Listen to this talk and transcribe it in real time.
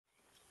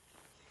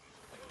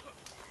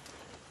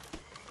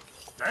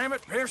Damn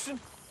it, Pearson.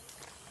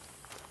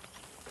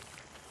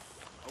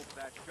 Hope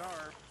that's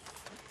sharp.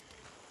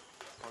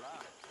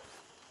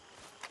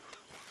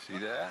 See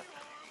that?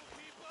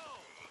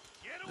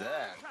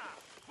 That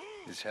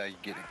is how you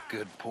get a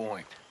good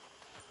point.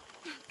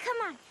 Come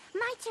on,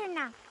 my turn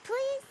now,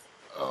 please.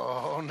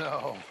 Oh,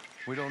 no.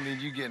 We don't need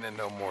you getting in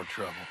no more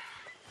trouble.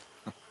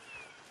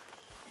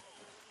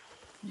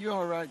 You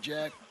all right,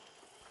 Jack?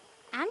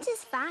 I'm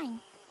just fine.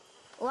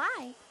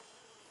 Why?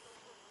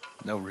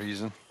 No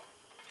reason.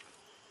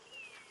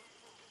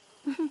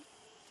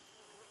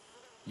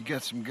 You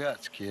got some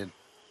guts, kid.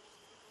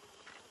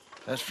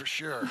 That's for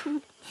sure.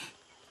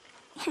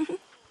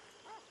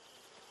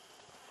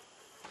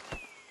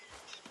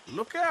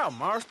 Look out,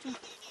 Marston.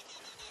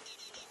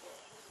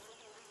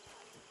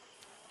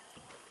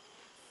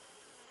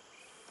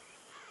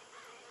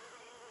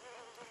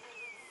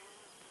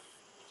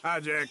 Hi,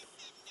 Jack.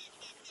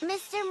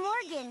 Mr.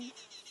 Morgan.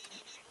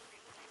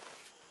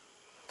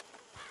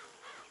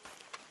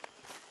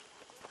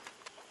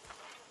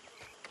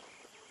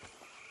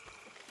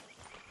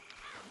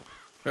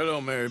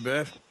 Hello, Mary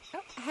Beth. Oh,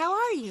 how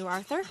are you,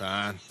 Arthur?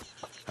 Fine.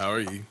 How are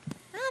you?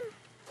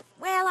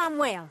 Well, I'm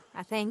well,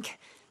 I think.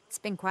 It's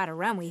been quite a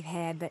run we've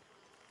had,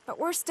 but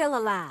we're still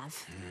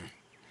alive.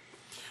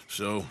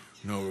 So,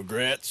 no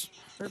regrets?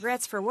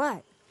 Regrets for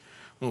what?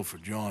 Well, for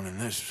joining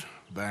this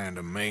band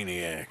of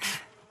maniacs.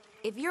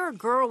 If you're a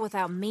girl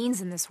without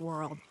means in this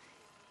world,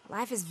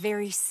 life is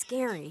very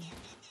scary.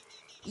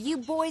 You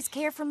boys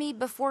cared for me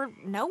before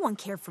no one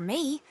cared for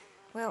me.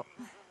 Well,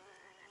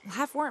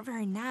 life weren't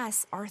very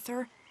nice,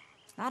 Arthur.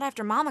 Not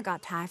after Mama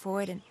got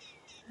typhoid, and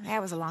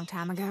that was a long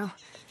time ago.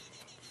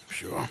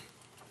 Sure.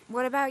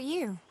 What about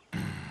you?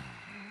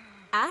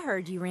 I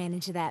heard you ran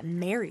into that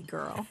Mary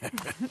girl.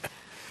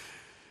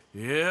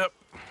 Yep.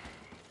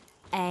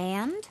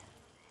 And?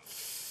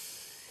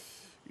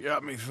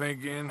 Got me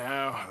thinking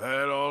how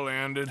that all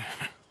ended.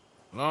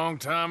 Long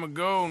time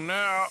ago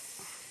now.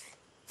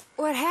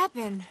 What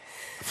happened?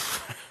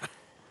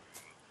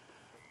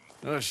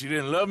 Well, she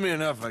didn't love me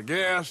enough, I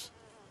guess.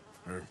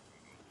 Or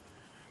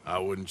I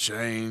wouldn't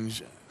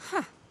change.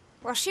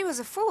 Well, she was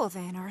a fool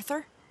then,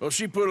 Arthur. Well,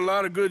 she put a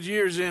lot of good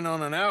years in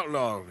on an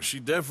outlaw. She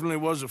definitely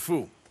was a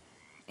fool.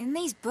 In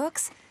these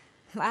books,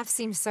 life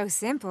seems so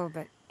simple,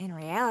 but in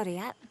reality,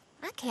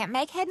 I can't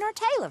make head nor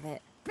tail of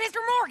it. Mr.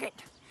 Morgan!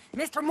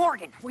 Mr.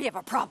 Morgan, we have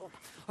a problem.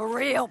 A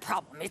real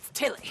problem. It's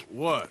Tilly.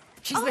 What?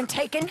 She's been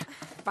taken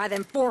by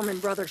them Foreman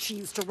brothers she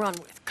used to run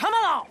with. Come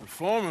along! The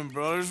Foreman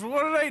brothers,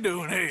 what are they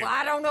doing here? Well,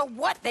 I don't know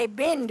what they've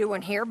been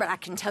doing here, but I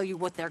can tell you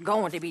what they're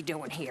going to be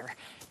doing here.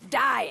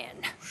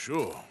 Dying.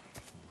 Sure.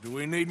 Do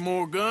we need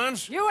more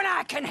guns? You and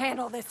I can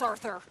handle this,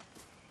 Arthur.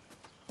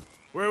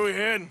 Where are we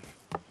heading?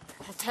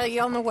 I'll tell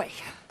you on the way.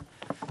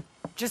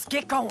 Just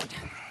get going.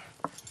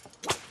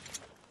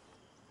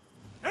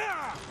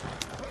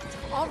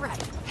 All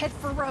right, head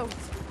for Rhodes.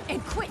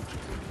 And quick.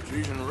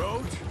 She's in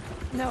Rhodes?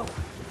 No,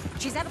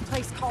 she's at a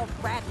place called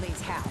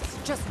Bradley's house,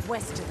 just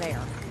west of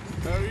there.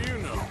 How do you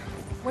know?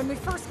 When we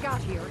first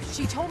got here,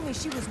 she told me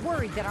she was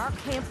worried that our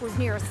camp was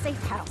near a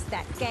safe house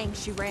that gang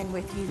she ran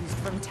with used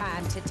from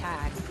time to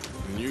time.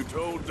 And you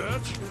told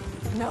Dutch?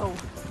 No.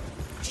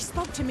 She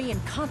spoke to me in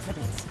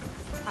confidence.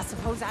 I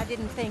suppose I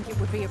didn't think it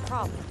would be a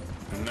problem.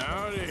 And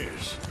now it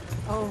is.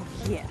 Oh,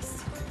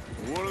 yes.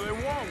 What do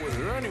they want with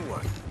her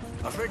anyway?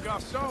 I think I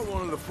saw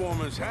one of the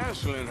foremans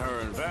hassling her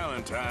and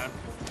Valentine.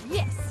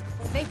 Yes,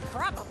 they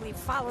probably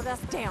followed us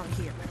down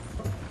here.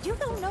 You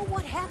don't know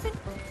what happened?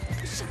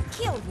 She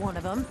killed one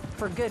of them,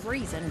 for good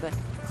reason, but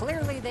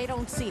clearly they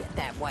don't see it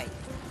that way.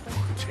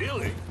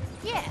 Tilly?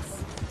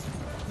 Yes.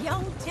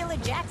 Young Tilly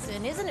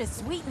Jackson isn't as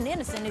sweet and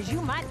innocent as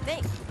you might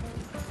think.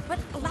 But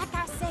like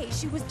I say,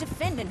 she was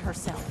defending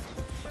herself.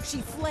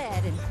 She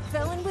fled and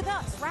fell in with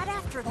us right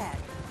after that.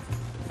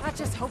 I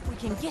just hope we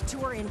can get to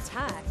her in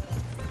time.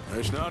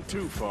 It's not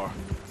too far.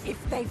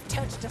 If they've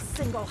touched a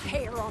single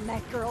hair on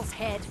that girl's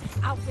head,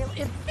 I will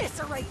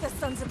eviscerate the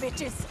sons of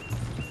bitches.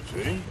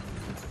 See?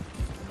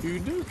 You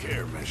do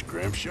care, Miss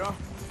Grimshaw.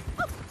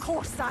 Of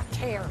course I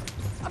care.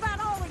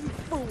 About all you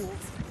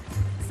fools.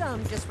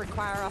 Some just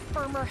require a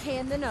firmer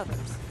hand than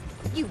others.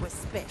 You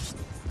especially.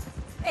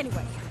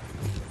 Anyway,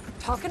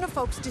 talking of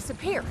folks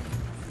disappearing,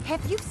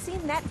 have you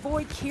seen that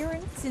boy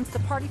Kieran since the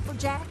party for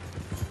Jack?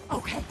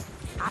 Okay,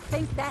 I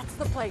think that's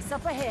the place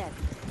up ahead.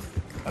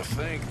 I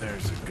think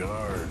there's a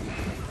guard.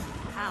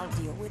 I'll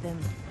deal with him.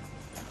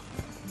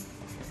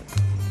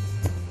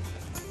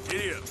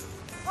 Idiot.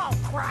 Oh,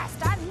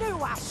 Christ, I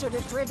knew I should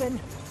have driven.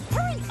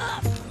 Hurry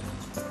up!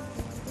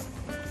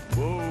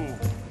 Whoa.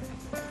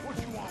 What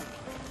you want?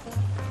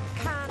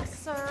 Kind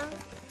sir,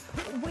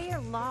 we're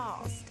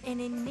lost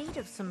and in need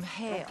of some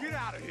help. Get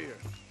out of here.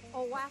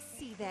 Oh, I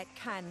see that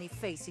kindly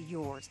face of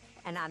yours,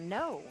 and I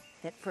know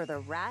that for the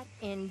right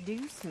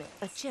inducement,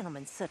 a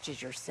gentleman such as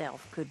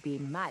yourself could be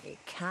mighty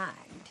kind.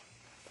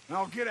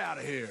 Now get out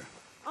of here.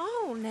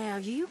 Oh, now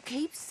you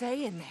keep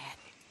saying that.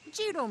 But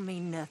you don't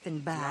mean nothing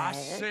by I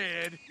it.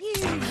 said...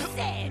 You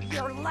said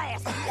your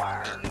last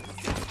words.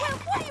 Well,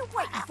 what are you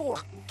waiting for?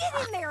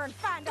 Get in there and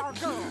find our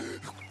girl.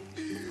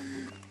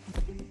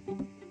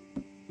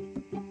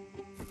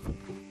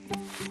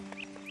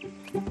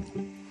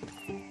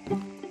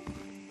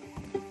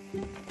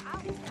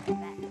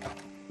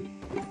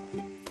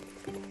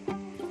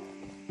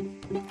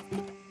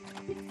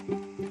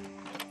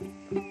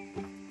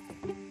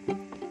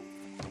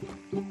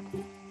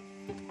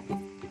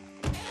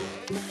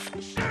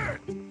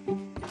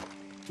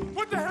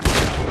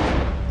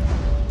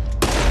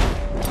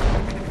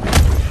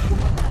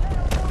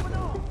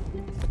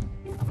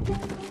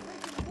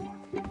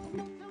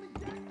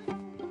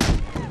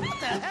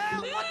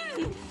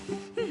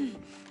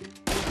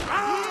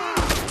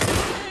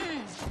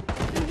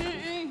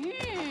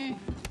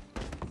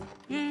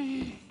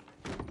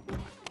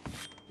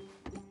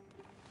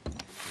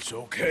 It's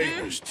okay,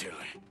 Miss Tilly.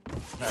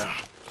 Now,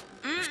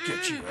 let's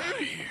get you out of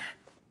here.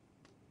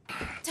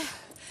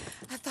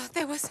 I thought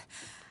there was...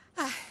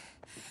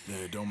 Yeah,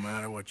 it don't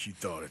matter what you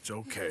thought. It's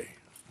okay.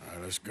 All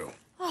right, let's go.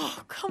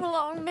 Oh, come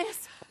along,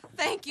 miss.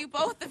 Thank you,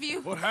 both of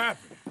you. What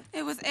happened?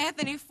 It was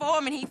Anthony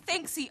Foreman. He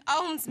thinks he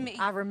owns me.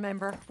 I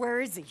remember.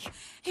 Where is he?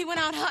 He went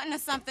out hunting or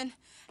something.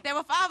 There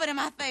were 5 of them,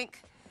 I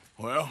think.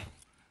 Well,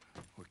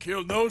 we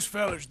killed those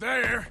fellas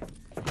there.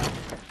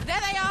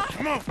 There they are.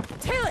 Come on.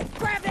 Tilly,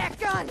 grab that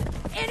gun!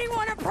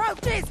 Anyone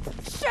approaches,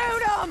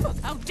 shoot them!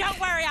 Oh, don't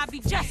worry. I'll be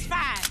just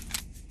fine.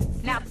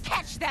 Now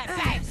catch that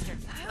bastard.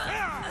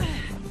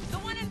 The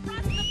one in front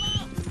of the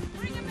boat.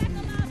 Bring him back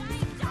alive. I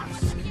ain't done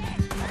with him yet.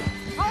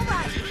 All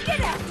right, get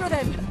after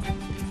them!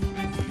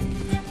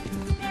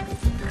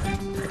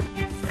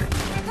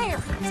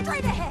 There,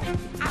 straight ahead.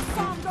 I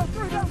saw him go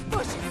through those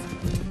bushes.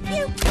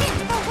 You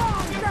picked the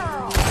wrong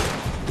girl!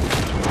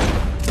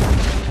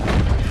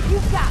 You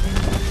got it.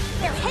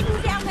 They're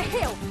heading down the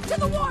hill, to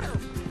the water!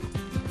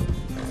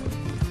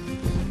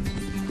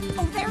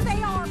 Oh, there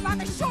they are, by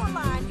the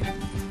shoreline!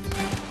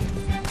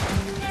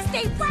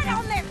 Stay right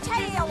on their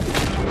tail!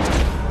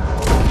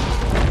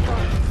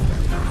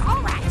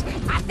 All right,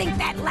 I think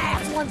that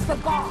last one's the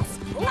boss.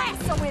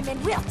 Lasso him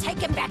and we'll take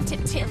him back to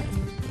Tilly.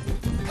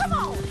 Come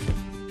on!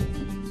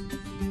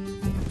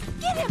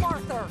 Get him,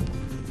 Arthur!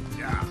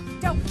 Yeah.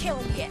 Don't kill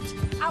him yet.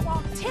 I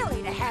want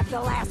Tilly to have the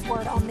last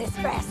word on this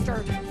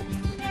bastard.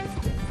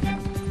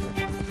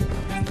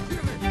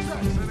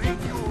 Jackson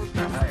ain't yours to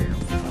have.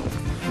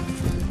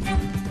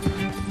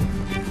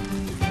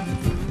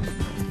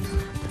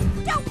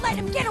 Don't let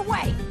him get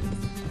away!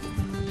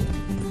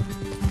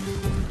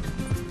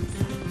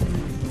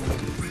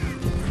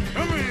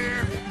 Come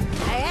here.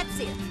 That's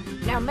it.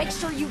 Now make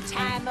sure you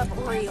tie him up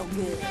real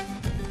good.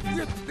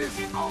 Get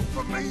this off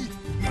of me.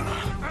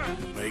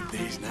 Make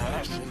these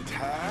nice and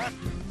tight.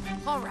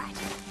 All right,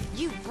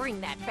 you bring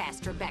that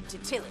bastard back to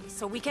Tilly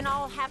so we can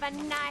all have a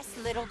nice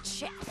little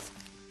chat.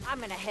 I'm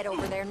gonna head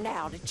over there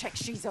now to check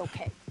she's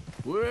okay.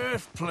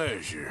 With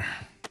pleasure.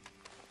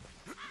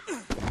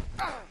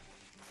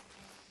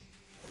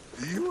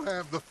 Do you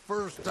have the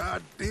first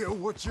idea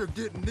what you're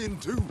getting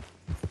into?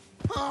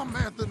 I'm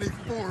Anthony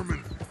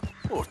Foreman.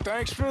 Well,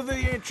 thanks for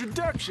the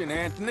introduction,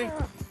 Anthony.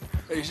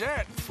 Is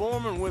that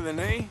Foreman with an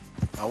A?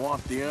 I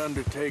want the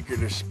Undertaker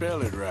to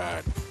spell it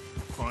right.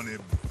 Funny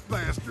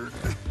bastard.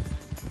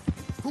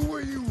 Who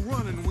are you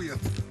running with?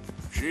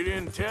 She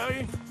didn't tell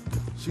you?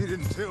 She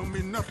didn't tell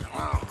me nothing.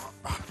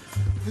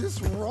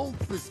 This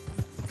rope is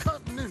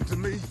cutting into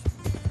me.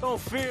 Don't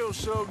feel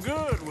so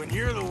good when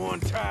you're the one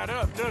tied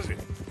up, does it?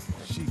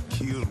 She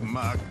killed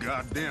my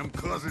goddamn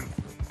cousin.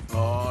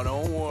 Oh,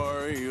 don't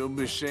worry. You'll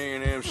be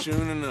seeing him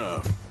soon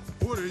enough.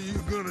 What are you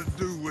gonna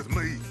do with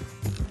me?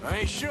 I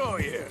ain't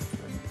sure yet.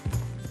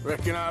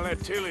 Reckon I'll let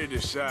Tilly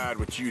decide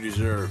what you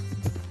deserve.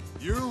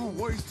 You're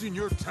wasting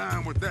your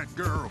time with that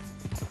girl.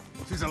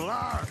 She's a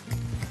liar.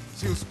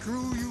 She'll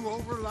screw you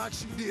over like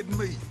she did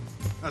me.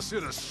 I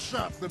should have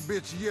shot the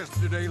bitch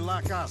yesterday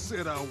like I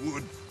said I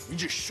would. You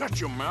just shut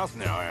your mouth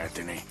now,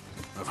 Anthony.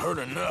 I've heard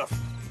enough.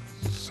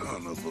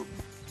 Son of a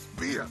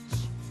bitch.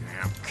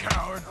 Damn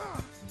coward.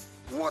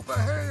 What the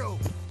hell?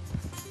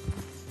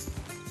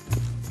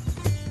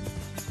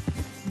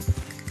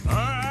 All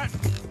right.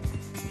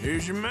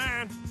 Here's your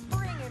man.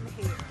 Bring him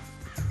here.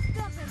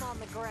 Dump him on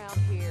the ground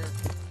here.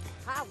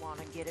 I want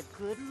to get a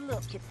good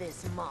look at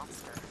this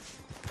monster.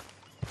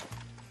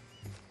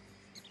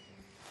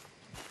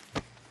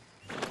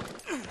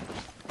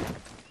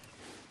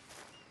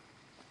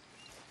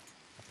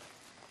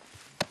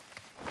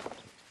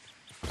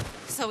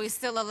 So he's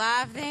still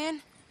alive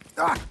then?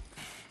 I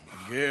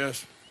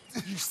guess.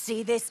 You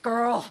see this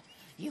girl?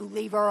 You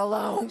leave her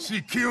alone.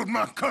 She killed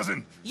my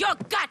cousin. Your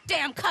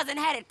goddamn cousin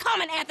had it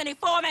coming, Anthony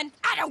Foreman!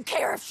 I don't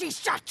care if she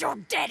shot your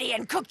daddy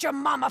and cooked your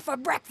mama for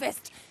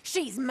breakfast.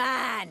 She's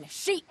mine.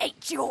 She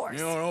ate yours.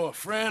 You know, a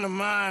friend of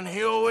mine,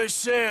 he always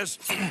says,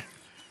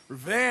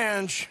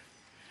 revenge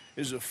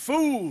is a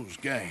fool's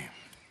game.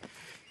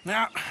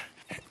 Now,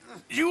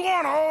 you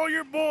want all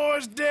your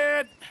boys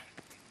dead?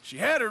 She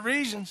had her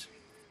reasons.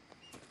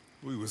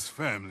 We was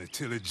family,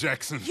 Tilly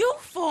Jackson. You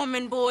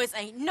Foreman boys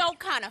ain't no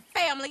kind of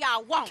family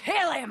I want.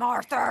 Kill him,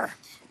 Arthur.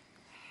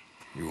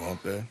 You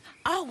want that?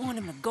 I want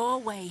him to go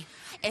away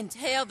and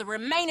tell the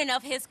remaining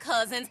of his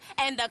cousins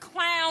and the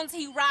clowns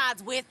he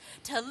rides with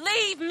to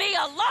leave me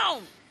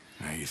alone.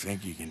 Now, you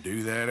think you can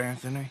do that,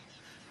 Anthony?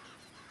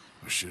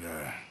 Or should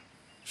I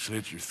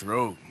slit your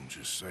throat and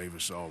just save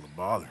us all the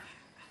bother?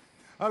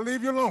 I'll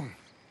leave you alone.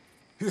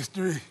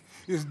 History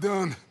is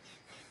done.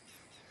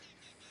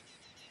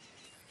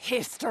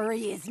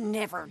 History is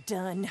never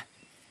done.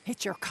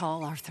 It's your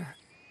call, Arthur.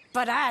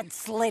 But I'd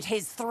slit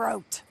his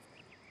throat.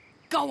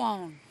 Go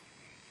on.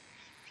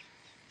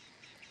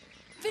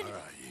 All right,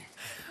 you.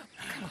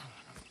 Come on.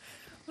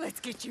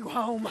 Let's get you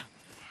home.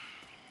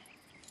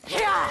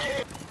 Yeah!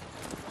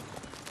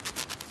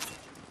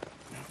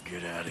 Now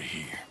get out of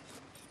here.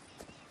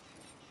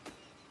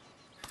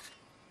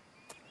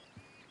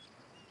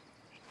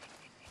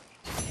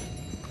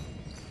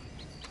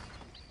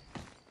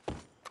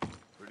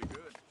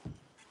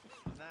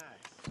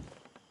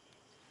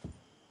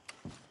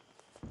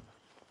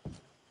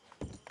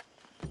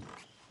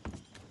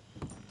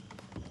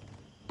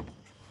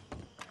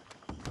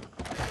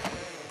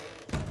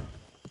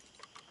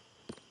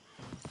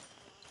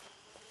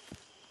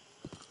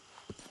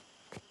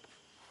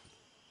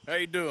 How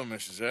you doing,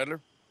 Mrs.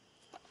 Adler?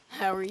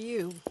 How are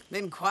you?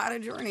 Been quite a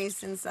journey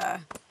since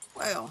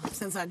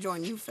since I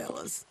joined you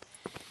fellas.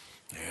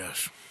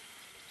 Yes.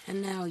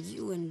 And now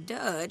you and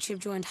Dutch have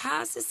joined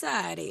high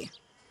society.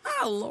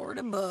 Oh, Lord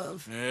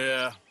above.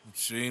 Yeah, it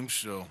seems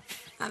so.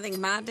 I think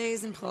my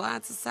days in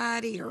polite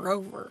society are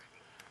over.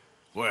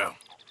 Well,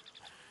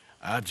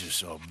 I just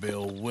saw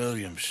Bill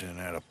Williamson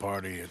at a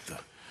party at the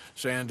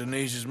San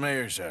Denise's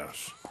mayor's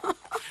house.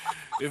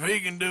 If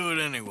he can do it,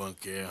 anyone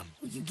can.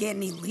 You get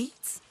any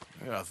leads?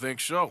 Yeah, I think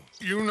so.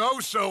 You know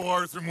so,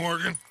 Arthur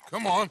Morgan.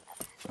 Come on.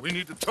 We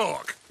need to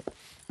talk.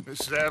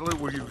 Mrs. Adler,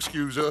 will you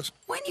excuse us?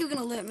 When you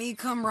gonna let me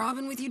come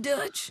robbing with you,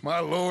 Dutch? My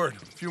lord,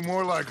 a few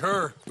more like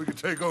her, we could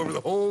take over the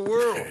whole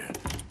world. Yeah.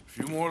 A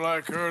few more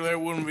like her, there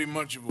wouldn't be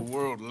much of a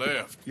world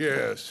left.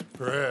 Yes,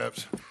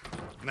 perhaps.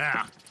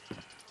 Now,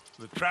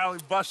 the trolley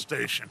bus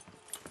station.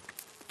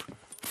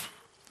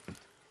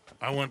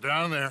 I went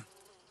down there.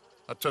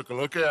 I took a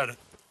look at it.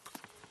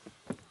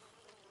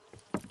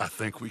 I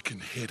think we can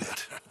hit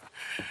it.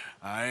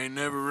 I ain't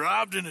never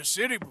robbed in a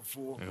city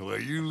before. Well,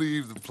 you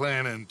leave the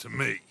planning to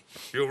me.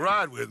 You'll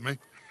ride with me.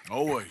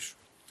 Always.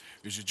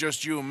 Is it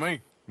just you and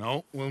me?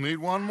 No, we'll need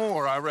one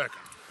more, I reckon.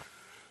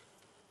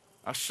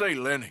 I say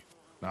Lenny.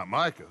 Not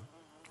Micah.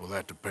 Well,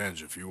 that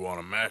depends if you want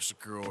a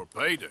massacre or a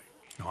payday.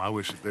 No, I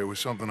wish that there was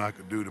something I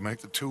could do to make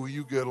the two of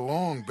you get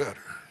along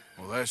better.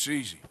 Well, that's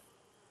easy.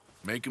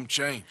 Make them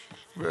change.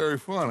 Very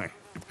funny.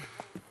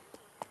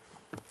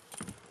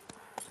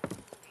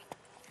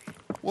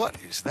 What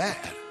is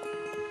that?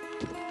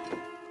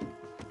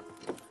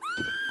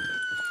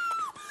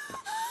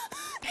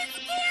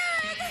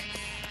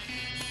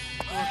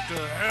 What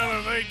the hell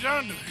have they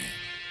done to him?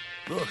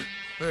 Look,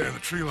 there in the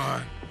tree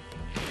line.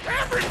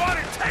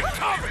 Everybody take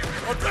cover!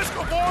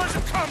 O'Driscoll boys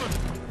are coming!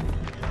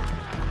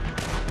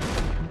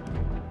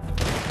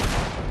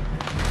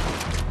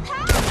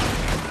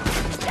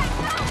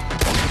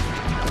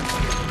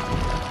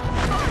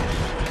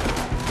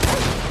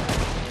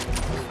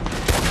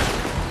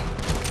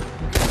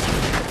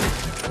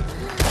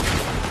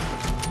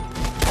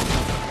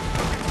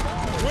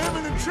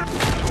 Women and children.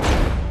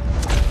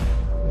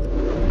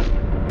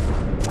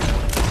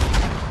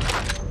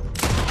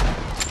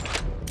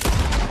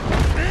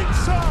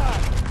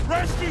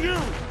 Rest of you!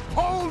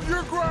 Hold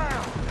your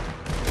ground!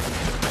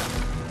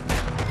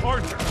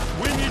 Arthur,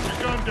 we need your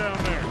gun down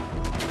there.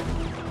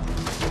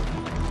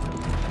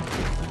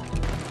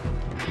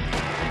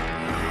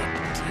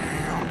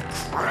 Damn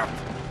crap!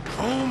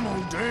 Come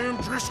on, damn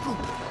Driscoll!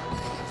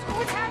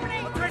 What's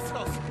happening?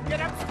 Crystals,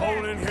 get upstairs.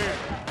 Hold in here.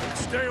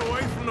 Stay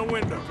away from the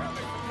window.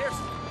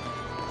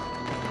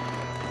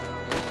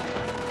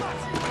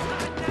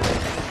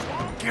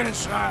 Get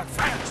inside,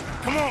 fast!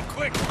 Come on,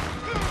 quick!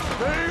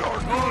 They are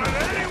going to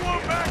let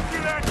anyone back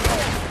through that door!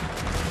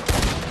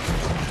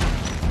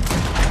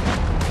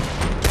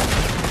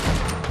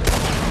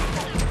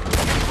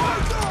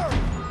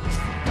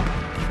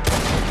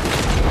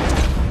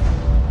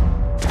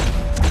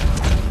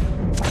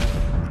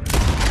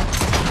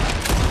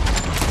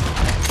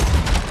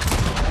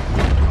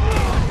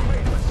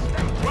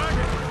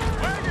 Wagon!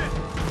 Wagon!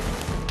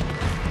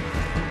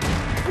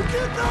 We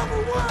get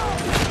number one!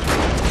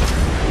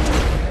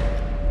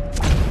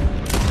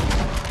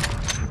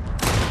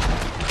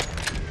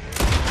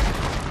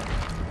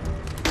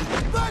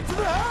 Back to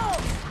the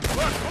house!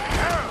 What the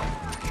hell?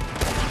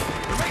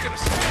 We're making a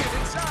stand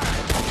inside.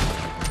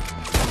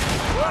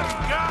 What in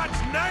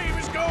God's name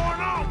is going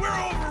on? We're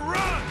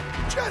overrun!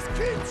 Just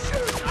keep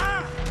shooting!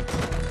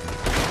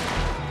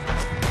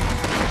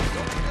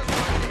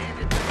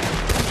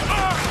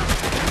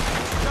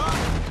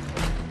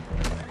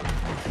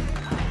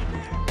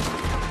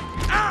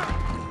 Ah!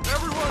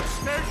 Everyone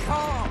stay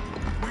calm!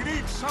 We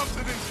need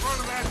something in front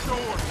of that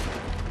door!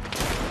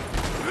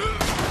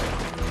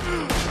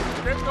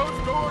 Get those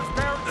doors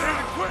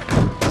barricaded quick!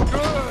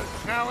 Good!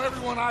 Now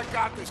everyone, I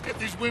got this. Get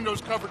these windows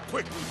covered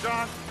quickly.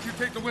 John, you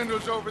take the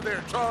windows over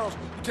there. Charles,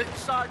 you take the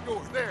side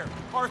doors. There.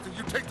 Arthur,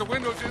 you take the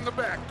windows in the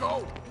back.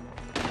 Go!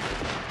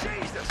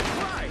 Jesus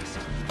Christ!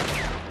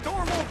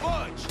 Door won't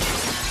budge.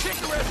 Kick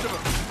the rest of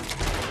them.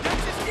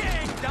 That's his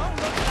gang. Don't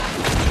look like...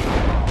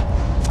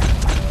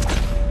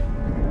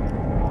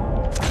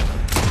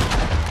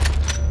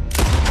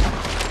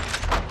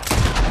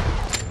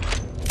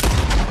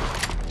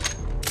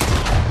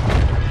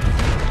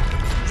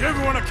 Is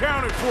everyone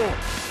accounted for?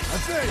 I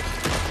think.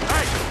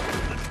 Hey!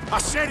 I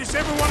said is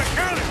everyone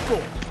accounted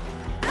for?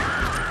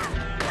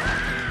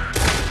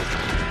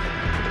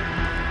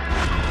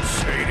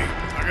 Sadie,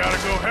 I gotta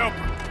go help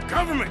her.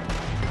 Cover me!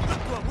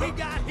 Look what we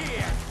got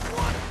here.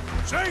 What?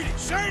 Sadie!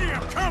 Sadie,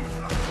 I'm coming!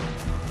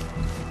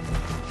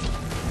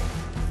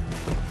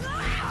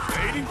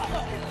 Sadie?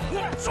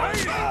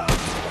 Sadie!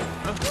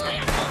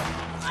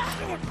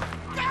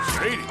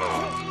 Sadie!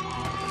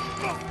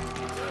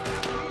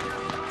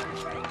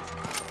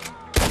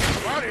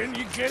 Why didn't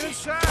you get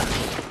inside?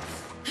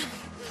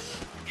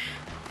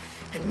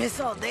 And miss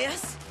all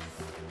this?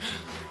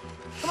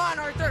 Come on,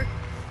 Arthur.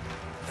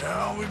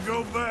 Now we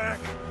go back.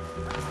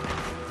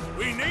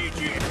 We need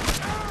you.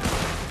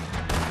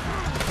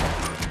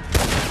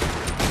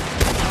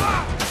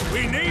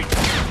 We need...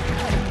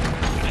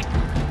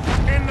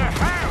 In the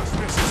house,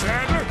 Mrs.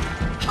 Adler.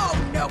 Oh,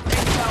 no,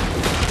 big no.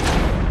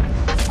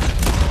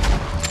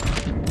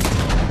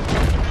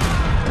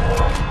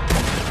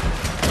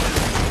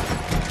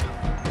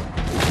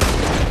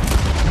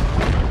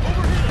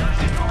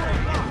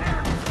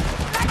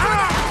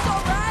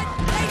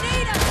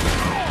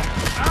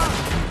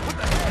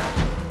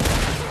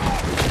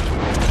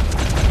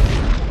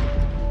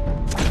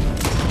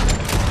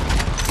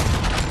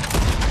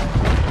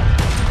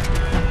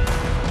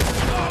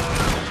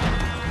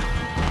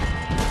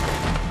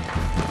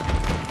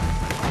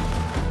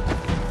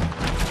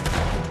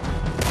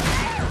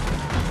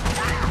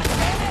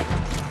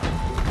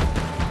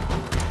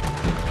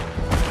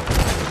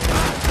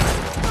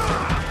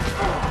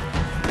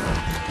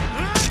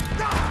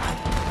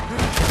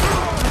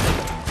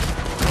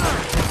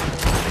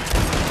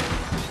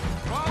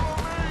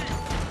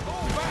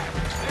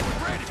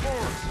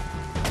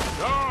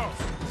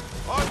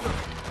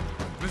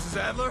 Mrs.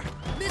 Adler?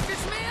 Mr.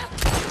 Smith?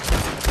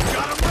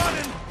 Got him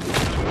running!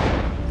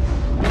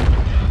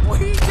 We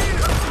did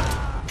it!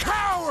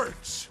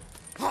 Cowards!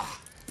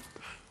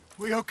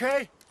 We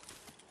okay?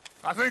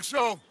 I think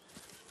so.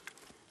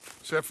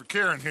 Except for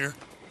Karen here.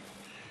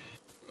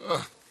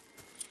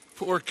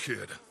 Poor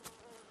kid.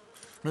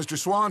 Mr.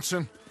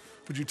 Swanson,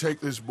 would you take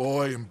this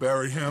boy and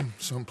bury him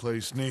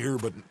someplace near,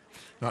 but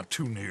not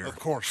too near? Of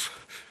course.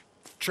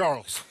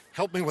 Charles,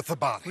 help me with the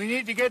body. We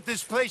need to get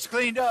this place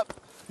cleaned up.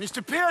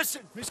 Mr.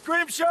 Pearson, Miss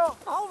Grimshaw.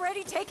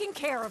 Already taking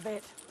care of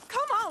it.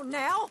 Come on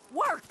now,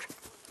 work.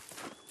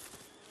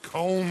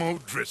 Colm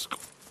O'Driscoll.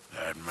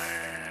 That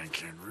man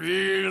can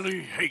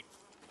really hate.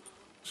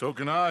 So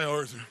can I,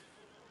 Arthur.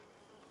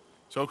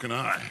 So can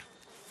I.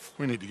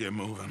 We need to get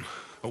moving.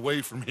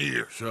 Away from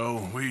here.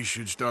 So we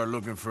should start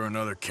looking for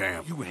another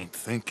camp. You ain't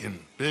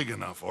thinking big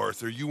enough,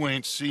 Arthur. You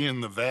ain't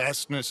seeing the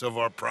vastness of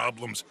our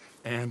problems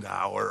and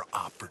our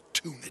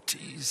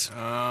opportunities.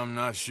 I'm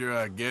not sure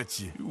I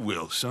get you. You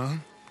will,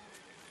 son.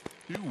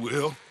 You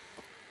will.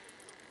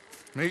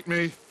 Meet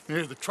me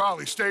near the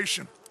trolley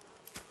station.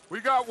 We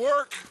got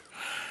work.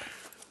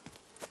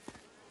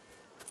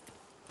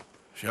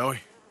 Shall we?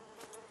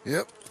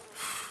 Yep.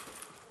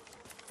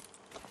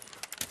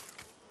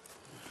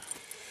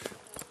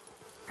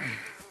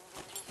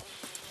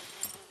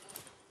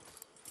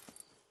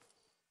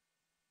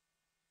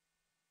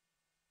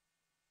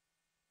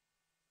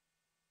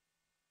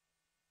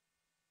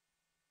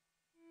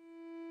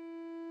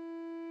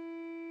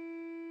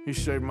 He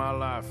saved my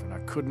life, and I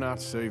could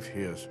not save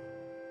his.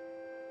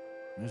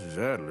 Mrs.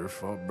 Adler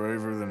fought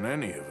braver than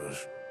any of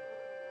us.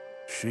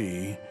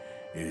 She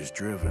is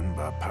driven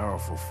by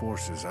powerful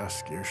forces I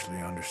scarcely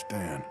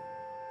understand.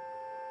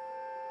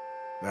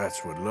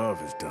 That's what love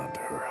has done to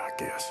her, I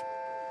guess.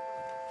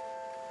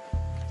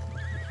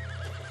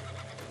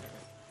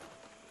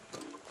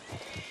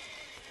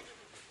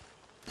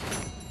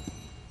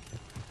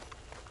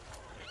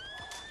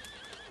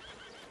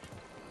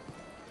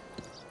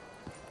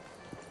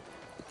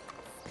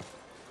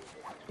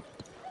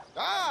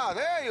 Ah,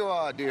 there you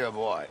are, dear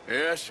boy.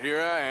 Yes, here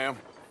I am.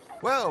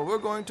 Well, we're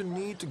going to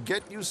need to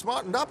get you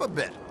smartened up a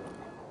bit.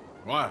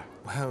 Why?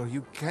 Well,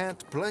 you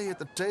can't play at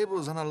the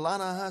tables on a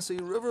Lannahechee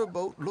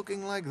riverboat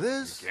looking like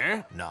this. You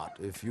can't? Not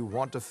if you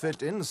want to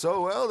fit in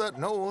so well that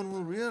no one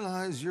will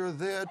realize you're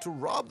there to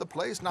rob the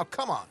place. Now,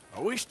 come on.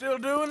 Are we still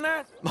doing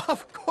that?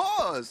 Of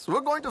course.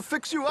 We're going to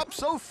fix you up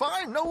so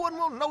fine no one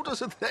will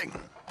notice a thing.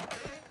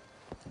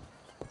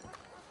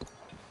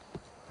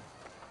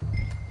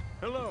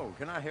 Hello,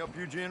 can I help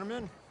you,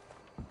 gentlemen?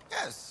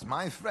 Yes,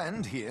 my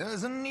friend here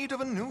is in need of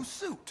a new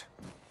suit.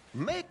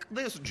 Make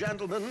this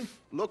gentleman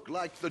look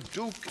like the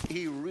Duke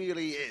he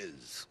really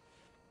is.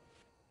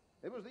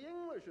 It was the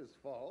English's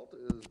fault,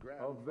 his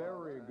grandfather. A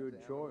very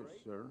good choice,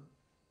 sir.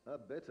 A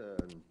bitter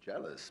and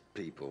jealous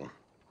people.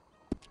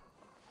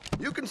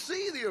 You can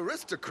see the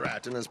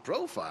aristocrat in his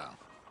profile.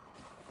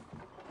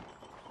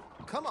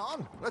 Come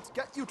on, let's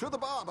get you to the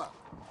barber.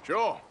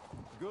 Sure.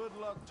 Good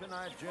luck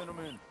tonight,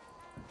 gentlemen.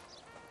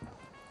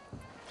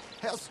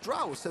 Herr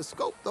Strauss has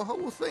scoped the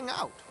whole thing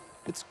out.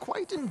 It's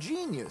quite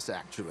ingenious,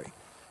 actually.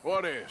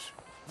 What is?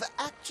 The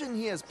action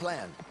he has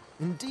planned.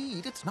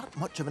 Indeed, it's not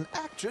much of an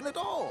action at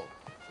all.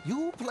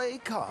 You play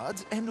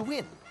cards and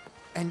win.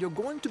 And you're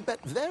going to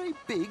bet very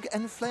big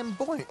and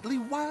flamboyantly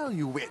while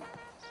you win.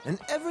 And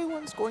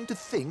everyone's going to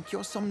think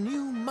you're some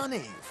new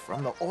money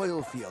from the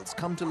oil fields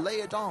come to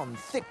lay it on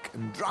thick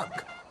and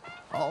drunk.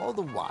 All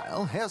the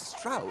while, Herr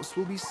Strauss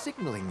will be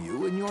signaling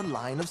you in your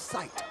line of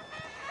sight.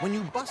 When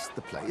you bust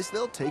the place,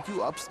 they'll take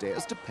you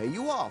upstairs to pay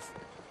you off.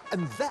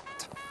 And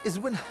that is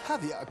when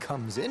Javier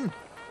comes in,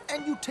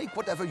 and you take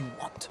whatever you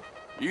want.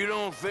 You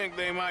don't think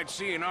they might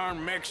see an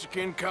armed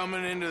Mexican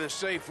coming into the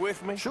safe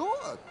with me?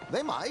 Sure,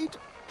 they might,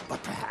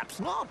 but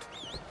perhaps not.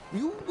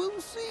 You will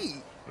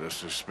see. The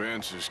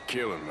suspense is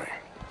killing me.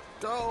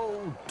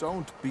 Oh,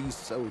 don't be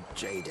so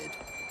jaded.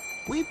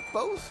 We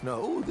both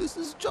know this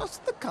is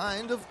just the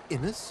kind of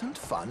innocent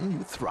fun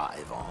you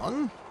thrive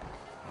on.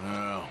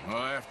 Well,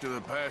 after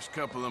the past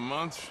couple of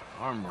months,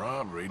 armed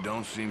robbery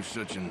don't seem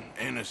such an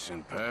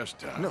innocent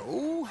pastime.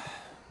 No,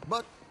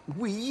 but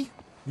we,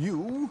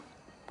 you,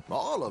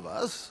 all of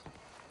us,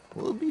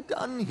 will be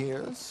done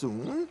here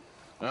soon.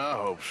 I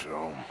hope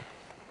so.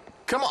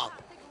 Come on.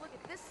 Take a look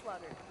at this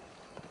sluggard.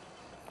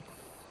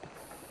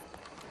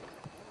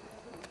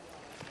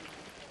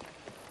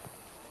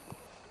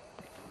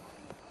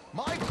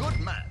 My good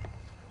man,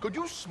 could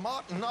you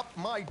smarten up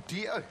my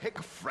dear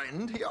hick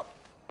friend here?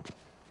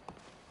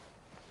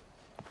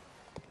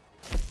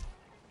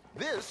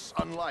 This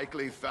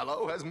unlikely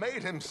fellow has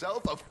made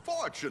himself a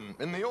fortune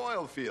in the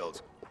oil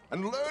fields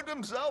and learned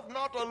himself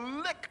not a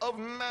lick of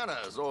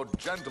manners or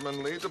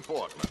gentlemanly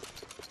deportment.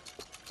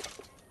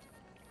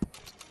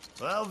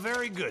 Well,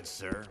 very good,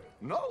 sir.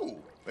 No,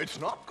 it's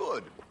not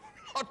good.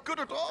 Not good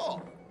at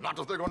all. Not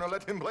if they're going to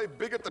let him play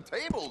big at the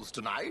tables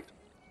tonight.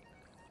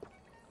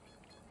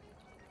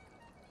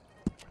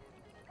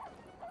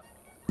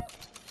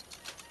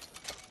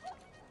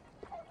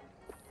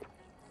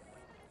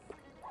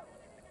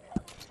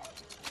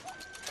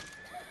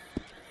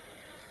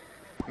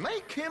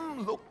 Make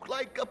him look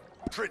like a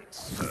prince,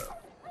 sir.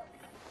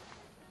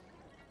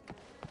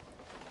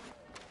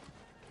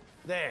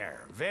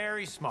 There,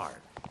 very smart.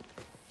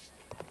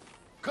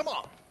 Come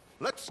on,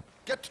 let's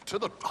get to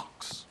the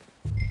docks.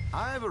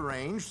 I've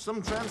arranged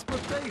some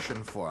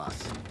transportation for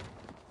us.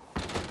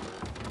 How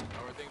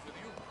are things with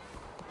you?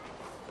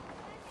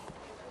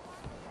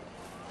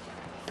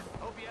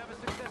 Hope you have a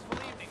successful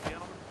evening,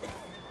 gentlemen.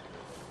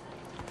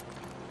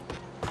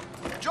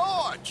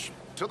 George,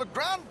 to the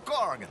Grand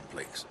Corrigan,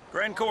 please.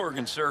 Grand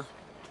Corrigan, sir.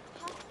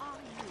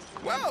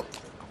 Well,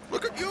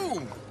 look at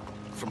you.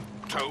 From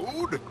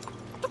Toad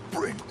to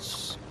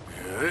Prince.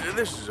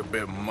 This is a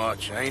bit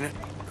much, ain't it,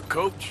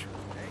 Coach?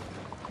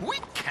 We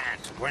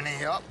can't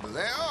whinny up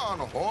there on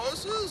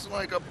horses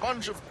like a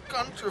bunch of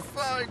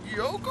countrified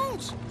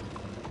yokels.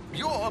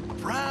 You're a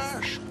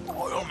brash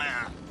oil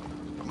man.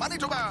 Money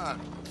to burn.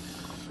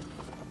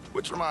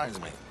 Which reminds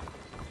me,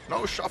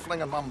 no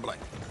shuffling and mumbling.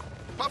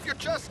 Puff your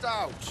chest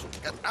out.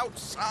 Get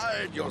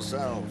outside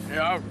yourself.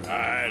 Yeah, all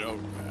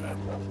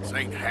right. This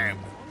ain't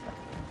Hamlet.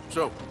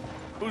 So,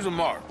 who's a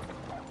mark?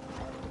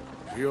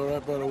 Is he all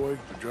right, by the way,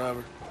 the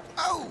driver?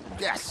 Oh,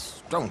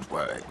 yes. Don't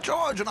worry.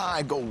 George and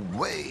I go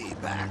way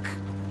back.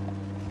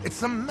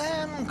 It's a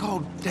man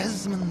called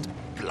Desmond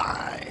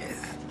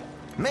Blythe.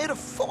 Made a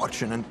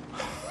fortune in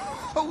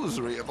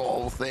hosiery of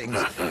all things.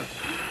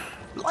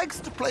 Likes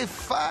to play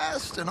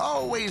fast and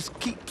always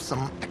keeps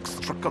some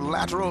extra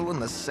collateral in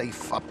the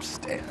safe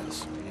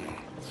upstairs.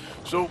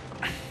 So,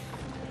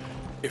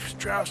 if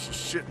Strauss is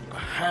sitting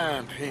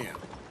behind him,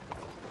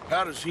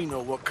 how does he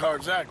know what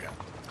cards I got?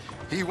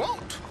 He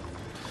won't.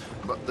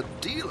 But the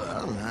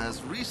dealer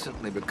has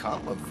recently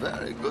become a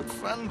very good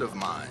friend of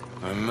mine.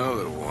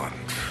 Another one.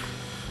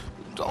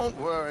 Don't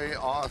worry,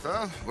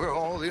 Arthur. We're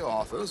all the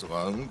authors of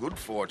our good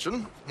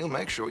fortune. He'll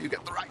make sure you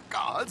get the right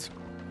cards.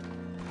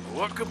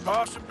 What could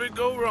possibly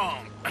go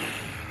wrong?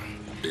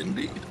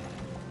 Indeed.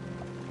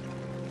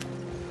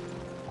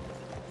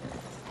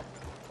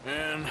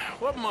 And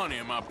what money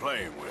am I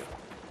playing with?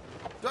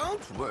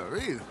 Don't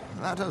worry.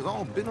 That has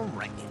all been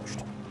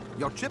arranged.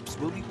 Your chips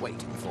will be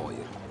waiting for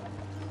you.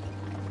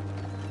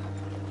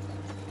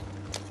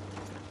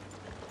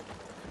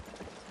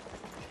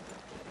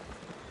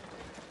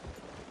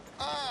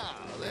 Ah,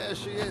 there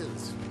she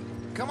is.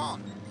 Come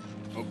on.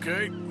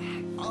 Okay.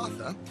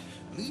 Arthur,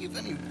 leave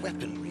any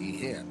weaponry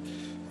here.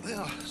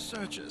 They'll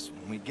search us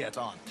when we get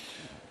on.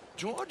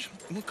 George,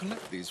 we'll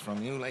collect these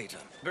from you later.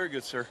 Very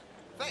good, sir.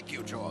 Thank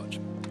you, George.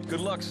 Good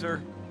luck,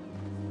 sir.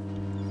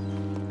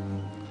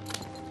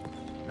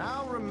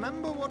 Now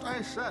remember what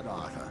I said,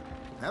 Arthur.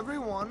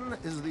 Everyone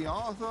is the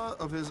author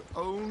of his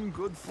own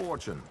good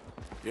fortune.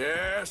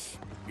 Yes,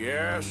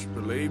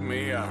 believe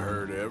me, I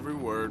heard every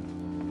word.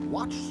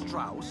 Watch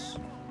Strauss,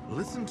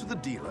 listen to the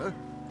dealer,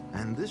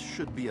 and this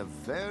should be a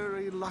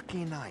very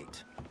lucky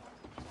night.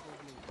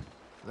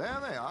 There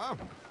they are.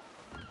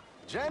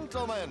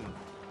 Gentlemen,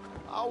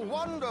 how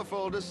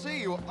wonderful to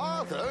see you.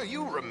 Arthur,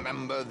 you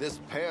remember this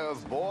pair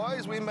of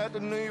boys we met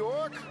in New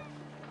York?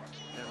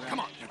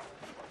 Come on.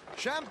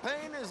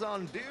 Champagne is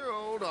on dear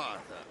old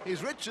Arthur.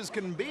 He's rich as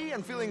can be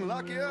and feeling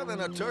luckier than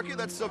a turkey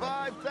that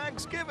survived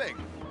Thanksgiving.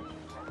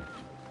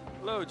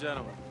 Hello,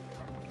 gentlemen.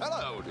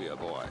 Hello, dear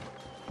boy.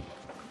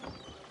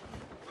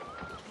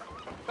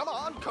 Come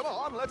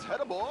on, let's head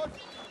aboard.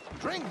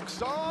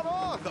 Drinks on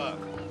Arthur.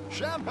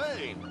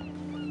 Champagne.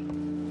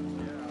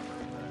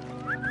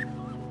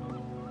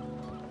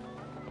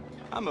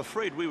 I'm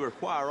afraid we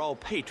require all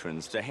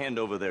patrons to hand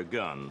over their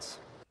guns.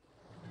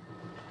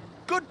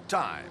 Good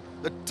time.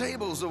 The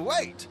tables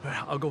await.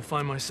 I'll go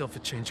find myself a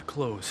change of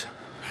clothes.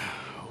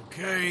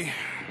 Okay.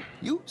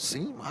 You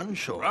seem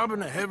unsure.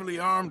 Robbing a heavily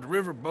armed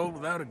riverboat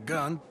without a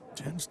gun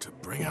tends to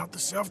bring out the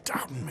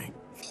self-doubt in me.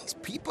 These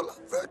people are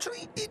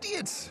virtually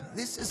idiots.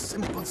 This is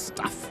simple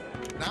stuff.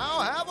 Now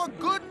have a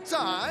good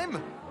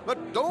time,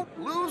 but don't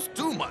lose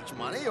too much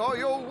money or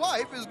your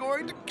wife is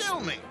going to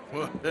kill me.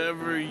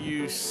 Whatever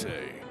you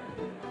say.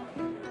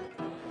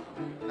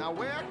 Now,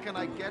 where can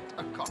I get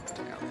a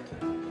cocktail?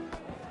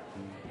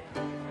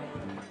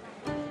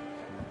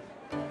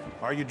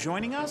 Are you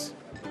joining us?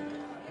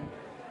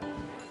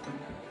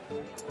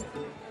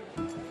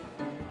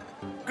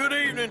 Good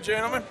evening,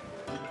 gentlemen.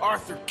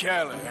 Arthur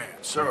Callahan.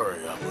 Sorry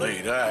I'm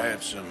late. I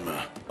had some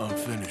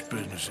unfinished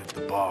business at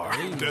the bar.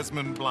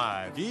 Desmond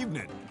Blythe.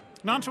 Evening.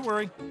 Not to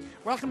worry.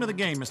 Welcome to the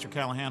game, Mr.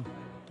 Callahan.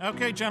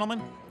 Okay,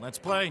 gentlemen, let's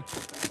play.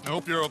 I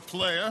hope you're a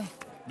player.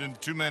 Been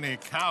too many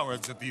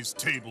cowards at these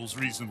tables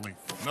recently.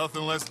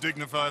 Nothing less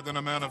dignified than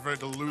a man afraid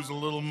to lose a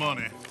little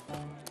money.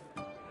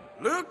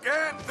 Look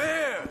at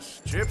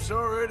this! Chips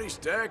already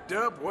stacked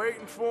up,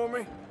 waiting for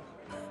me.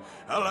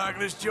 I like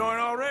this joint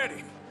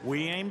already.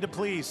 We aim to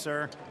please,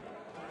 sir.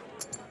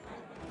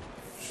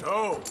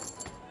 So,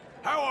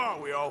 how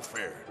are we all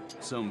fared?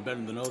 Some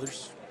better than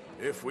others.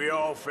 If we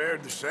all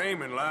fared the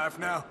same in life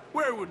now,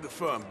 where would the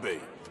fun be?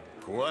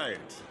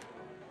 Quiet.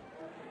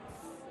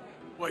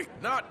 Wait,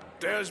 not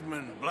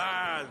Desmond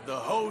Blythe, the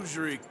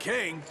hosiery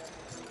king.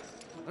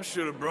 I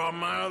should have brought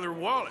my other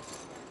wallet.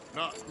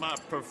 Not my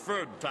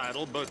preferred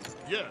title, but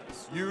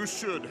yes, you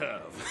should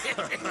have.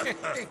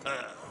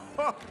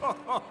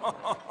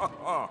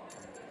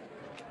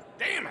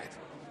 Damn it!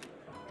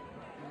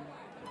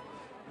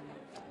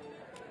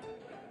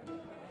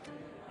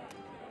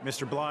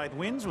 Mr. Blythe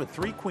wins with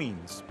 3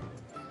 queens.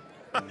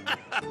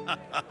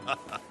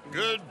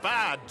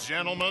 Goodbye,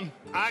 gentlemen.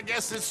 I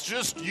guess it's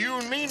just you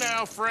and me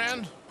now,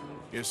 friend.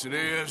 Yes, it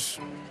is.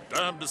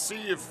 Time to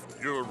see if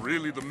you're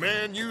really the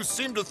man you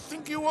seem to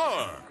think you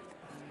are.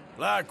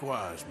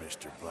 Likewise,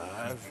 Mr.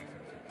 Blythe.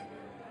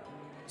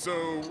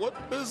 So,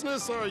 what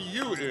business are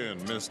you in,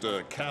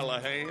 Mr.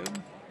 Callahan?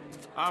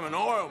 I'm an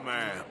oil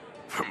man,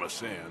 for my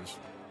sins.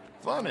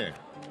 Funny,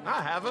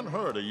 I haven't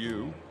heard of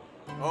you.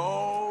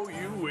 Oh,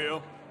 you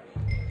will.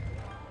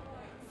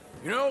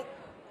 You know,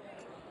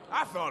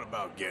 I thought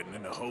about getting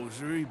into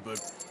hosiery,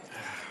 but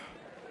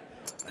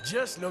I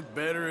just look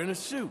better in a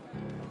suit.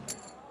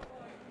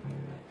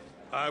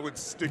 I would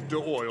stick to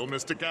oil,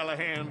 Mr.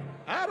 Callahan.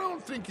 I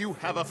don't think you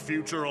have a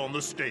future on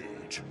the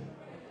stage.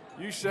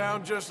 You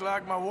sound just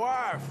like my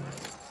wife.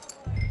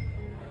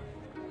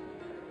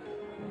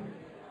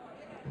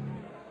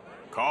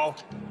 Call?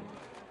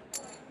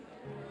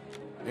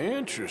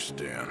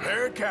 Interesting.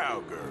 They're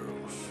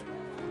cowgirls.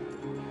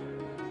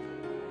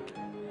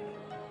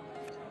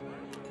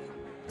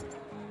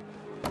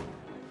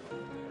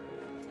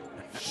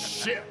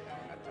 Shit!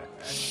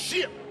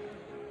 Shit!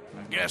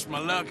 I guess my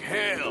luck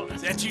held.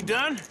 Is that you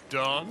done?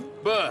 Done?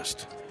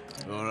 Bust.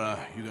 Or,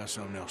 you got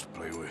something else to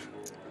play with?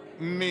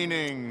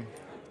 Meaning?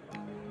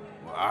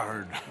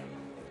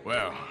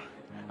 Well,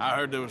 I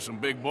heard there was some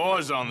big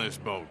boys on this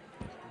boat.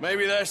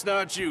 Maybe that's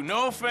not you.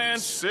 No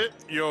offense. Sit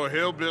your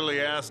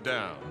hillbilly ass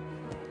down.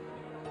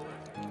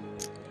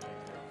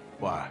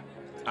 Why?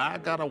 I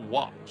got a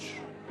watch.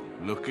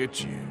 Look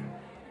at you.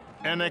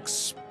 An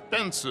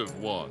expensive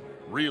one.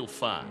 Real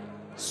fine.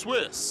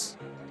 Swiss.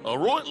 A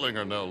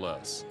Reutlinger, no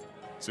less.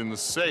 It's in the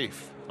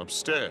safe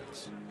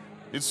upstairs.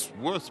 It's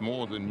worth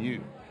more than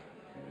you.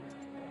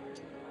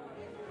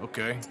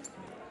 Okay.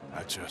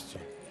 I trust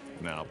you.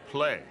 Now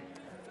play.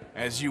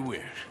 As you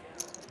wish.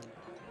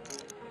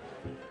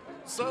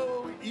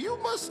 So, you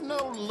must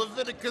know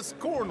Leviticus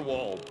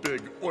Cornwall,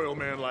 big oil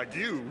man like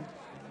you.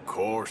 Of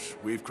course,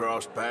 we've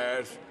crossed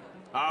paths.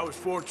 I was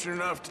fortunate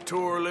enough to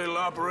tour a little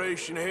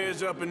operation of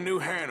his up in New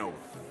Hanover.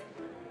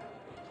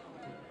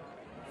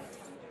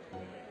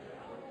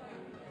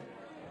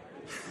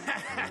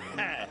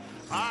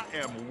 I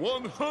am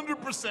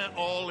 100%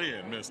 all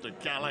in, Mr.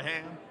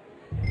 Callahan.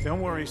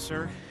 Don't worry,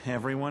 sir.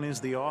 Everyone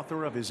is the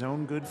author of his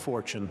own good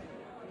fortune.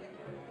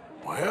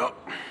 Well,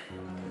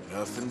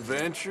 nothing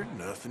ventured,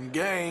 nothing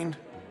gained.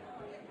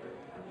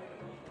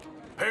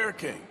 Pair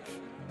kings.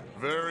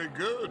 Very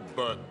good,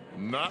 but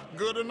not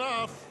good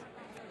enough.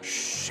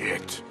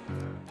 Shit.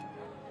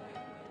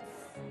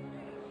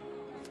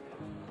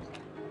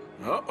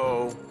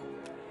 Uh-oh.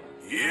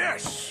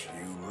 Yes,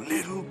 you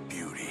little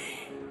beauty.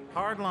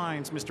 Hard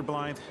lines, Mr.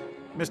 Blythe.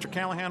 Mr.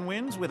 Callahan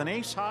wins with an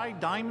ace-high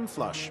diamond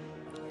flush.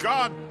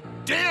 God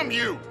damn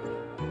you!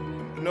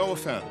 No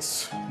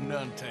offense.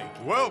 None taken.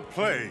 Well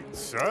played,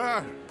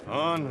 sir.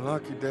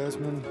 Unlucky,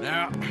 Desmond.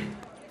 Now,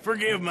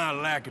 forgive my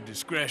lack of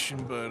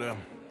discretion, but,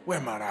 where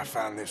might I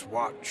find this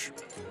watch?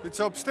 It's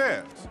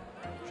upstairs.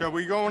 Shall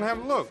we go and have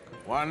a look?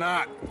 Why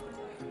not?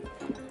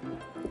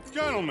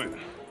 Gentlemen.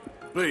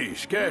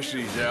 Please, cash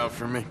these out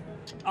for me.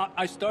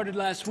 I started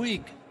last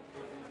week.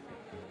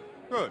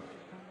 Good.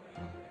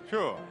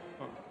 Sure.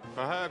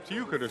 Perhaps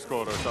you could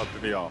escort us up to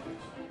the office.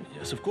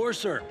 Yes, of course,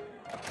 sir.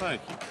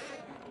 Thank you.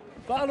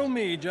 Follow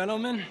me,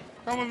 gentlemen.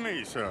 Come with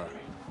me, sir.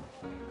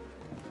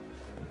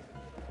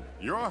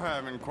 You're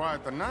having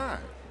quite the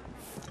night.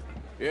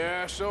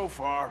 Yeah, so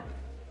far.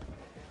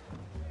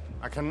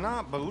 I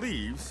cannot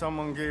believe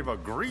someone gave a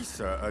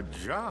greaser a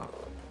job.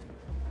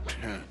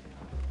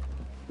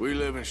 We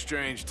live in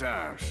strange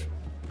times.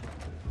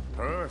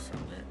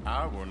 Personally,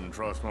 I wouldn't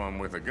trust one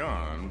with a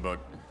gun, but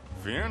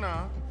fear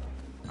not.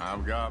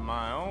 I've got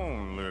my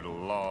own little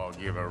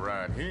lawgiver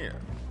right here.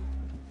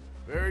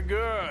 Very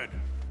good.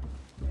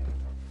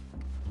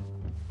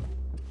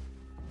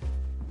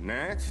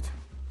 Next,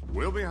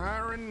 we'll be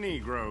hiring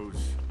Negroes.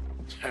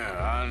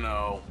 I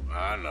know.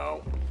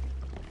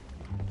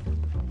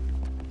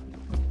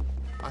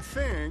 I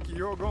think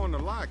you're going to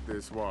like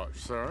this watch,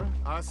 sir.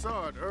 I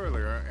saw it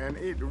earlier, and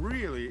it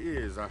really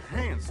is a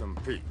handsome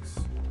piece.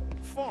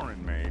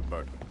 Foreign made,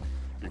 but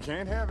you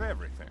can't have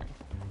everything.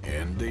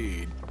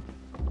 Indeed.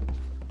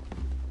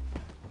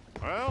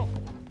 Well,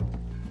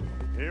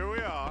 here we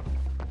are.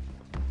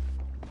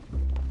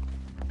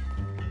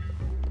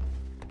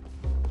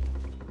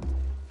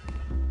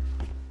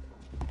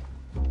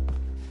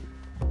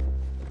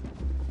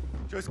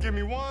 Just give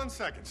me 1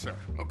 second, sir.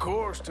 Of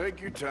course,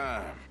 take your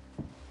time.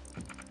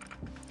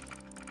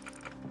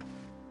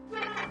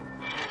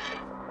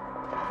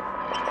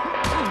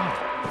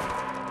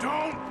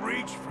 Don't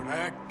reach for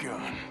that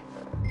gun.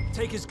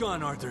 Take his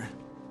gun, Arthur.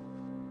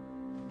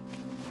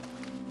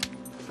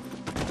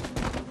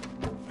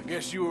 I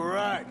guess you were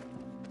right.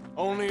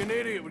 Only an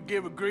idiot would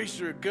give a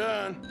greaser a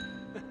gun.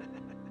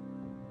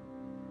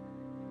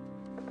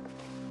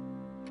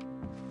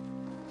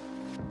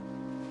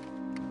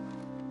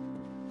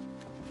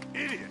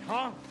 Idiot,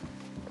 huh?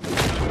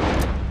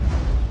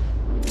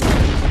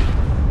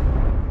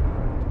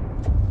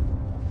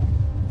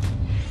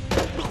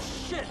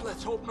 Shit,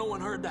 let's hope no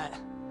one heard that.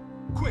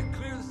 Quick,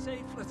 clear the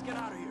safe. Let's get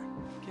out of here.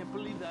 Can't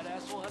believe that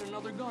asshole had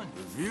another gun.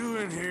 The view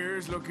in here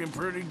is looking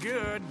pretty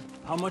good.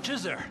 How much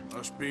is there?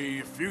 Must be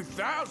a few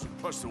thousand,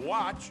 plus the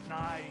watch.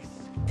 Nice.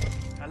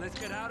 Now let's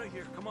get out of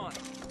here. Come on.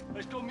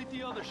 Let's go meet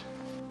the others.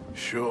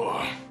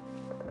 Sure.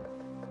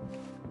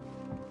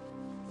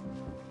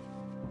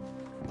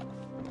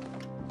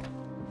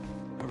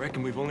 I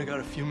reckon we've only got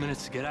a few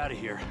minutes to get out of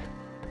here.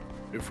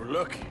 If we're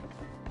lucky.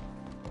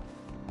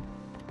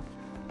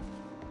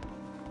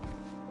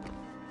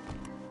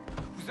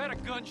 Was that a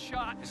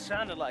gunshot? It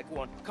sounded like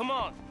one. Come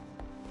on.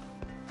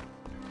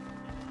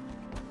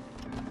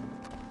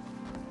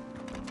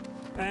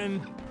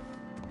 And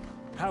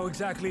how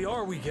exactly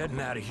are we getting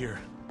out of here?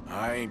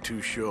 I ain't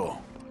too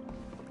sure.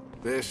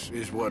 This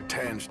is what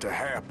tends to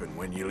happen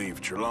when you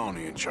leave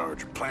Trelawney in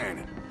charge of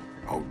planning.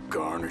 Oh,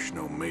 garnish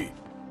no meat.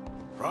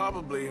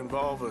 Probably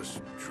involve us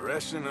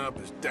dressing up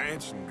as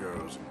dancing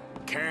girls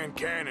and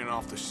cannon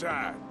off the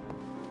side.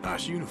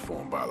 Nice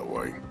uniform, by the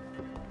way.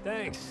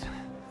 Thanks.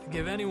 I'd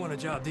give anyone a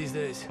job these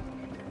days.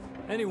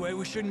 Anyway,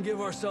 we shouldn't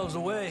give ourselves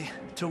away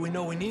till we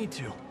know we need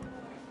to.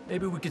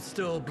 Maybe we could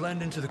still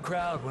blend into the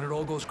crowd when it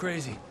all goes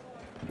crazy.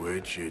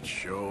 Which it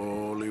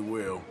surely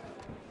will.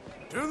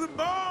 To the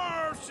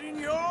bar,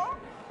 senor!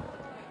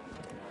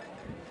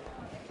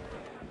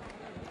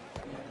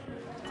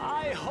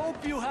 I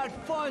hope you had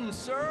fun,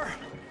 sir.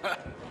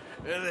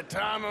 At the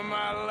time of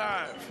my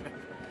life.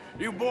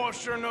 You boys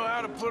sure know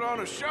how to put on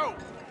a show.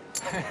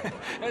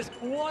 That's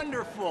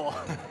wonderful.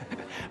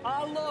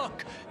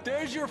 Look,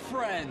 there's your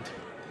friend.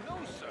 No,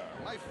 sir.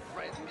 My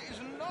friend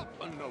is not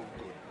a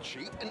no-good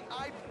cheat, and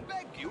I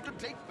beg you to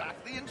take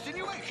back the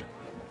insinuation.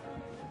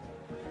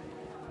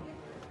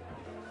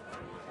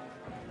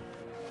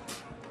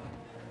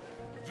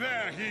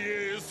 There he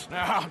is.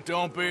 Now,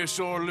 don't be a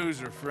sore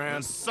loser, friend.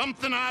 There's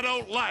something I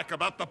don't like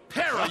about the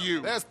pair of you.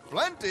 There's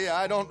plenty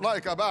I don't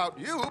like about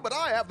you, but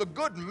I have the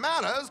good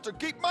manners to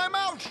keep my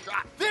mouth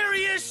shut. There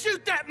he is!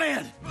 Shoot that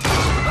man!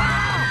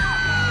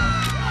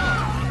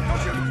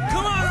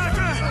 Come on,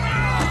 Arthur!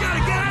 We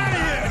gotta get out of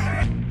here!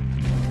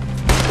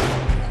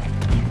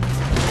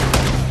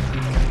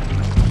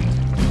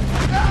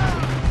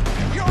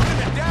 You're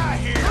gonna die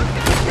here!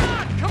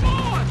 Come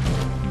on!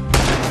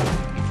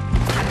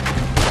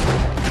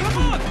 Come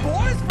on,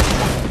 boys!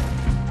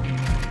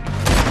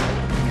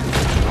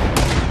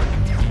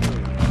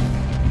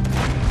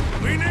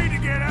 We need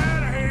to get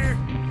out of here!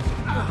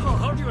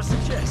 How do you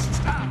suggest?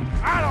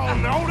 I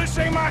don't know, this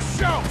ain't my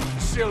show!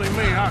 Silly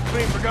me, I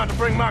clean forgot to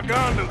bring my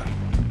gondola.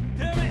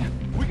 Damn it!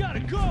 We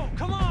gotta go!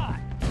 Come on!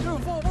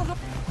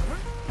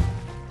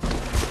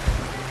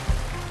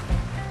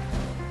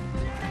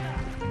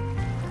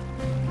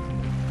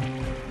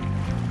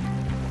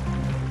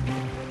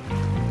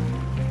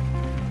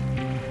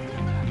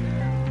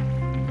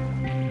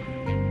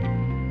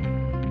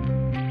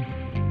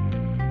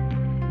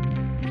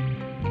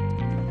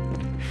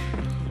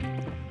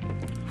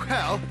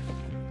 Well,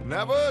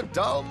 never a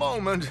dull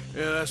moment.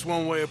 Yeah, that's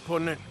one way of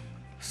putting it.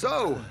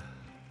 So,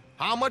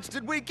 how much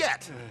did we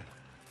get?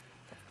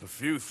 A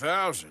few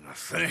thousand, I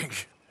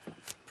think.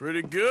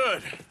 Pretty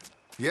good.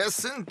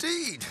 Yes,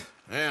 indeed.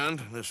 And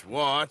this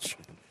watch,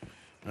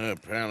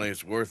 apparently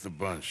it's worth a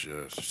bunch.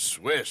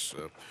 Swiss,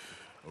 a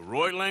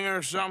Reutlinger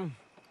or something?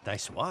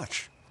 Nice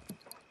watch.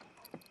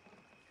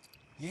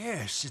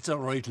 Yes, it's a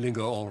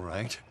Reutlinger, all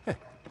right.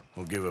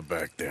 We'll give it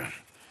back then.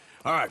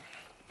 All right,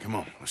 come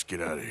on, let's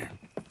get out of here.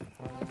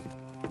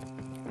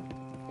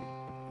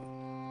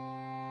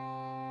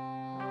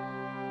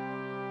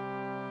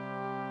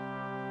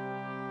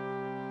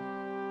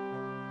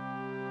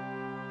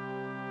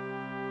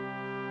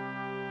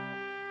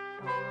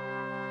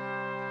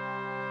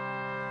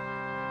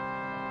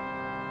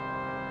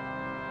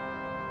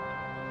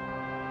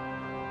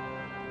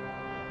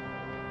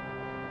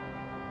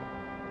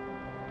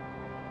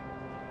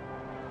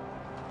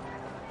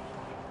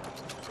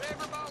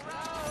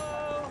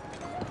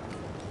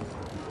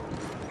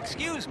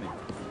 Excuse me.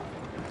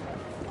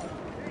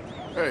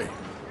 Hey,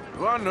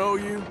 do I know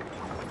you?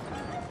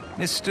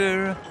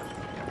 Mr.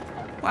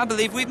 Well, I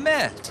believe we've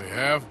met. We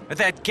have? At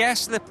that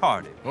ghastly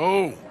party.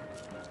 Oh,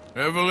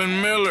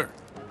 Evelyn Miller.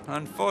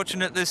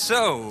 Unfortunately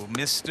so,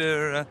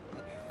 Mr.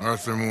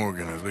 Arthur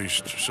Morgan, at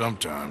least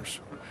sometimes.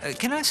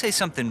 Can I say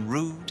something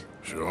rude?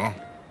 Sure.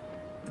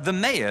 The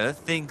mayor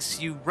thinks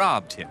you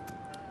robbed him.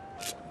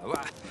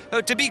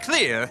 To be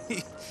clear,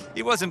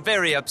 he wasn't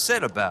very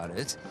upset about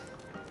it.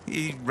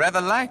 He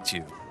rather liked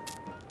you.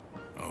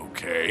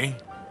 Okay.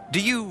 Do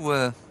you,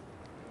 well,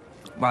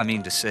 I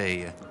mean to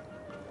say,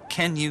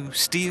 can you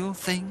steal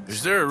things?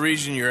 Is there a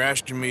reason you're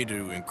asking me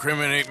to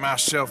incriminate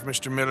myself,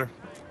 Mr. Miller?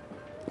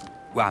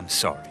 Well, I'm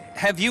sorry.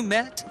 Have you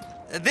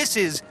met? This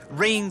is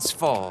Rains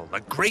Fall,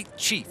 a great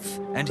chief,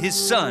 and his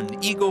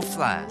son, Eagle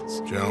Flies.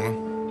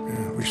 Gentlemen?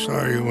 Yeah, we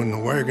saw you in the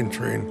wagon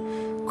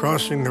train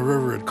crossing the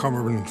river at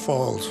Cumberland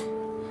Falls.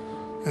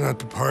 And at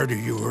the party,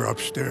 you were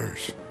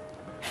upstairs.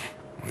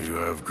 You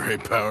have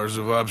great powers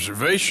of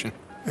observation.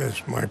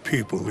 Yes, my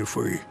people, if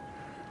we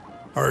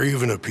are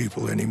even a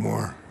people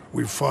anymore.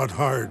 We've fought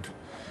hard.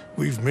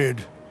 We've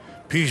made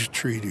peace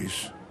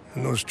treaties,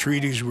 and those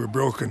treaties were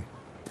broken.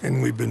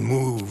 And we've been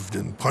moved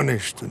and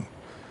punished and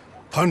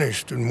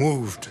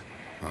moved.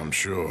 I'm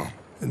sure.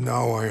 And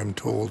now I am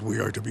told we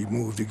are to be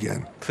moved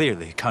again.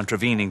 Clearly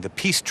contravening the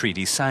peace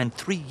treaty signed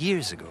 3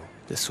 years ago.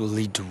 This will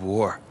lead to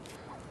war.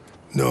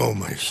 No,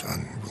 my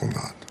son, will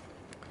not.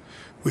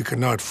 We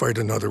cannot fight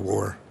another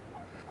war.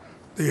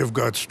 They have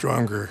got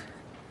stronger,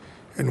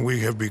 and we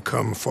have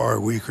become far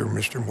weaker,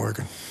 Mr.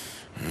 Morgan.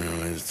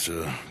 Well, it's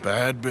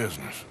bad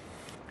business.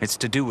 It's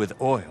to do with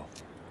oil.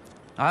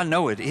 I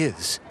know it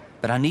is,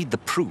 but I need the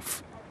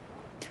proof.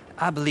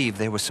 I believe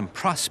there were some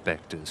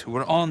prospectors who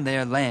were on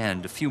their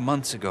land a few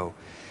months ago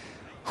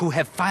who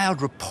have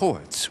filed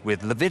reports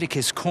with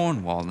Leviticus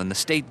Cornwall and the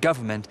state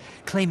government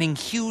claiming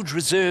huge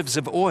reserves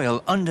of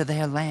oil under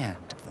their land.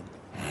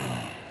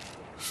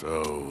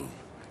 So,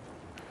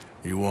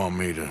 you want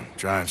me to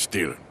try and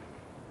steal it?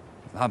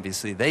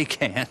 Obviously they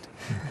can't.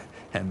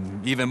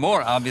 And even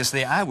more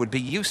obviously, I would be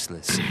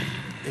useless.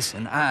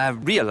 Listen, I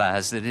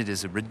realize that it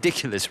is a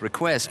ridiculous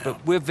request,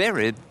 but we're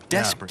very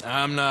desperate.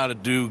 Now, I'm not a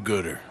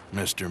do-gooder,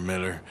 Mr.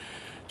 Miller.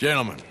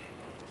 Gentlemen,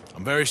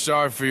 I'm very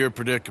sorry for your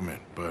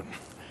predicament, but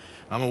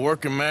I'm a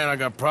working man. I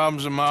got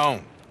problems of my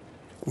own.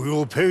 We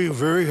will pay you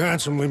very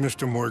handsomely,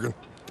 Mr. Morgan.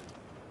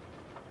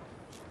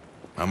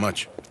 How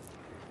much?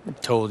 I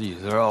told you,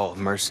 they're all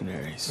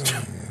mercenaries.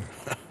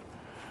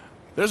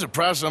 There's a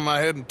price on my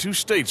head in 2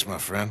 states, my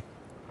friend.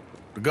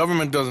 The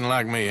government doesn't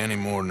like me any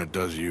more than it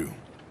does you.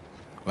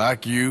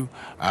 Like you,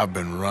 I've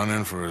been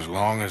running for as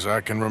long as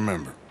I can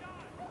remember.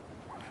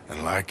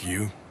 And like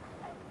you,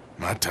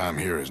 my time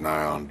here is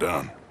nigh on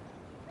done.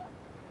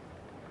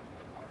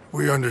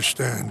 We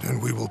understand,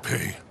 and we will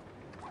pay.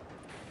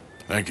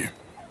 Thank you.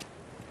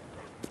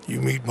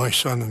 You meet my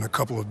son in a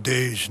couple of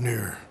days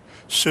near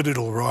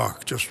Citadel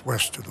Rock, just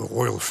west of the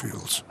oil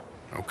fields.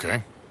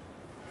 Okay.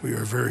 We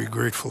are very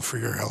grateful for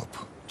your help.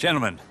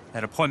 Gentlemen,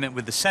 that appointment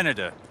with the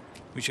senator.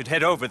 We should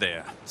head over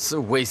there. It's a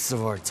waste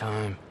of our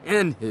time.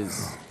 And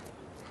his.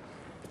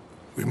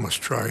 We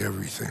must try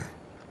everything.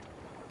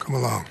 Come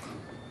along.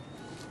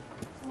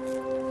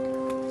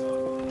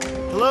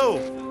 Hello,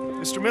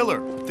 Mr.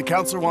 Miller. The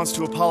counselor wants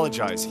to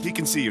apologize. He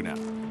can see you now.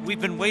 We've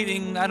been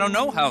waiting I don't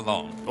know how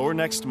long. Or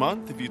next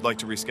month, if you'd like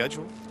to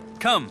reschedule.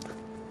 Come.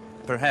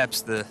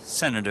 Perhaps the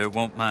senator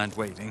won't mind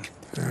waiting.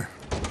 Yeah.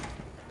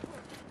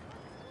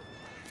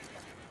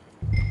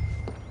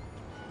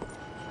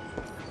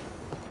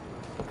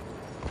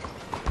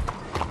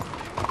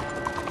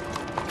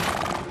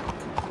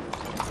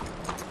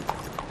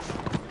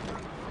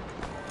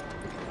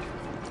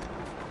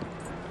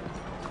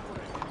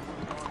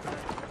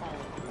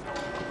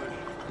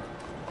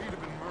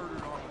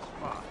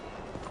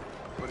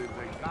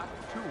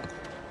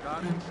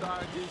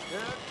 Inside his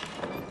head?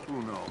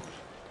 Who knows?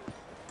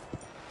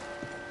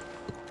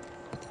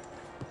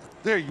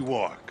 There you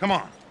are. Come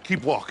on.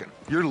 Keep walking.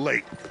 You're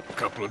late. A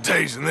couple of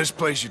days in this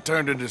place, you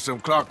turned into some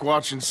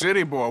clock-watching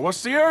city boy.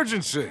 What's the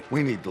urgency?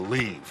 We need to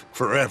leave.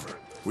 Forever.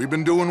 We've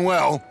been doing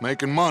well,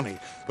 making money,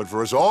 but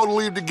for us all to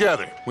leave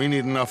together, we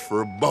need enough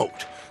for a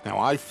boat. Now,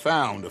 I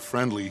found a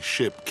friendly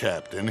ship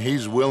captain.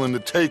 He's willing to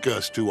take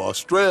us to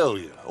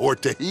Australia or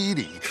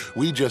Tahiti.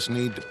 We just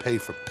need to pay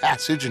for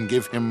passage and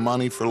give him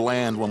money for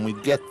land when we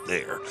get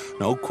there.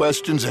 No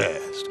questions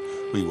asked.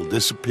 We will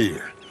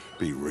disappear,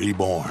 be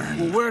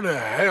reborn. Well, where the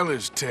hell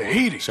is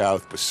Tahiti?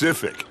 South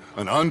Pacific,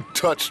 an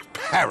untouched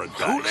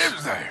paradise. Who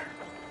lives there?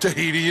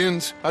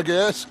 Tahitians, I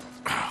guess.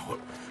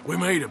 We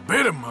made a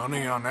bit of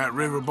money on that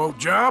riverboat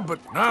job, but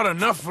not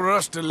enough for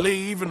us to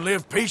leave and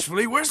live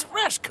peacefully. Where's the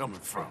rest coming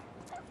from?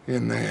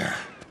 In there.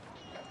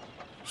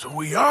 So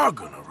we are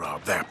gonna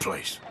rob that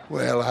place?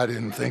 Well, I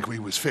didn't think we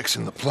was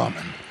fixing the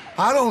plumbing.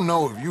 I don't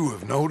know if you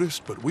have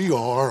noticed, but we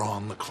are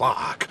on the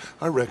clock.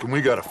 I reckon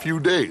we got a few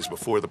days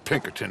before the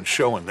Pinkertons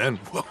show, and then,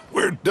 well,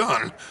 we're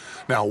done.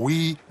 Now,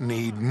 we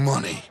need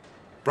money.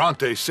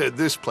 Bronte said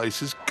this place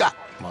has got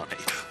money.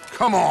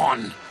 Come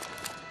on!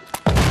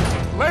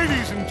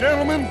 Ladies and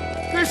gentlemen,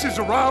 this is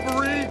a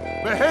robbery.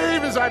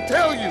 Behave as I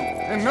tell you,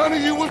 and none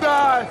of you will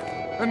die.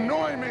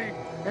 Annoy me,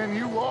 and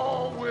you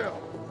all will.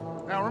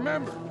 Now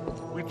remember,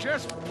 we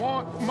just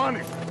want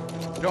money.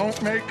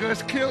 Don't make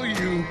us kill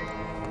you.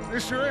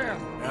 Mr.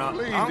 M, Now,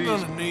 leave I'm these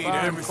gonna need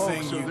fine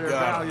everything folks of you their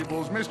got.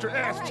 valuables. Mr.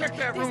 S, check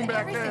that room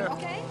back there.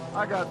 Okay?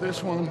 I got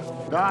this one.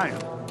 Dying.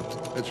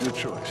 That's your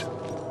choice,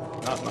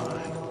 not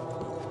mine.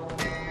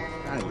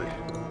 Kindly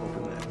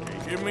open that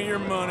gate. Give me your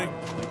money.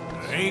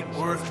 It ain't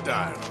worth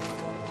dying.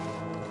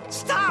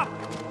 Stop!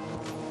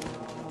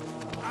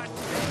 I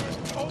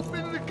said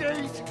open the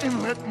gate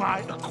and let my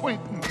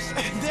acquaintance.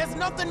 There's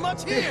nothing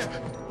much here.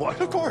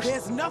 What? Of course.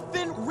 There's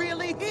nothing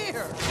really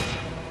here.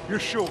 You're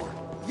sure?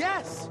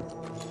 Yes.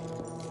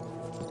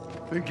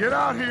 Then get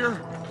out here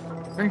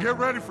and get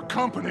ready for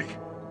company.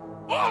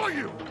 All of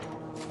you!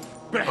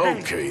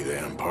 Behave. Okay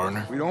then,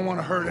 partner. We don't want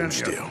to hurt any of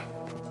still. you.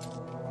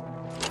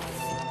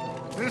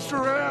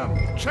 Mr.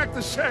 M, check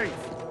the safe.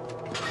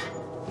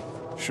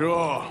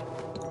 Sure.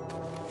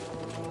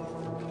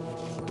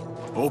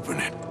 Open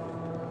it.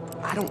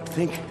 I don't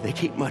think they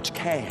keep much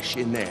cash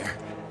in there.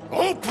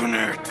 Open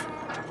it!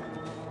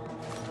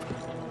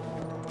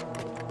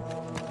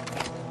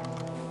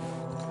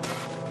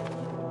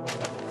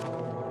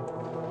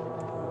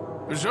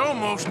 There's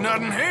almost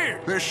nothing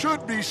here. There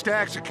should be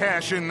stacks of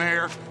cash in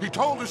there. He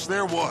told us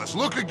there was.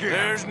 Look again.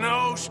 There's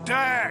no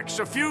stacks.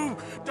 A few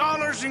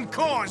dollars in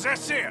coins,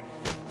 that's it.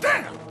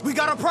 Damn! We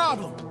got a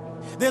problem.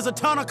 There's a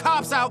ton of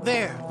cops out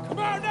there. Come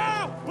on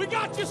now! We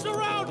got you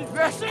surrounded!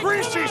 That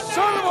greasy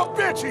son of a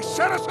bitch! He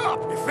set us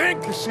up! You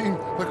think? This seemed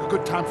like a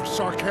good time for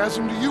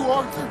sarcasm to you,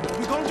 Arthur. What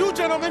we gonna do,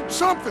 gentlemen?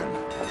 Something!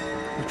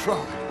 The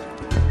trolley.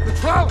 The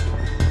trolley!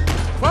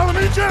 Follow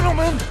me,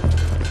 gentlemen!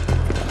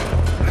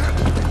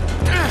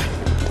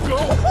 Go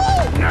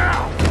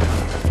now!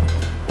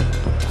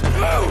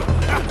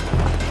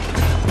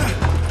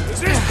 Does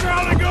this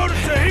trolley go to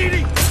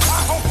Tahiti?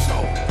 I hope so!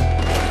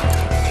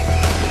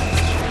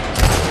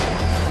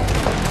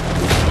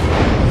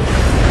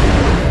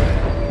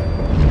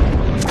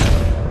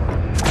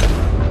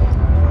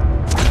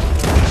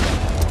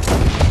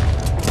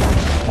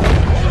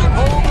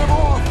 Hold them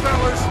off,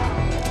 fellas!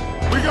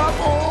 We got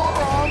more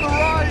on the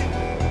right!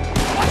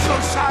 Watch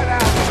those side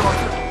alleys,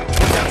 Arthur!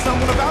 We got some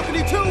on the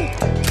balcony, too!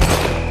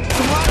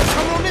 Some riders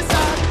coming on this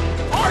side!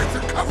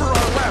 Arthur, cover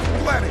our left,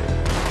 plenty!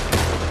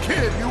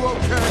 Kid, you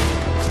okay?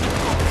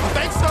 I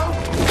think so!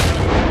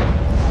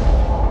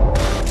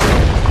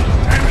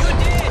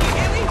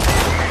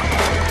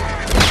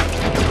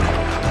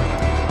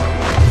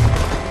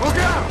 Look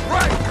out!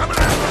 Right, coming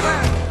after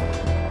that!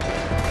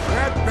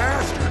 That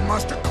bastard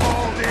must have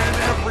called in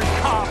every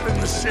cop in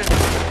the city.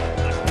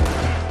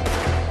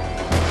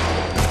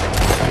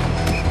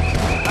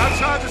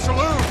 Outside the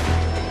saloon.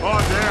 Oh,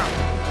 damn.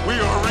 We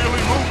are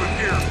really moving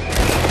here.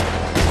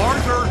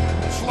 Arthur,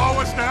 slow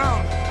us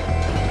down.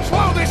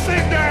 Slow this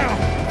thing down.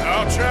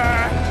 I'll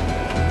try.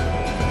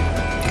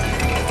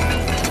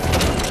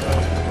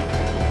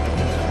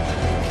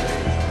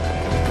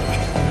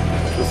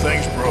 The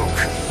thing's broke.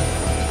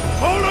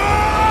 Hold on!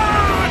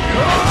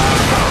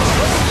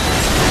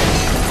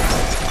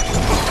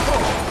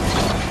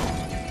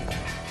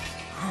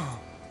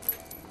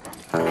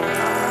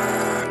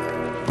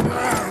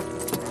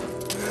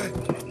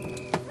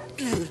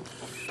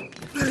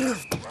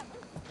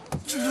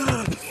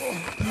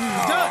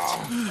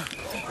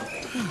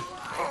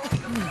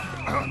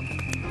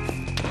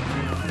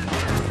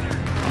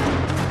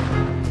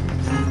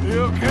 You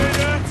okay,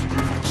 Dutch?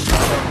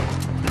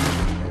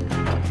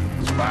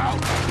 Spout!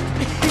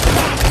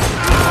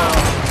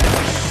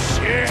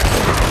 Shit!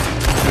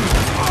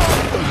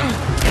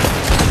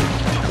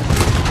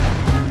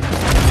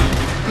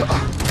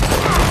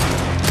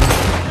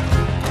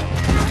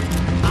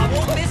 I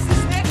won't miss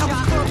this next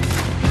shot.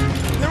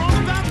 They're on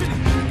the balcony.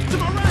 To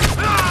my right.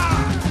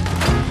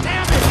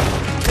 Damn it!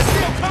 They're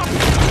still coming.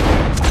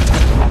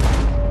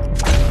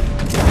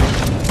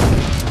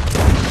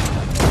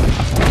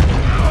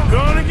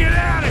 Gonna get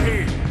out of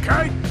here,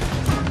 okay?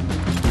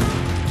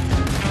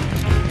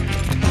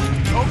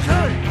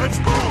 Okay, let's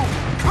move!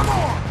 Come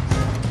on!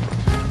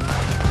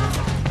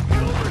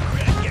 You'll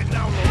regret getting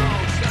on the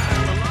wrong side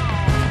of the law.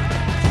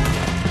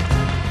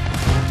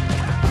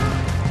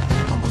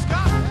 Almost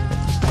got it.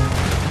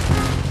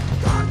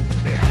 God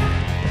damn.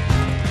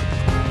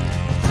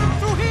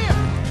 Through here.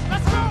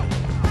 Let's go.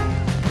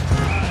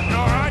 You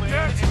all right,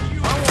 Dutch?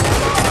 I won't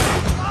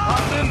lie.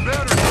 I've been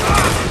better.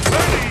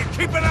 Benny,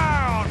 keep an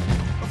eye on.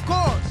 Of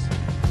course.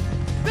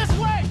 This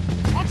way.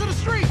 Onto the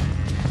street.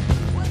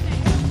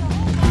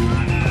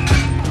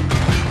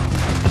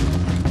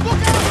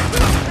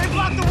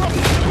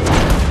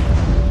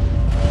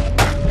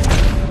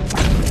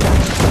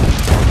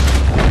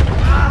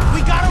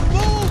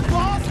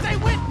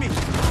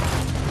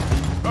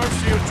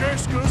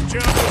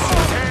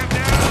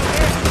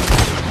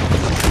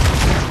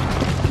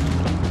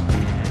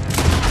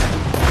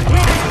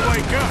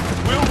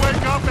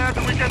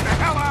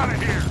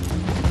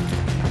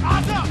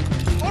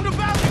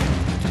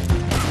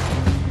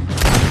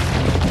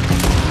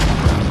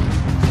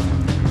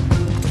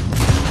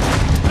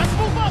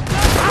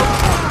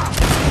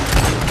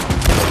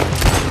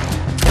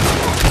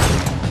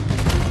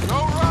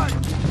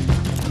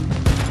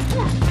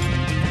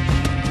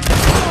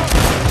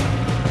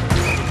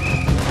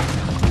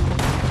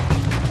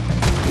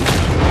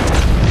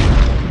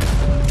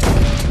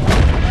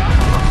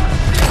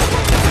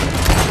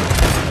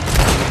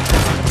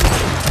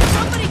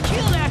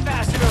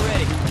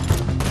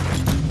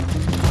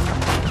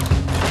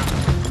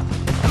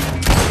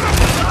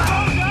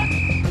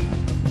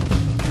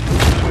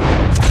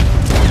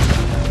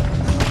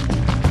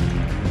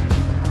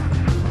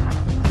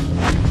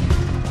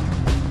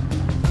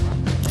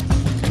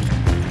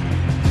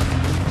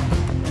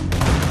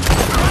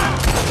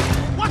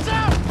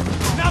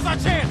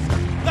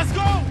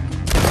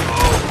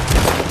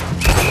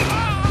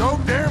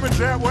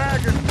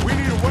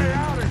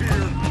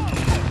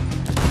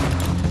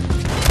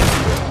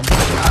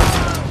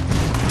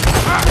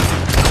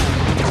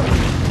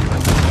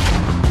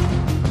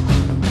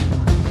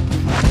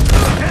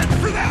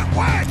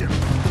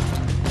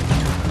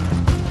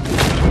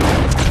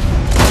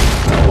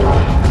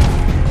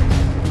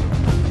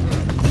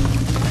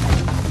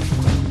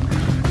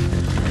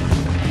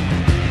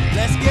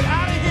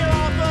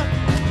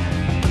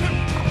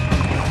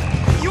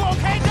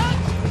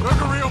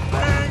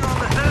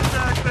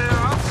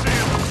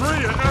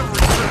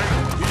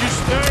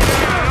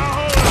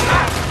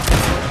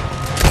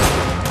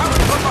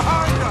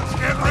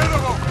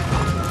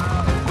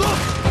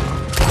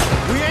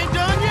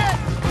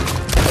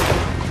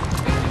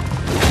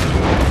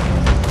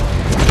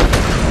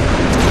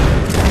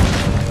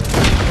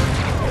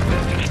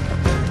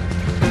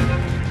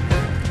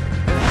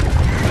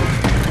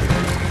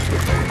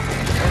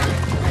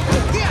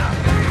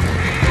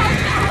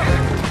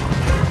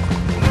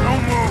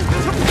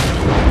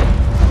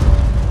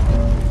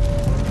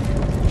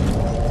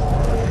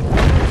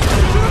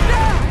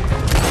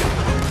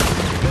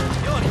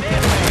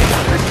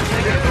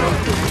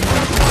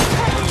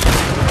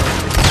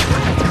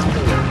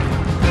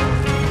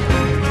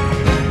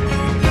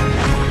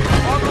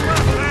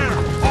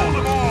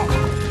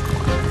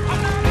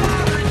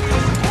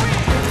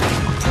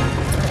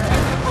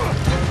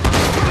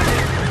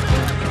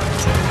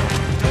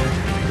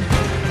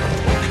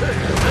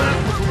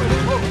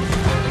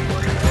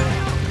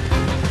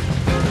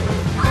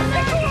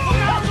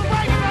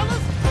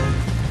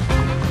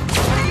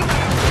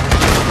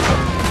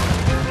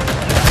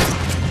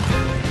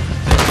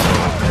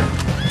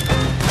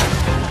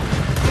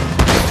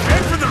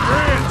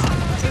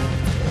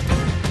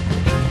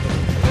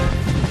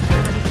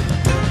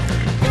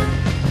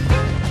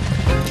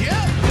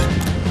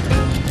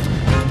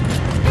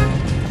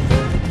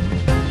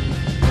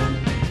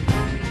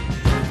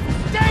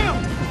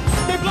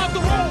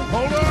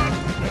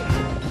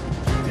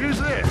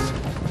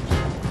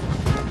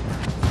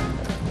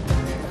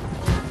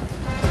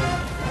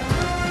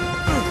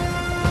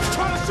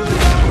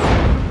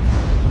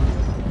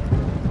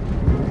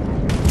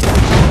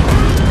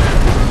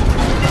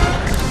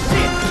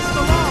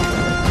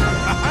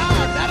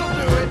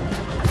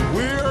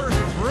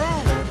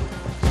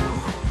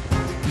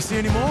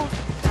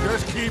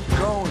 Keep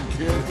going,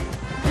 kid.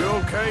 You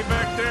okay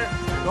back there?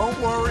 Don't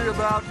worry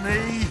about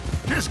me.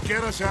 Just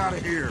get us out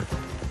of here.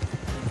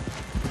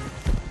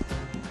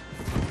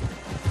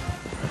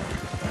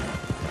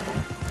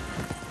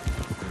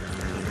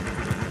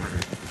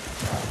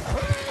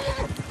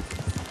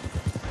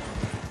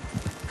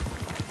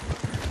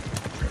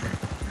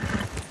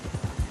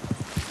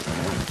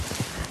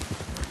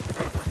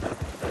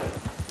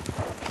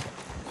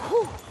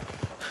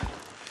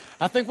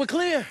 I think we're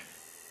clear.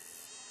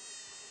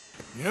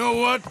 You know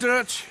what,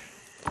 Dutch?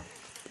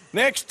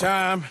 Next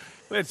time,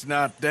 let's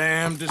not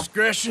damn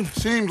discretion.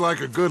 Seemed like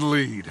a good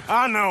lead.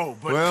 I know,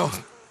 but... Well,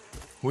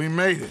 we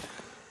made it.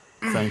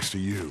 Thanks to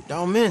you.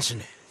 Don't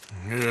mention it.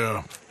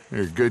 Yeah.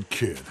 You're a good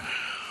kid.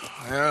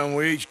 And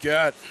we each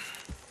got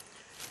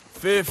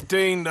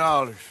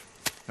 $15.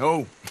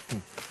 Oh,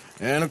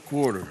 and a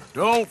quarter.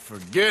 Don't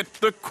forget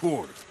the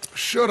quarter.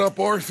 Shut up,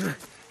 Arthur.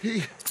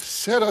 He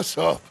set us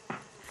up.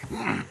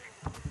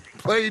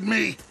 Played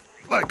me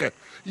like a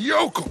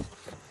yokel.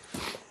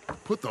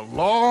 Put the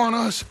law on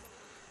us.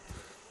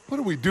 What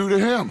did we do to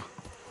him?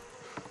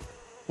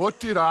 What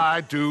did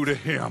I do to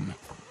him?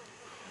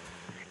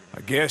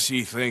 I guess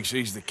he thinks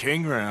he's the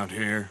king around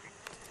here.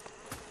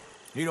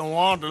 He don't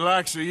want the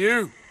likes of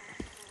you.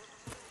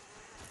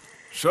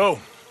 So,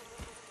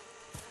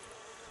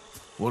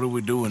 what are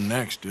we doing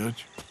next,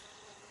 Dutch?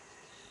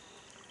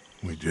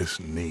 We just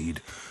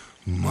need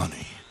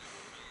money.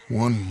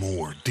 One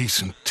more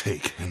decent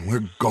take, and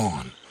we're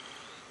gone.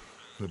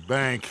 The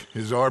bank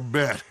is our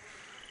bet.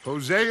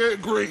 Hosea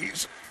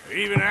agrees.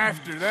 Even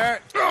after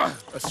that?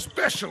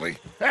 Especially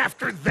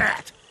after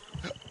that.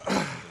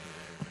 I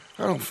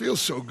don't feel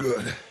so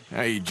good.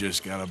 Now you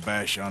just got a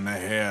bash on the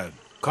head.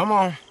 Come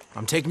on.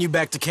 I'm taking you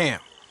back to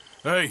camp.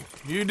 Hey,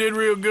 you did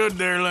real good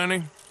there,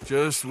 Lenny.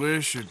 Just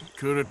wish it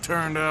could have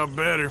turned out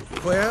better.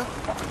 Well,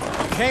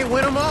 can't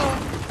win them all.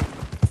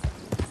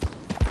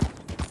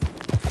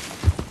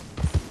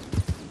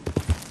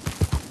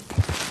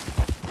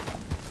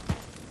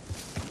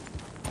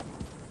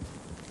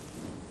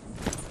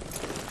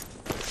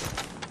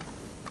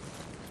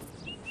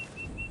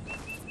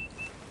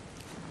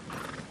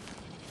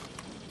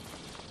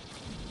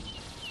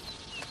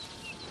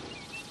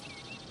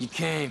 You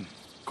came.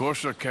 Of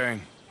course I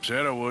came.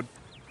 Said I would.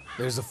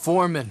 There's a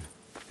foreman.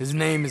 His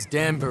name is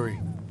Danbury.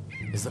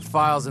 There's the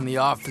files in the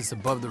office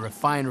above the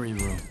refinery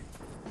room.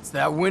 It's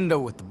that window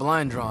with the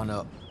blind drawn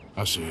up.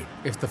 I see it.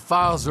 If the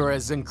files are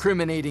as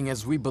incriminating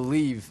as we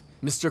believe,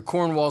 Mr.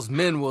 Cornwall's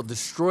men will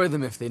destroy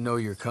them if they know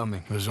you're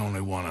coming. There's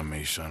only one of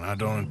me, son. I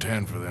don't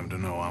intend for them to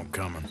know I'm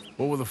coming.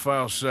 What will the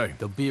files say?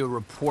 There'll be a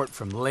report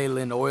from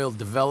Leyland Oil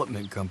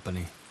Development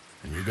Company.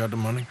 And you got the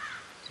money?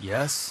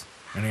 Yes.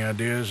 Any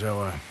ideas how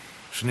I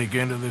sneak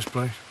into this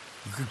place?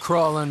 You could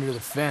crawl under the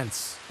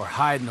fence or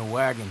hide in a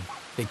wagon.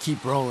 They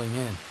keep rolling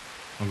in.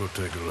 I'll go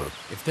take a look.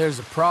 If there's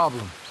a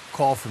problem,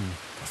 call for me.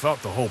 I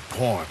thought the whole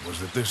point was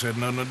that this had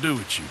nothing to do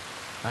with you.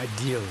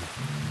 Ideally.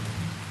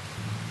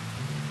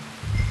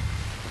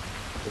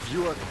 If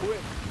you are quick,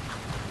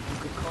 you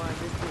could climb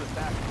into the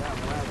back of that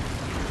wagon.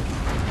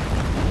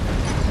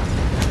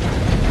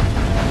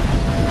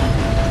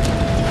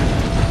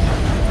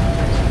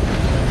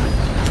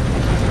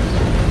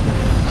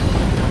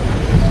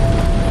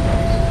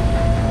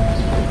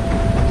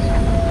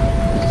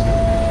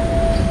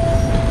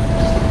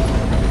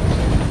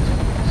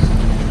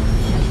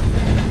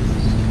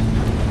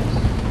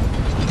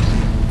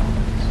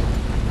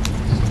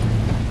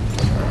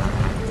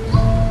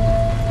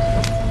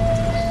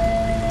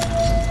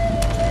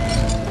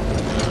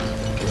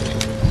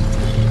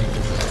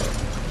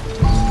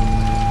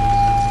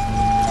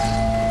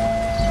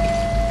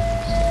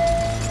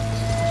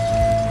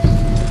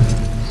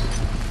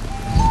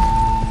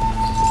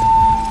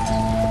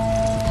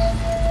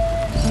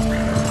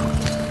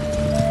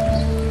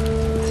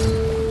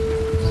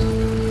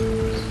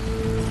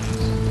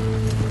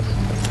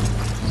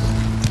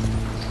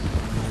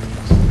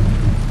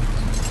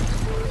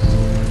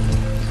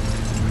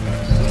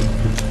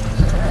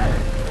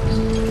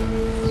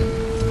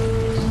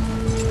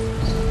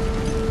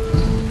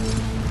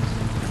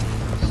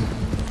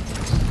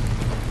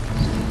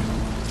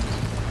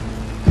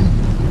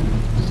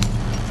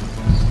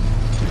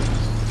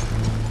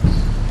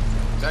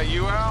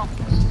 You, Al?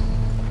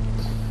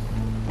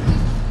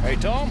 Hey,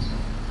 Tom?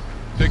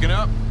 Picking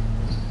up?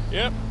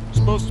 Yep.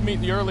 Supposed to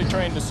meet the early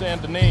train to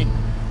Saint Denis.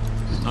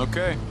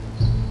 Okay.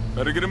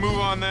 Better get a move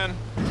on then.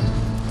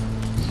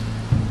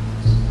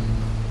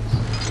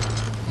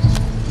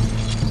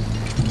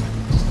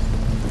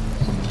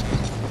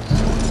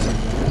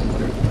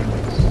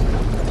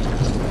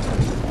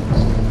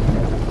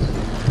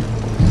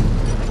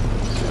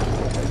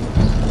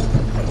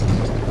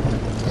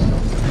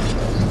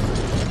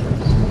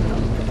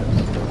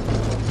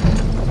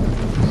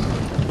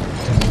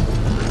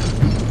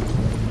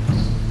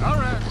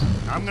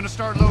 I'm gonna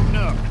start loading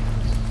up.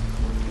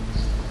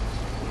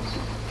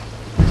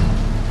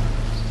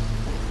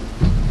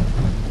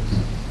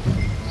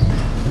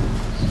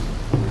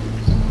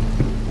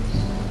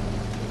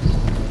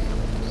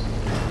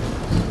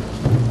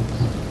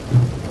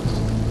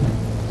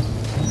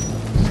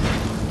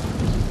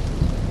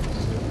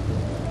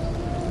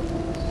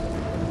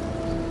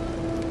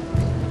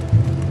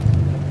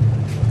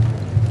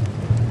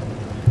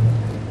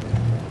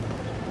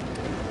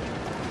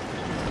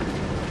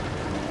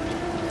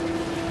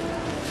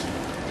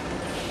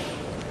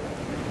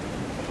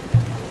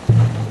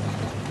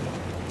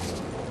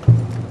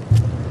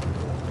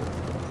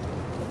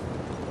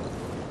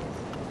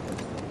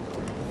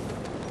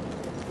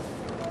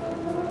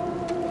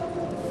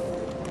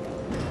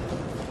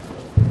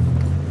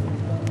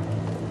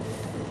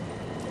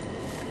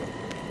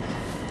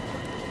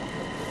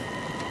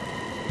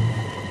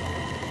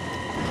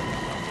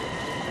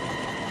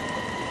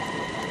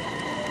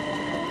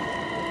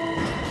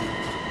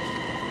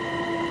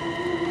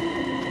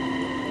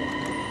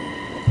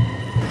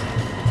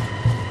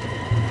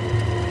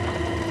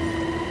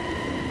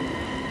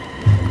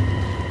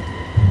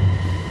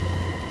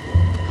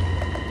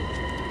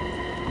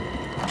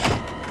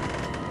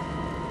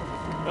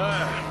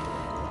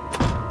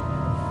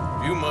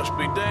 Must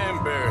be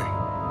Danbury.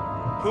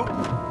 Who?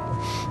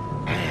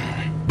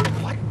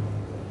 What?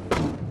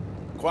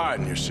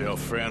 Quieten yourself,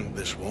 friend.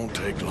 This won't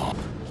take long.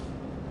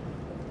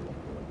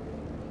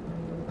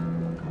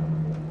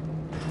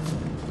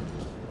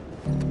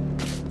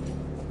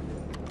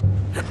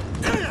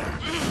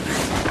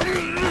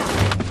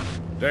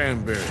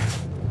 Danbury.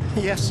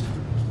 Yes?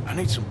 I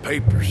need some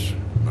papers,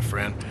 my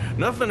friend.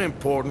 Nothing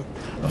important.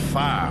 A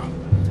file.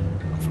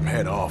 I'm from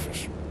head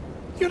office.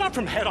 You're not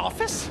from head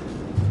office?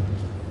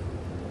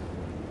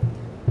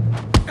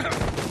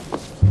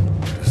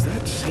 Does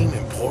that seem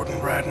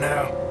important right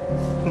now?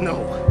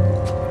 No.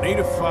 I need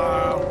a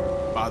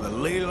file by the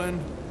Leland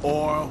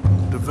Oil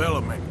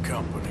Development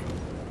Company.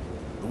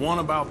 The one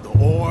about the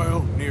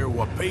oil near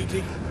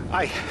Wapiti?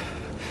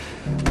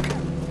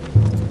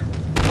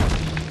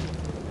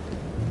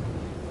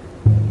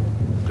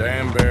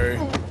 Danbury,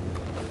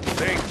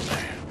 think,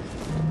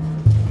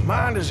 man.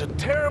 Mind is a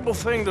terrible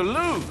thing to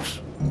lose,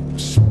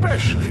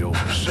 especially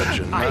over such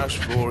a nice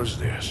floor as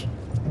this.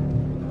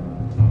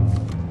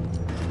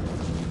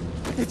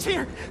 It's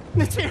here!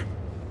 It's here!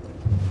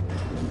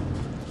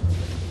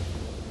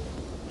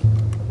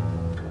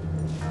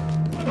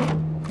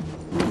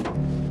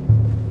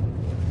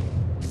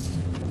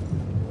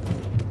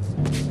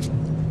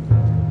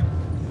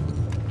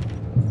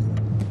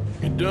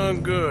 You done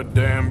good,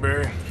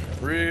 Danbury.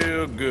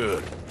 Real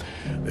good.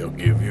 They'll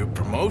give you a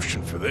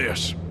promotion for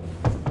this.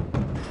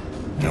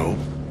 No,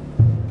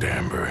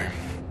 Danbury.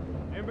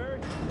 Danbury?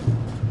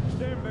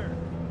 Danbury,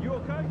 you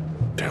okay?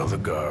 Tell the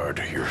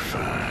guard you're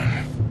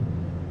fine.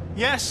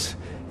 Yes,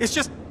 it's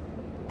just...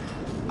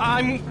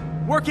 I'm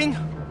working.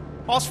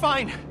 All's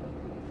fine.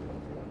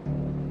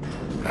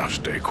 Now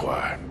stay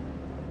quiet.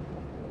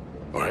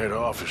 Or head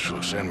office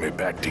will send me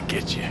back to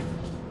get you.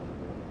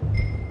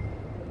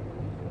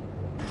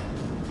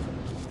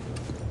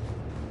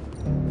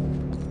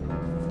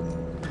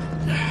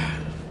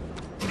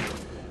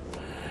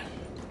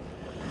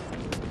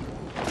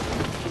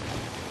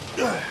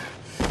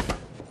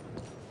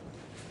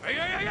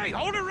 Hey,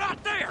 hold it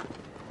right there!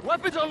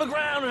 Weapons on the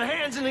ground and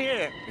hands in the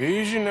air.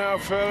 Easy now,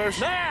 fellas.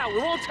 Now, we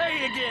won't tell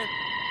you again.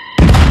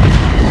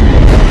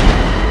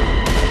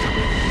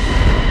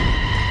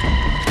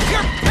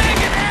 You're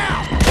banging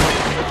out!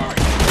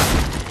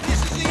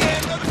 This is the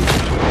end of the...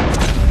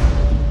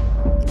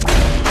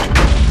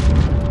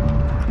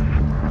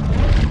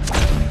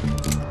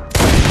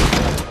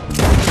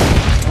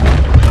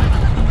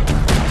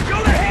 Go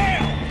to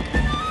hell!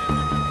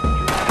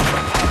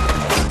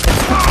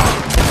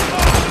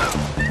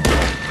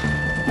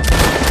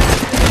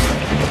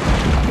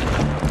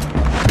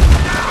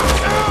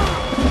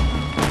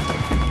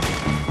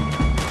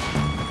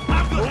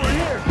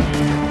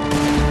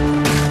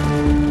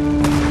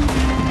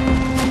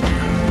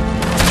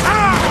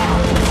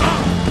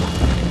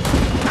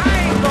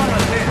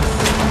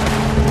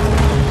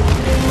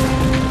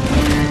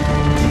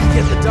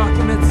 Get the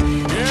documents?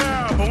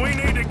 Yeah, but we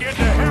need to get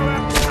the hell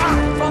out.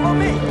 Follow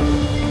me!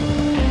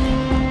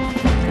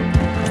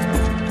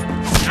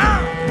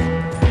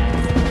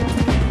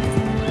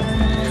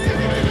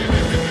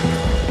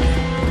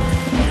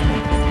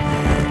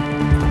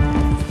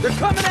 They're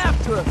coming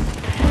after us!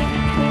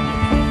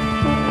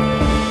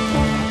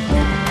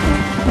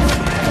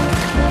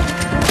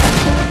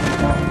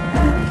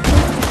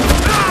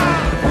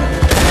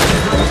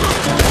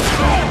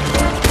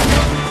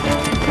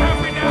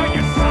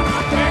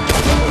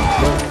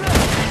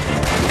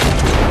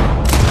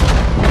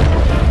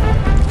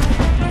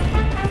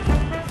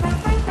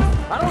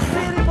 I don't see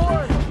any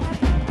more!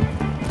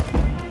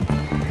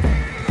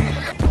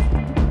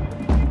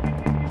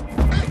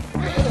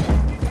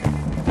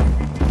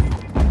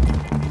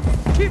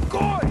 Keep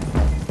going!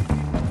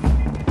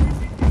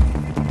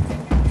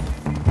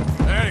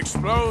 That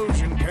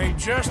explosion came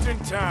just in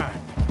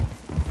time.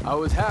 I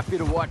was happy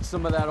to watch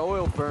some of that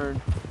oil burn.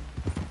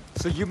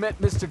 So you met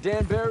Mr.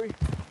 Danbury?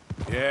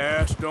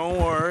 Yes, don't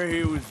worry.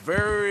 He was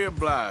very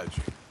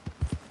obliging.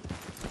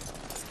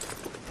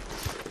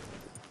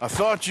 I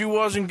thought you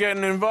wasn't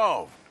getting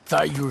involved.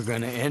 Thought you were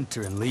gonna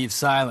enter and leave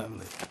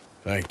silently.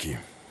 Thank you.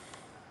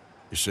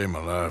 You saved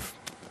my life.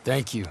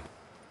 Thank you.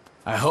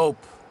 I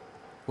hope.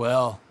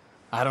 Well,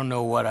 I don't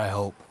know what I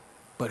hope.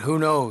 But who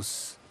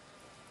knows?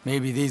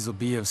 Maybe these will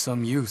be of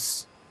some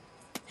use.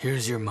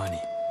 Here's your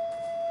money.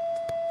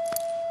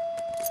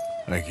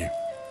 Thank you.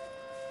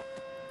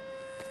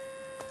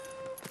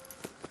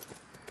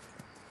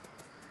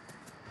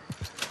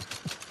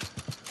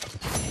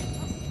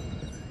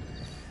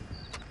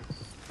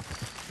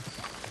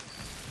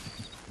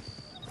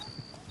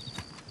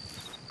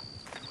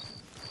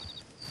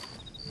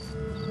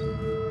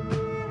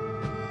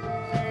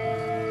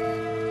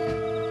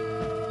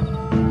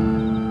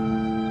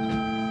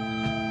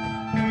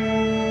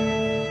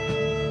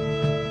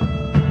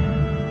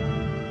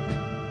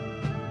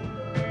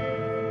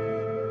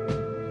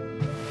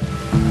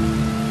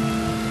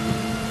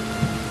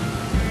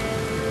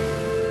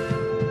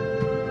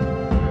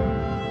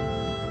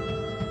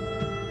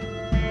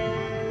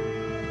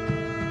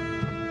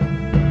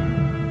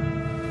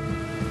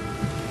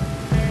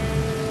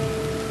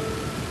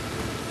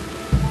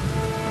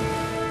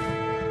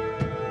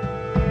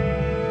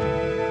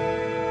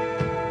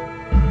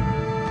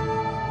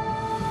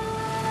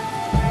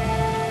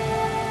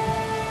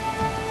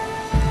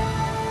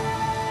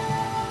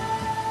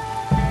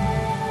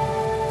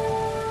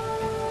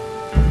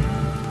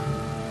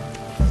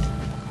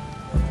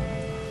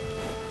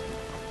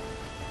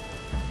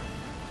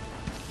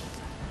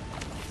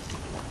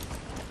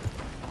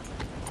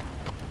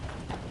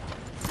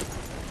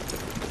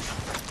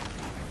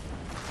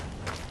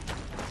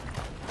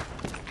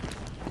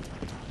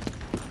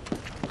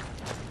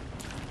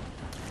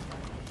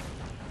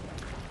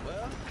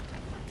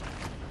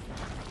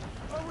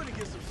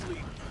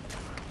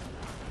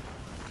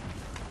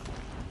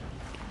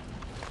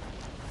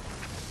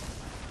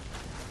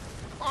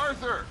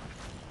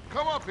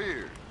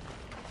 disappeared.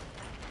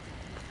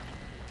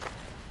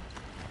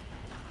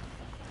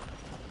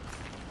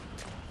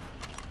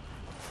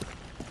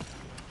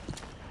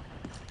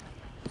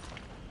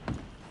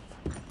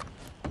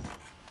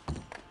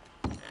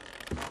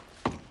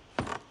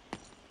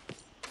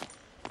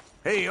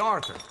 Hey,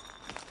 Arthur.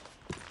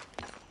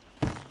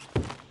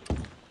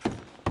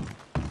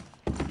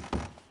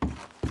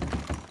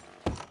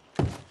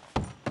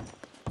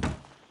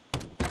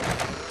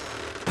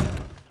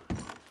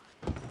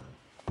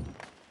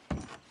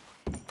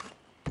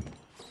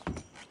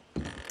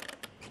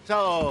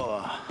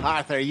 So,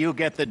 Arthur, you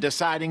get the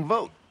deciding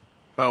vote.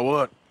 About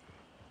what?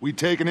 We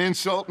take an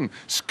insult and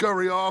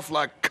scurry off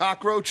like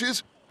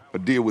cockroaches? Or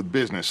deal with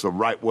business the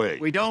right way?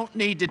 We don't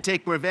need to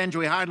take revenge.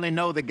 We hardly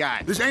know the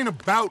guy. This ain't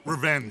about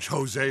revenge,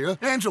 Hosea.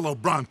 Angelo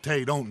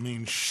Bronte don't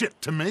mean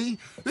shit to me.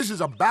 This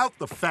is about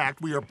the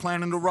fact we are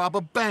planning to rob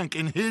a bank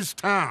in his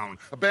town.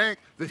 A bank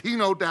that he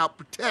no doubt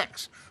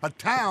protects. A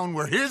town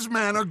where his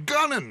men are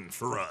gunning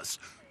for us.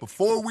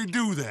 Before we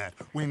do that,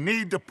 we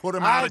need to put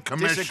him out of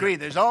commission. I disagree.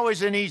 There's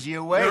always an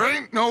easier way. There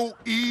ain't no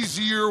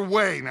easier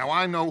way. Now,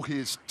 I know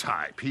his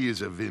type. He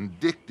is a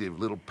vindictive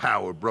little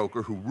power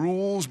broker who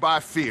rules by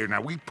fear. Now,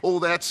 we pull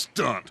that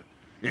stunt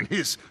in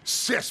his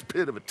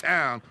cesspit of a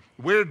town,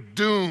 we're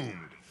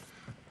doomed.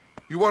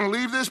 You want to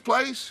leave this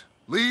place?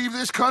 Leave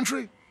this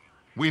country?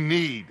 We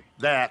need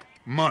that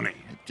money.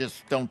 I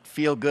just don't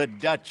feel good,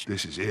 Dutch.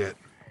 This is it.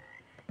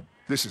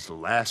 This is the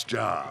last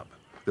job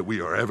that we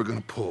are ever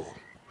going to pull.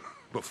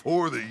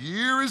 Before the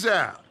year is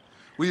out,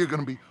 we are going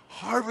to be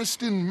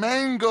harvesting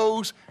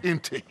mangoes in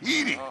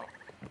Tahiti.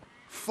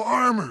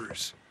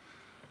 Farmers.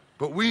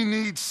 But we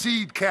need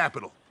seed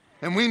capital,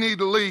 and we need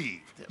to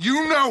leave.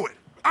 You know it.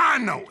 I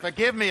know it.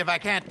 Forgive me if I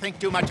can't think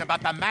too much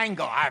about the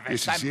mango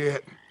harvest. This is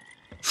it.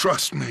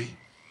 Trust me.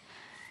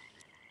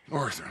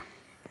 Arthur.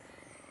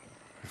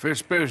 If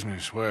it's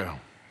business, well,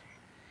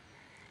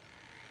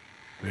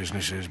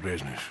 business is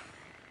business.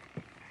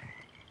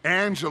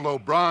 Angelo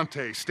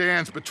Bronte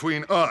stands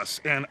between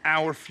us and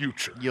our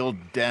future. You'll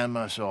damn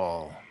us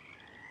all.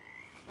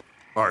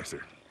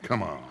 Arthur,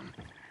 come on.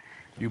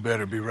 You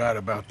better be right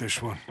about this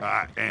one.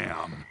 I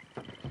am.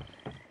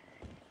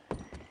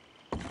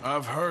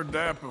 I've heard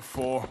that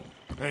before.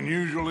 And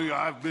usually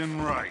I've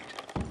been right.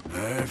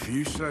 If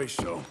you say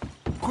so.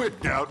 Quit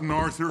doubting,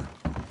 Arthur.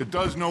 It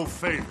does no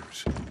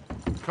favors.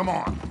 Come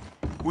on.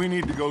 We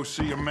need to go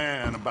see a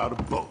man about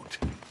a boat.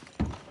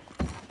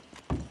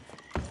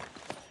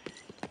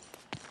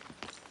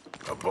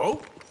 A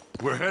boat?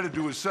 We're headed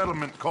to a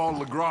settlement called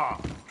Le Gras.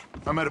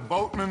 I met a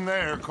boatman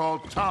there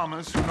called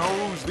Thomas who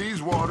knows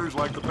these waters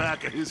like the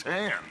back of his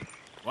hand.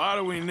 Why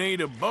do we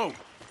need a boat?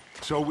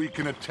 So we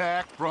can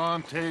attack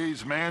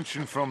Bronte's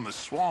mansion from the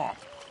swamp.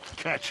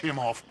 Catch him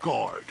off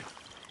guard.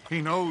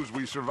 He knows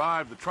we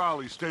survived the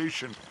trolley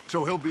station,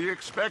 so he'll be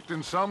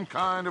expecting some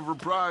kind of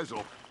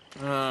reprisal.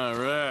 All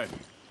right.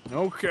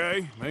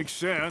 Okay, makes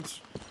sense.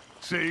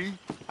 See?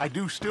 I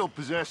do still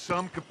possess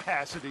some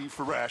capacity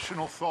for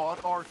rational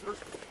thought, Arthur.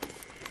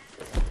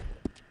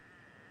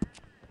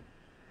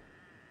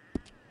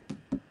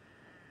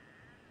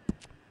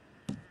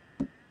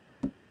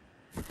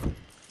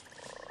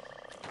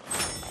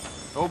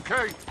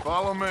 Okay,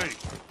 follow me.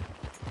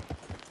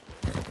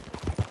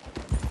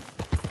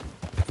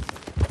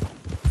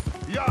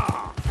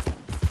 Yeah!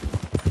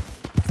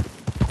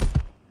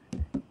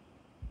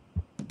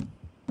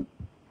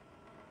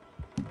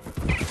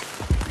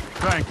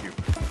 Thank you.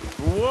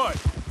 For what?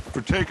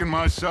 For taking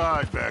my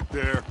side back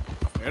there.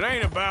 It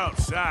ain't about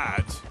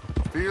sides.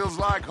 Feels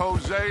like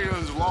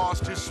Hosea's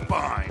lost his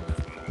spine.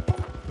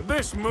 But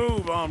this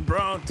move on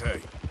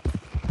Bronte,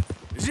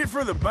 is it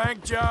for the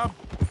bank job?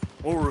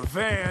 Or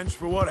revenge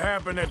for what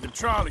happened at the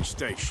trolley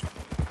station?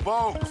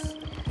 Both.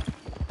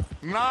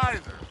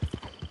 Neither.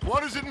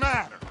 What does it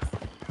matter?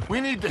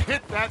 We need to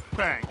hit that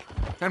bank.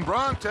 And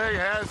Bronte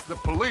has the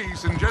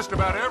police and just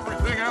about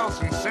everything else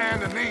in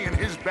Saint Denis in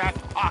his back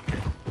pocket.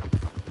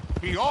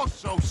 He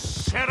also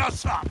set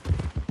us up.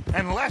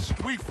 And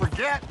lest we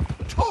forget,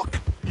 took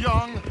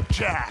young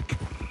Jack.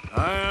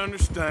 I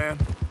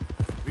understand.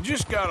 We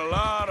just got a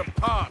lot of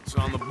pots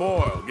on the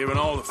boil, given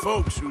all the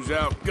folks who's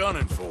out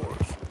gunning for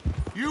us.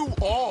 You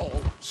all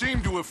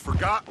seem to have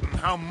forgotten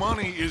how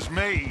money is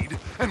made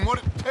and what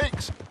it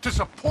takes to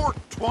support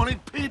 20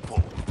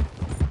 people.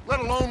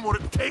 Let alone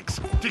what it takes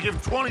to give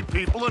 20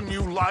 people a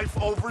new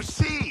life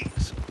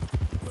overseas.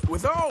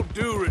 With all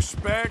due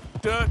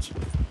respect, Dutch,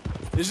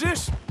 is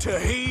this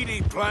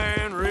Tahiti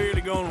plan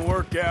really gonna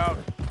work out?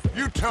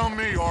 You tell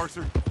me,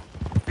 Arthur.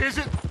 Is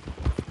it?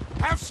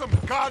 Have some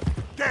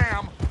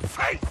goddamn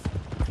faith.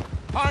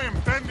 I am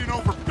bending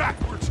over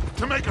backwards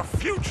to make a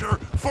future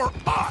for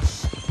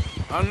us.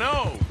 I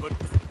know, but...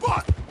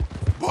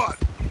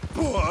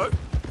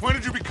 When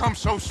did you become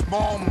so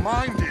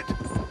small-minded?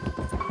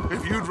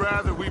 If you'd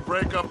rather we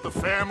break up the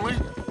family,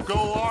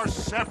 go our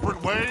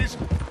separate ways,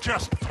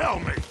 just tell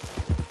me.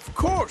 Of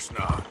course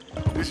not.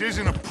 This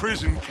isn't a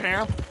prison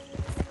camp.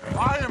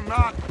 I am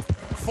not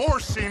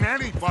forcing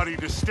anybody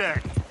to stay.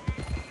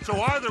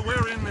 So either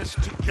we're in this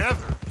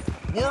together,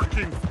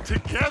 working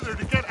together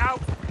to get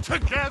out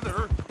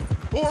together,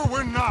 or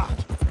we're not.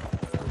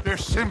 There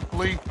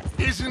simply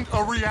isn't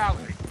a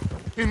reality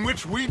in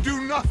which we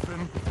do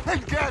nothing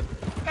and get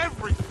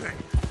everything.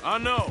 I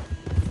know.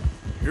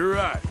 You're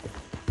right.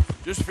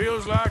 Just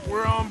feels like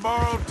we're on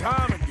borrowed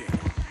time again.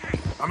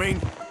 I mean,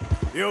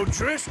 the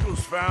O'Driscolls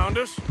found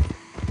us.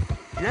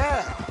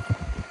 Yeah,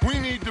 we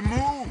need to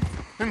move,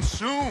 and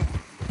soon.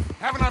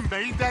 Haven't I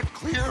made that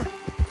clear?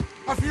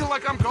 I feel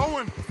like I'm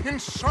going in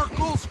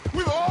circles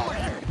with all of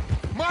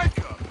you.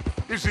 Micah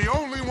is the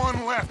only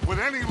one left with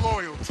any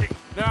loyalty.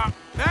 Now,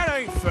 that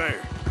ain't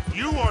fair.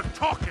 You are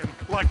talking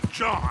like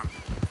John.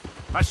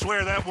 I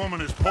swear that woman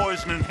is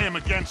poisoning him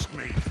against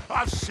me.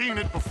 I've seen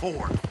it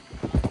before.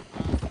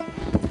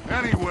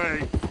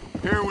 Anyway,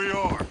 here we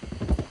are.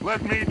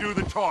 Let me do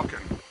the talking.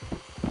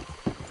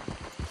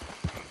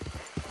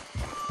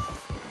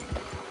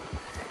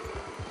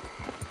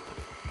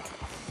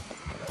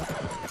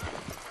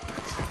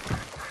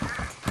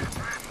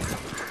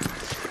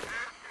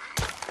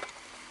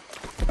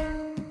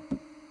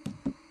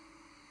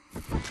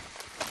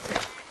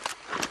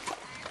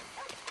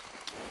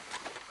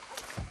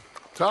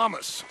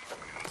 Thomas.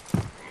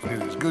 It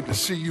is good to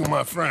see you,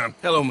 my friend.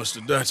 Hello,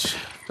 Mr. Dutch.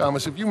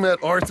 Thomas, have you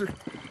met Arthur?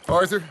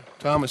 Arthur,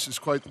 Thomas is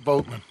quite the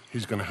boatman.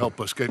 He's gonna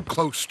help us get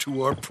close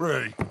to our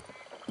prey.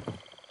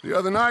 The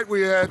other night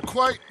we had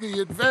quite the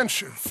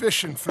adventure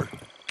fishing for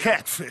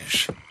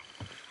catfish.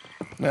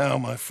 Now,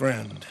 my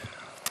friend,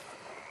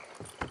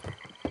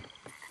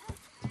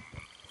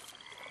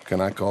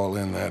 can I call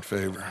in that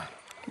favor?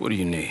 What do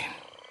you need?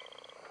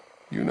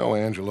 You know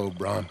Angelo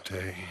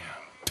Bronte.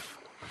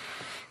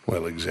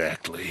 Well,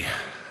 exactly.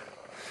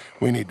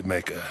 We need to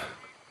make a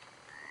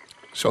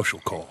social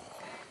call.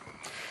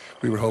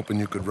 We were hoping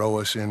you could row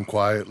us in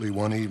quietly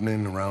one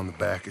evening around the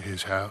back of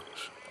his house.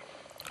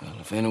 Well,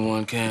 if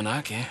anyone can,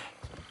 I can.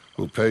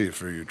 We'll pay you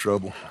for your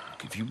trouble.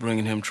 If you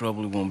bringing him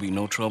trouble, it won't be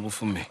no trouble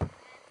for me.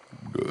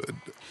 Good.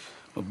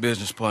 My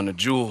business partner,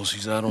 Jules,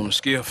 he's out on the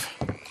skiff.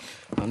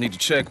 I need to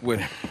check with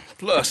him.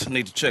 Plus, I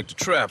need to check the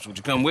traps. Would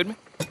you come with me?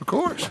 Of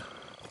course.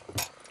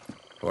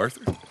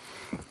 Arthur?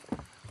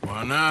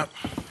 Why not?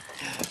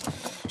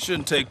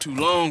 Shouldn't take too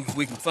long if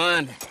we can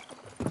find him.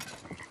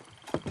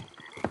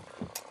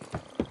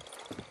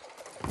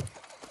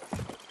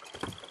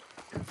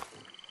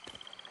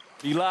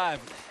 Be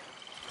lively.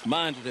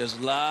 Mind you, there's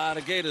a lot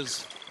of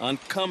gators.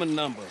 Uncommon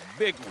number.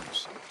 Big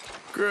ones.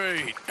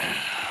 Great.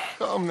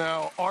 Come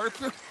now,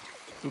 Arthur.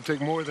 It'll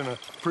take more than a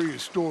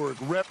prehistoric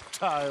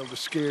reptile to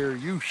scare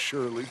you,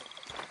 Shirley.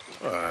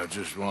 I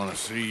just want to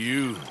see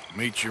you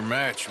meet your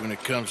match when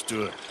it comes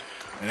to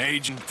an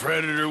aging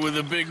predator with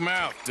a big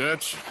mouth,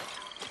 Dutch.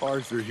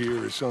 Arthur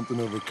here is something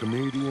of a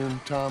comedian,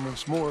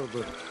 Thomas. More of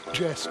a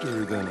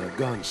jester than a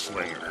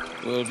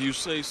gunslinger. Well, if you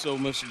say so,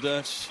 Mr.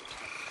 Dutch.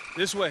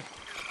 This way.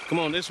 Come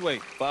on, this way.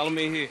 Follow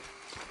me here.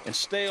 And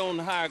stay on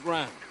the higher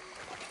ground.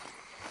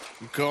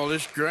 You call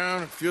this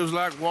ground? It feels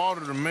like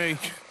water to me.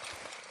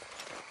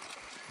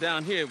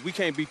 Down here, we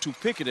can't be too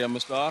picky there,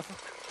 Mr. Arthur.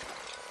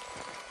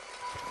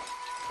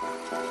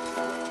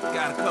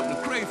 Got a couple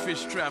of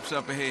crayfish traps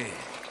up ahead.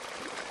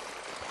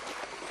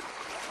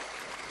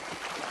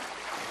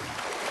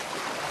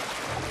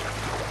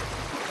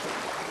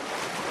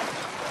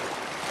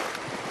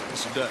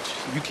 Mr.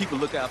 Dutch, you keep a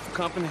lookout for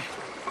company.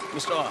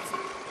 Mr.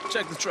 Arthur,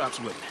 check the traps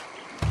with me.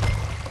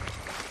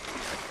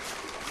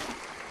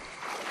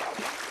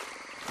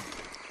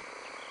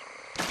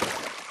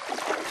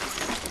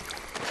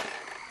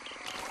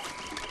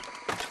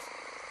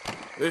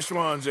 This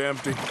one's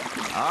empty. All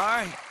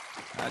right.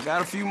 I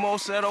got a few more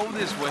set over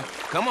this way.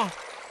 Come on.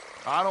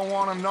 I don't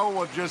want to know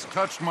what just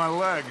touched my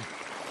leg.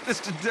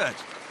 Mr. Dutch,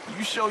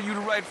 you sure you the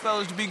right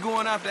fellas to be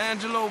going after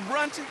Angelo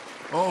Bronte?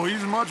 Oh,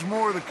 he's much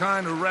more the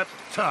kind of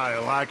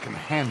reptile I can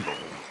handle.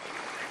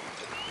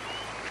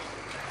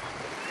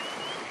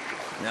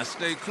 Now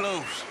stay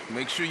close.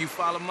 Make sure you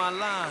follow my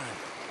line.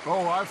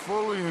 Oh, I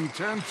fully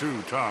intend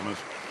to, Thomas.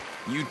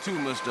 You too,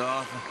 Mr.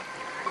 Arthur.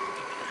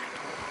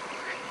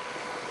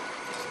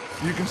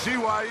 You can see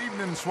why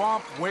evening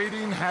swamp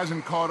wading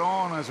hasn't caught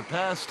on as a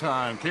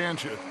pastime,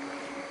 can't you?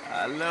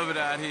 I love it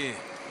out here.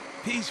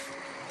 Peaceful.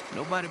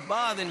 Nobody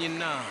bothering you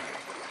now.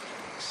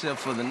 Except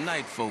for the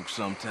night folk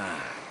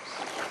sometimes.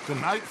 The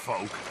night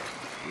folk?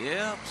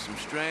 Yep, some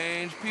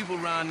strange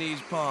people around these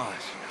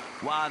parts.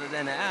 Wilder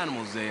than the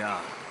animals they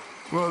are.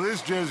 Well,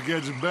 this just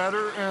gets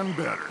better and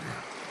better.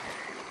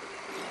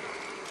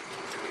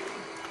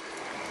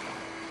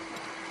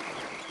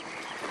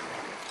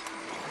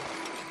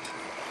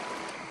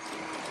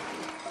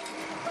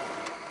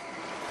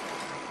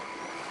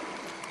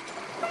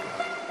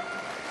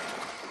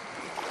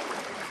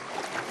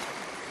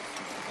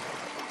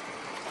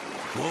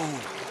 Whoa.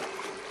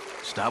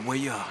 Stop where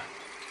you are.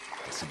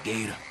 It's a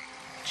gator.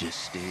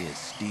 Just stay as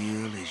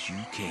still as you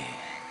can.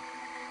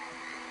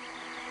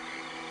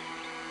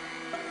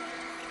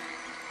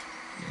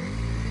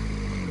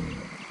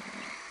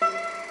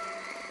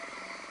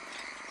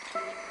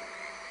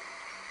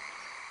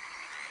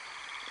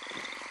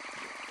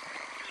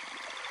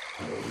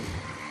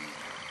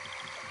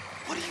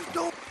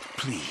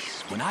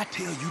 please, when I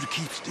tell you to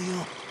keep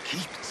still,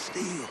 keep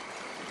still.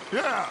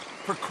 Yeah,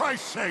 for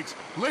Christ's sakes,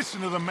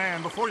 listen to the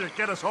man before you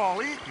get us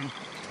all eaten.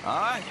 All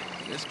right,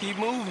 let's keep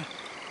moving.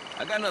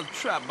 I got another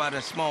trap by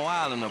that small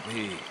island up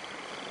ahead.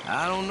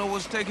 I don't know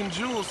what's taking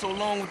Jules so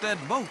long with that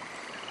boat.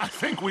 I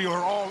think we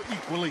are all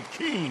equally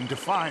keen to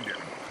find him.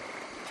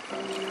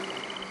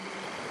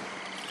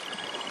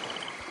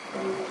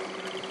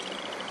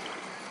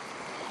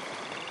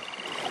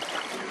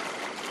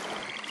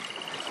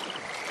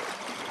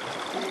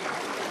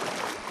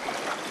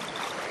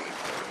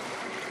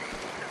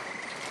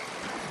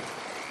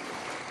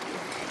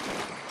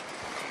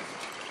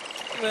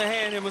 Give me a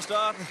hand here, Mr.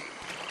 Arthur.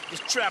 This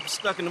trap is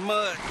stuck in the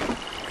mud.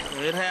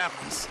 It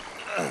happens.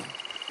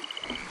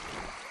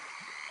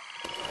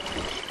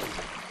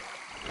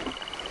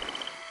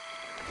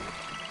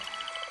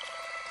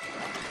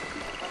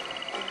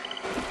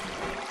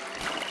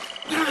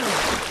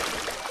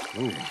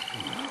 Ooh.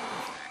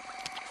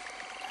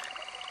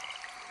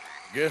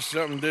 Guess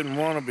something didn't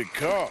want to be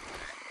caught.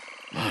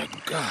 My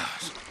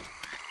gosh.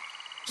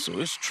 So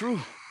it's true.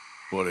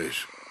 What is?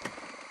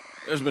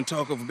 There's been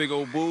talk of a big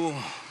old bull,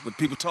 but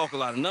people talk a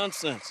lot of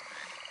nonsense.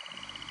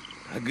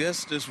 I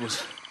guess this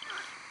was...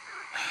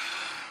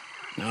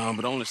 No,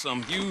 but only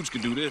something huge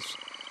could do this.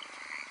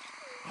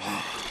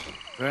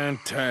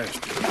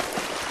 Fantastic.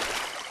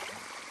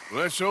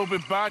 Let's hope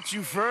it bites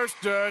you first,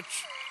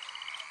 Dutch.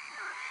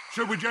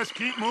 Should we just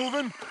keep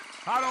moving?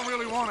 I don't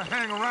really want to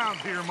hang around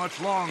here much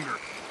longer.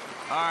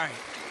 All right.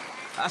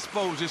 I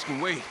suppose this can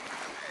wait.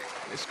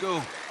 Let's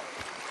go.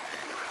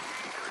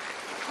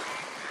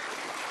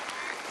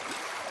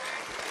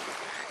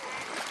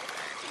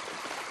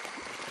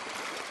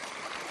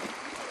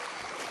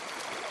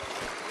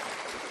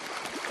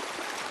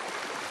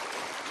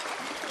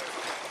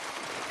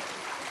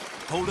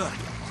 Hold up.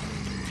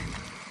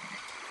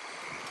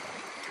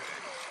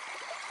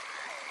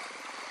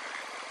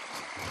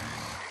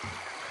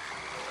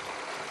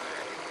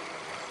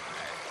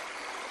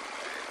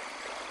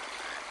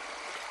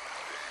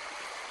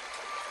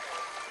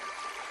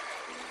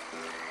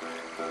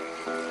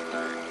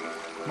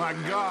 My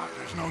God,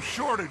 there's no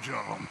shortage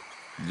of them.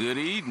 Good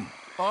eating.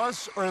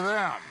 Us or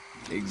them?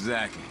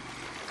 Exactly.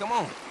 Come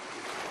on.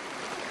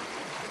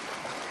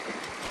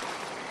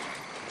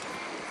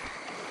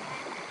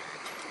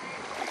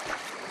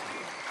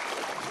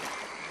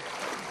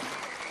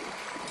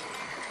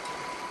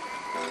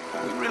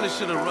 We really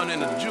should have run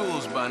into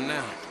Jules by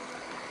now.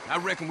 I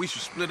reckon we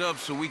should split up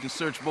so we can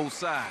search both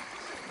sides.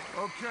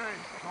 Okay,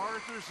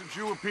 Arthur, since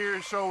you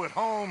appear so at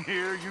home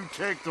here, you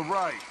take the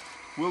right.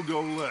 We'll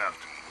go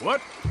left.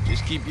 What?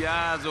 Just keep your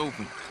eyes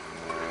open.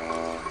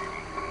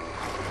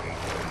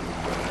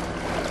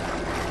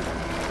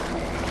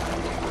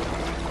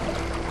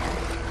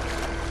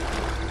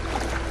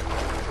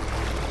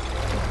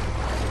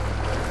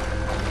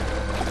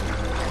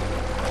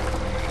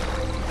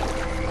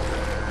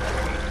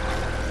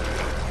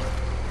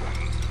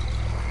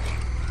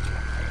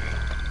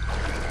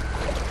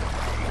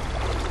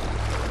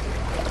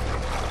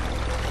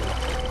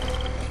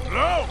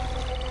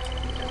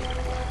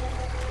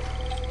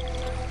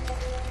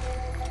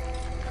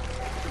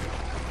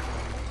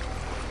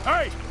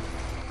 Hey!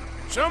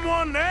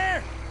 Someone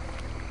there?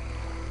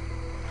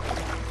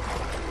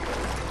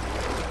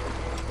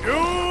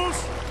 Jules?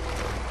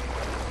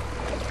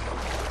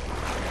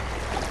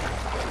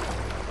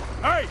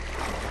 Hey!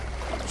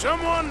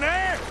 Someone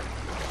there?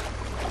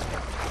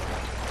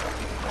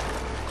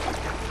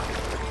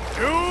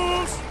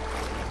 Jules?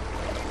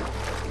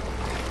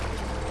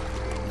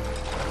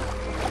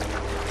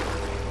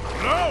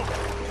 Hello?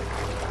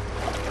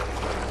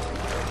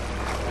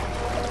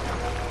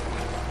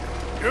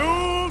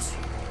 Jules?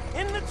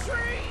 In the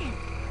tree!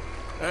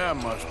 That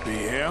must be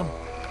him.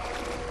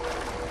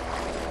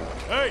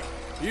 Hey,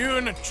 you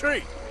in the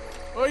tree.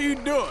 What are you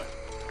doing?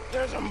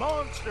 There's a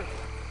monster.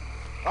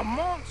 A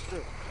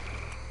monster.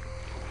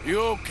 You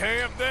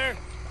okay up there?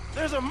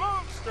 There's a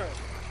monster.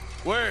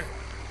 Where?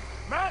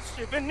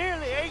 Massive, it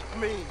nearly ate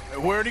me.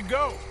 Where'd he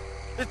go?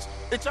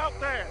 It's out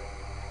there.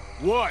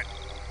 What?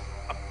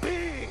 A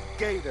big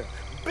gator.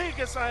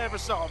 Biggest I ever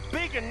saw.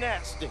 Big and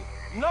nasty.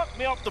 Knocked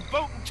me off the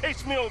boat and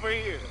chased me over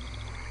here.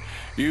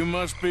 You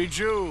must be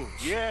Jules.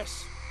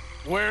 Yes.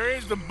 Where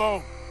is the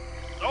boat?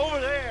 Over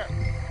there.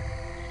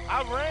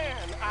 I ran.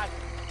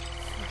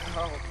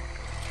 Oh.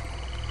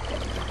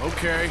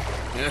 Okay.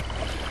 Yeah.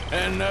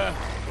 And,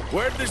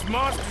 where'd this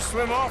monster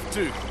swim off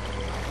to?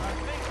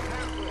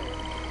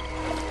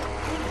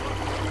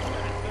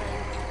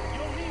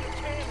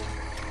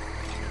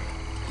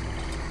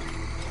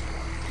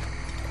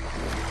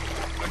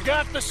 I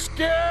got the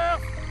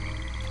skiff.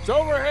 It's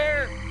over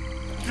here.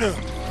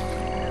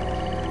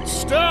 It's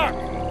stuck.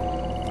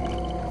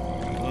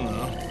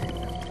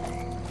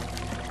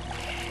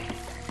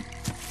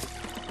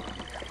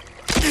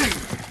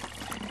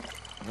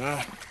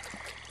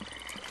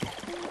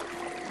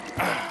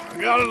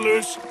 I got it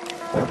loose.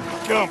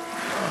 Come.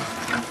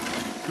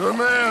 Good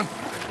man.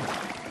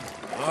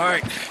 All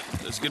right,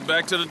 let's get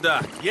back to the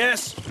dock.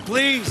 Yes,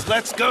 please,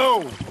 let's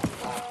go.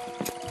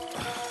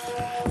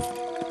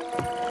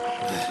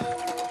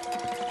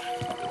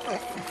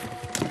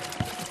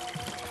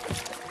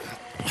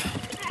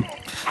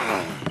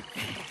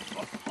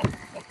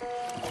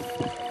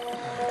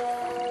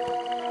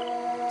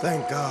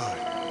 Thank God.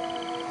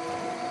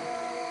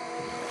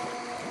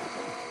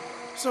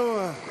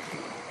 So,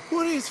 who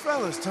are these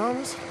fellas,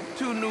 Thomas?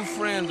 Two new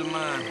friends of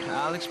mine.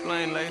 I'll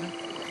explain later.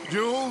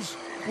 Jules,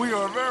 we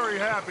are very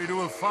happy to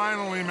have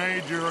finally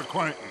made your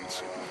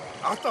acquaintance.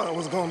 I thought I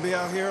was gonna be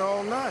out here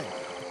all night.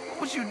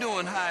 What you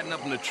doing hiding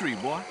up in the tree,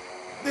 boy?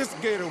 This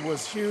gator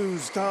was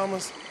huge,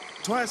 Thomas.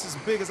 Twice as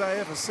big as I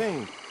ever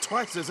seen.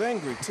 Twice as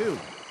angry, too.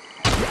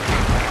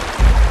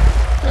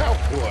 Now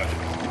what?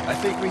 I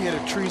think we hit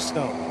a tree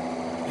stump.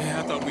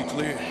 Yeah, I thought we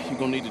cleared. You're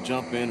gonna need to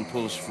jump in and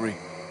pull us free.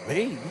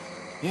 Me?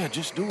 Yeah,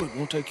 just do it.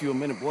 Won't take you a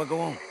minute, boy. Go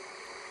on.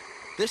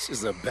 This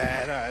is a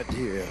bad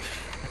idea.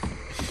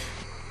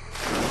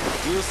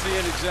 You'll see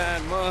any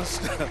giant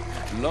monster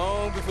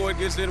long before it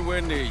gets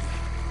anywhere near you.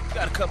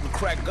 Got a couple of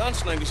crack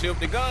gunslingers here with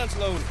their guns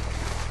loaded.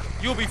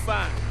 You'll be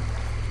fine.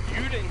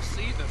 You didn't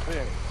see the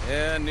thing.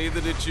 Yeah, neither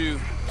did you.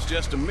 It's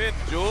just a myth,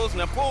 Jules.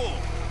 Now pull.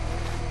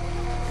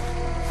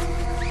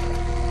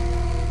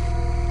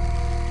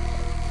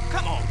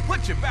 Come on,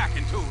 put your back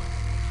into it.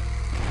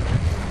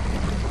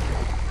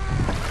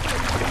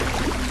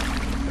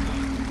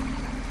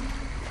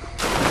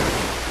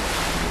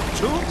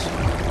 Jules?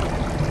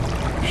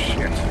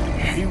 Shit,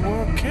 he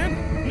weren't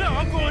kidding. No,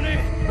 I'm going in.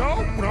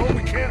 No,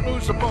 we can't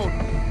lose the boat.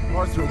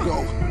 Arthur,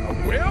 go.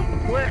 Will?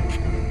 Quick.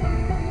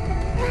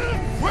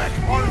 Quick,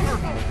 Arthur!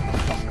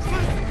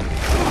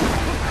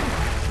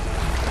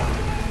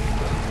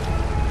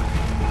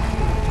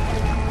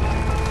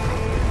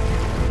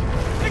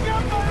 Pick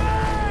up my leg!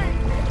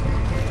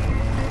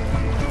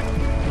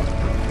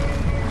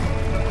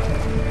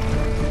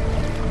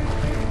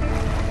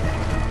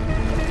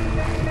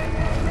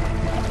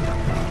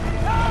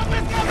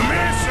 Come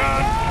here,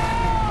 son!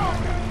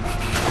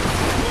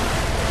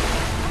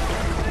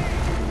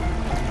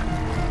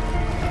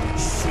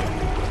 Shit,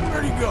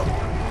 where'd he go?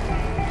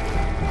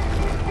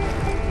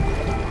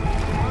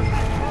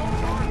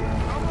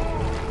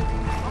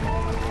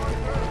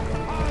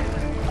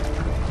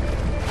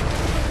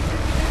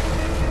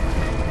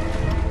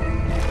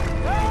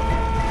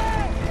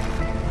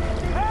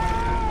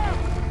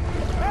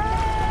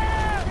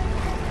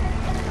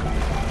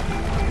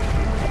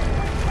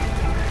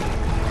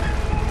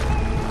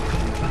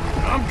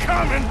 I'm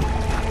coming.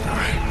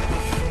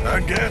 I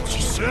got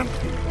you, son.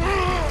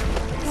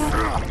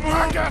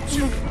 I got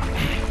you.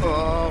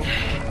 Oh,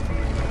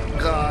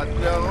 God,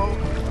 no.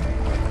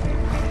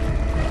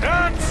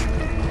 Dutch!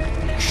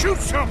 Shoot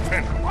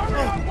something!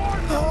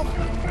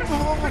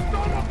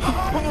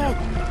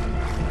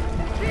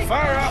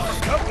 Fire off a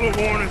couple of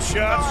warning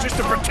shots just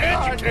to pretend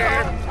you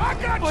care. I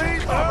got you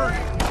covered!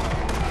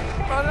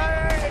 My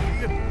leg!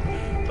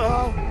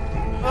 Oh,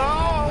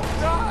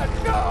 God,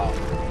 no!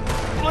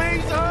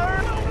 Please, hurry!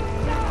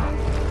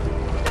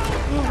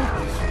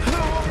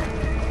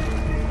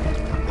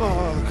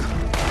 Oh, God.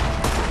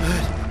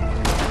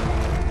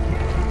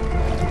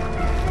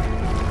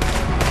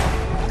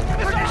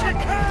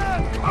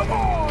 Come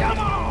on! Come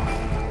on!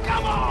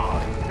 Come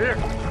on! Here,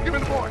 give me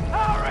the boy.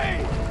 Hurry!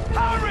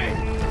 Hurry!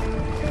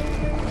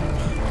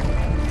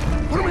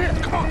 Put him here,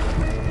 come on.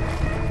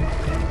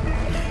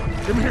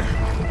 Give him here.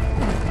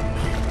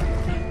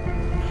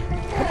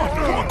 Come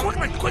on,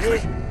 quickly.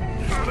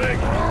 His leg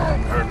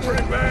hurt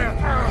pretty bad.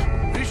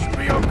 He should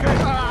be okay.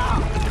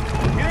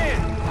 Get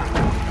in!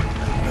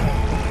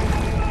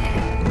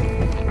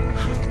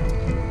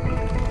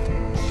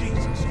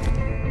 Jesus.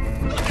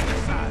 Look at the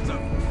size of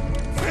him.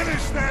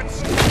 Finish that.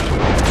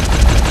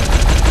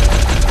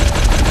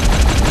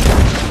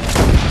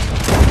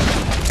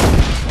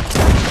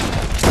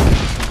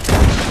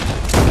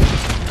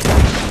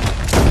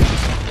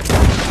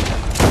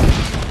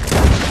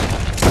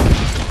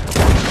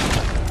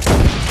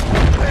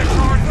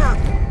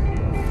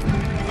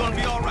 You're gonna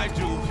be all right,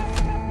 Jules.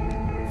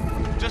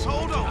 Just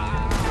hold on.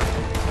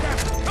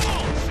 Come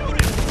on, shoot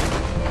it.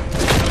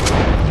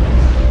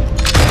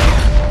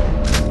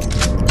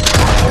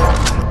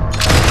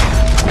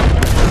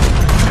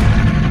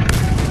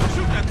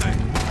 Shoot that thing.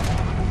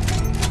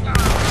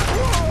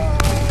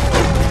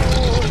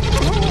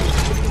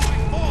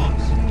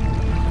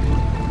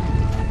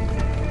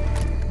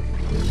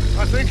 I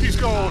think he's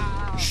gone.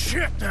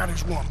 Shit, that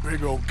is one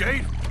big old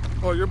gator.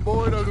 Oh, your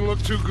boy doesn't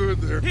look too good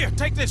there. Here,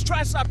 take this. Try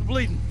and stop the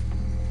bleeding.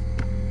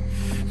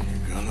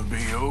 You're gonna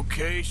be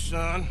okay,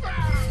 son.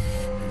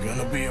 You're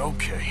gonna be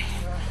okay.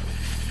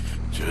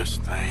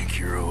 Just thank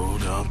your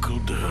old Uncle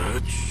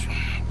Dutch.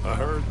 I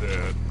heard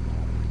that.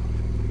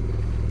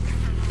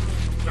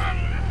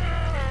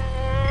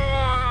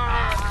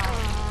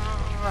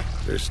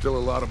 There's still a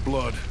lot of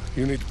blood.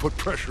 You need to put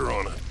pressure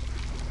on it.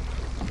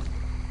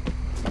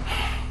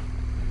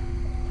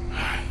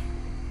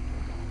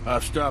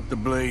 I've stopped the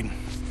bleeding.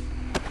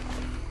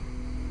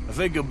 I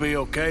think he'll be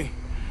okay.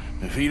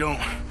 If he don't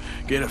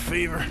get a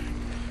fever,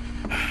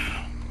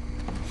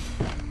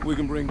 We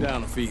can bring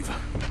down a fever.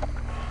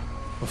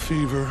 A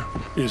fever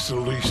is the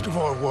least of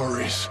our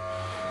worries.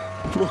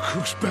 Look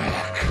who's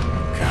back.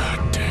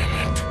 God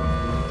damn it.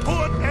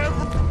 Put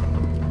every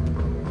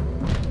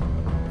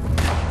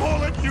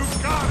bullet you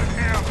got in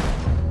him.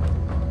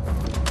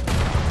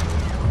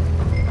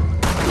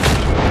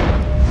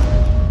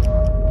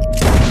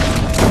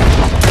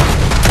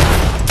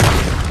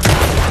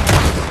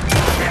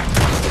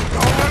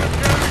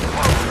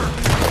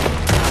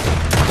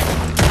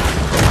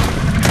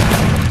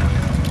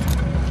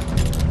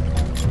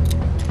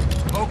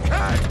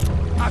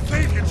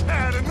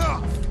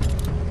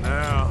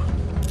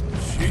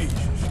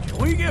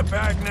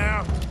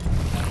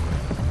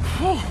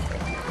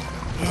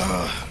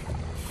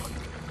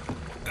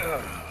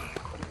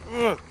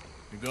 You're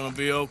gonna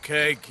be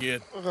okay,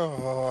 kid.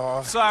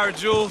 Sorry,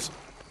 Jules.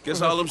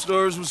 Guess all them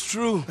stories was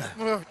true.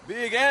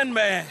 Big and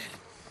mad.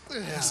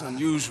 That's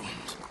unusual.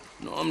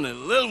 Normally the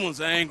little ones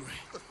are angry.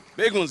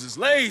 Big ones is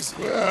lazy.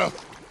 Well,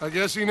 I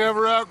guess he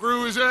never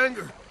outgrew his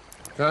anger.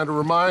 Kinda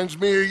reminds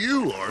me of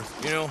you,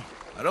 Arthur. You know,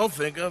 I don't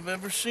think I've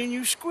ever seen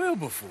you squeal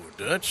before,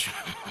 Dutch.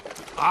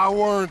 I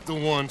weren't the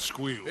one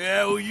squealing.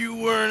 Yeah, well, you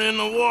weren't in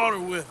the water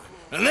with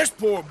her. And this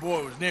poor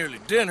boy was nearly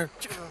dinner.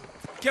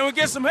 Can we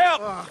get some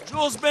help?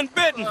 Jules been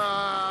bitten.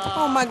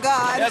 Oh, my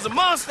God. There's a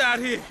monster out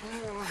here.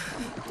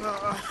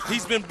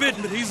 He's been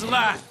bitten, but he's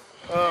alive.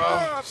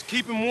 Just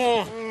keep him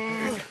warm.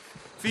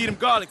 Feed him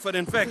garlic for the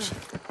infection.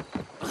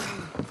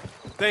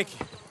 Thank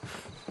you.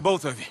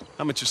 Both of you.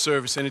 I'm at your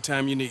service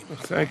anytime you need me.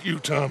 Thank you,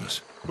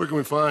 Thomas. Where can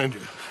we find you?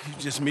 You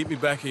just meet me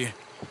back here.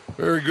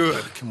 Very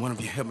good. Can one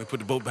of you help me put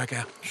the boat back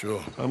out?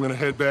 Sure. I'm gonna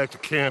head back to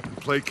camp and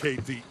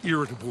placate the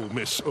irritable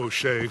Miss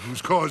O'Shea,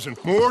 who's causing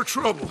more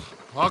trouble.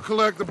 I'll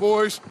collect the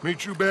boys.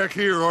 Meet you back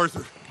here,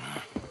 Arthur.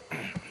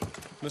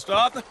 Mr.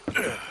 Arthur?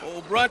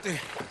 Old Brunty.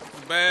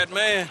 A bad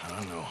man.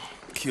 I know.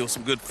 Killed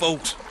some good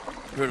folks.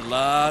 Hurt a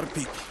lot of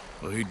people.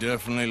 Well, he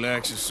definitely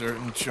lacks a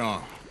certain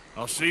charm.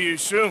 I'll see you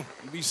soon.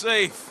 You be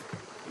safe.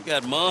 We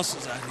got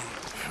monsters out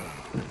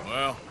here.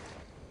 Well...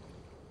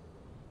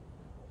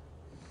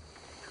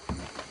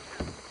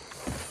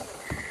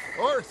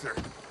 Arthur,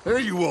 there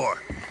you are.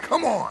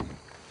 Come on.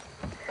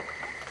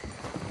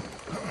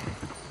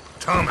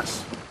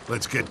 Thomas,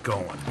 let's get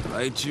going.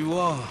 Right you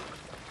are.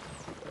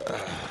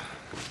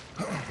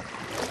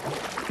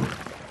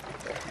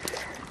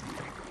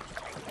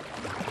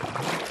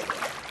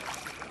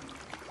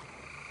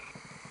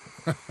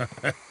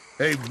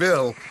 Hey,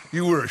 Bill,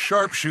 you were a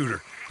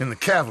sharpshooter in the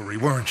cavalry,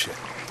 weren't you?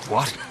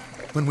 What?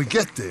 When we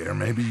get there,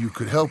 maybe you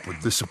could help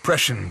with the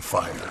suppression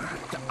fire.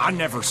 I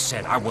never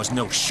said I was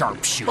no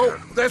sharpshooter. Oh,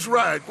 that's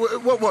right.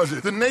 What was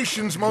it? The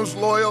nation's most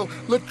loyal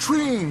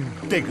latrine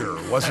digger,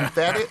 wasn't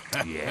that it?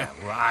 Yeah,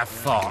 well, I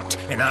fought,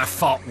 and I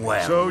fought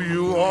well. So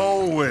you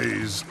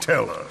always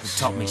tell us. You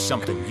taught me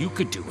something you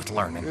could do with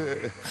learning.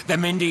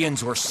 Them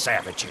Indians were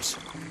savages.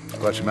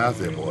 Watch your mouth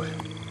there, boy.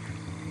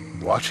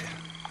 Watch it.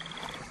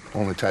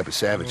 Only type of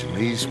savage in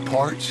these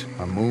parts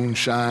are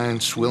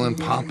moonshine, swilling,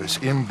 pompous,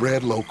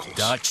 inbred locals.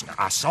 Dutch,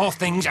 I saw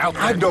things out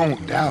there. I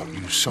don't doubt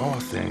you saw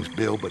things,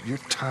 Bill, but your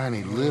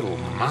tiny little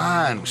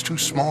mind was too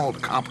small to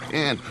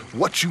comprehend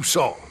what you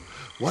saw.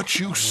 What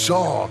you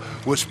saw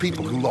was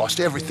people who lost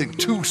everything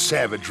to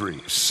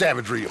savagery.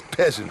 Savagery of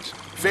peasants.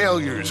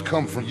 Failures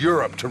come from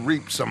Europe to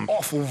reap some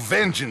awful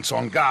vengeance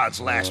on God's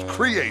last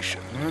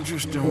creation.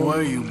 Interesting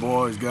way you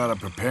boys got up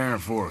preparing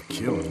for a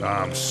killing.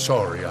 I'm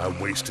sorry I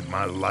wasted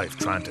my life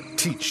trying to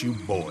teach you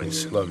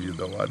boys. Love you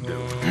though I do.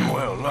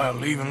 Well,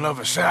 leaving love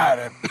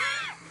aside,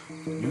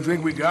 you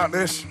think we got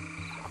this?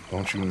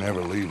 Don't you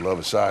never leave love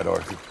aside,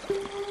 Arthur.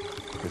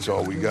 It's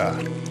all we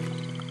got.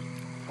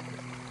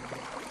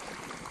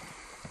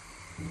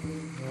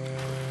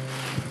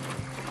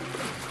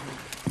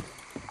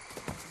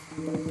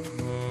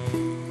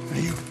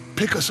 You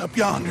pick us up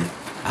yonder.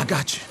 I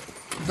got you.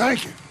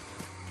 Thank you.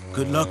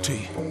 Good luck to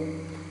you.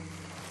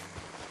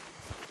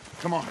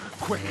 Come on,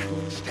 quick.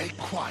 Stay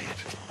quiet.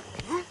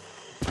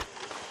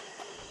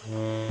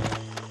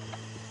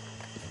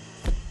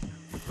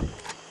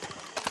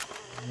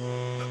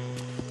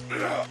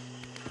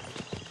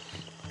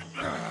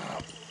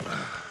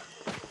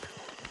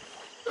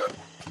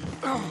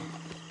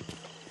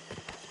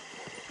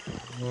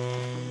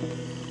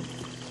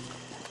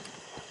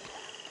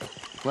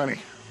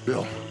 Lenny,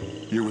 Bill,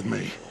 you're with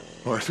me.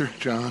 Arthur,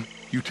 John,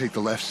 you take the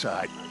left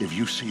side. If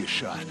you see a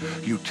shot,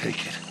 you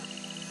take it.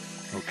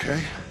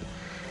 Okay?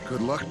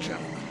 Good luck,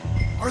 gentlemen.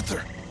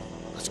 Arthur,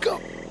 let's go.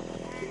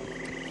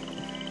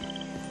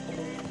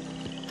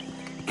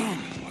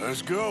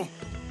 Let's go.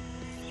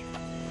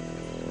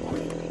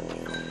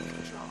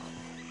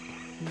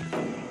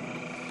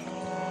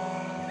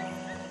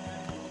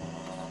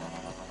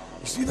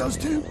 You see those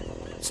two?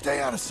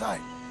 Stay out of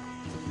sight.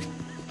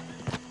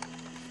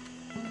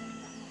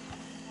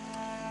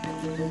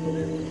 Have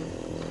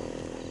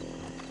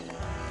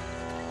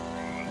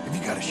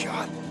you got a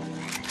shot?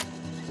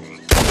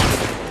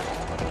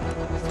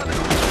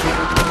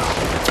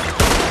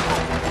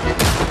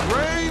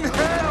 Rain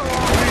hell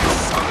on these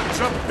sons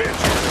of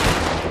bitches!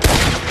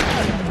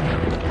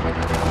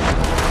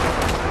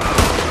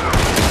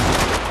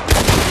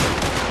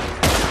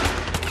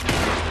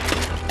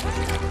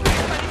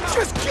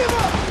 Just give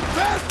up,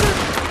 bastard!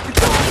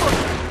 It's over!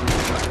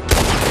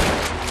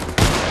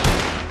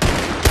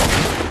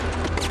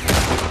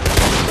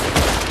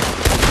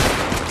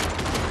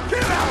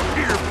 Get out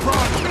here,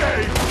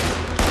 Bronte!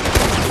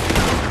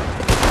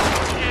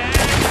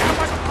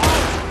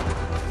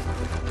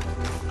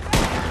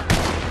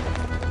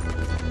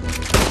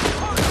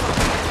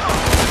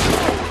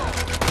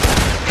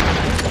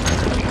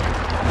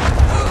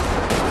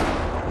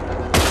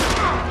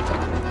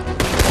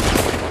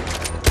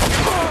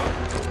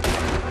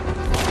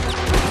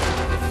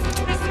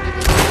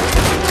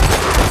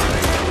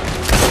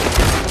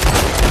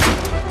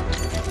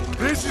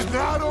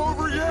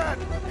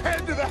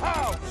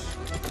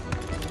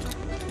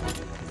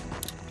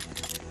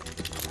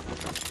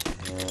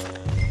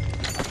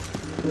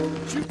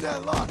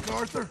 that lock,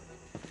 Arthur.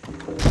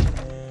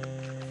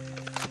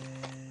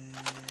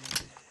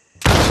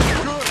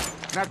 Good.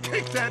 Now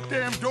kick that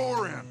damn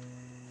door in.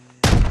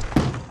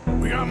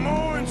 We got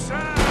more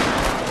inside.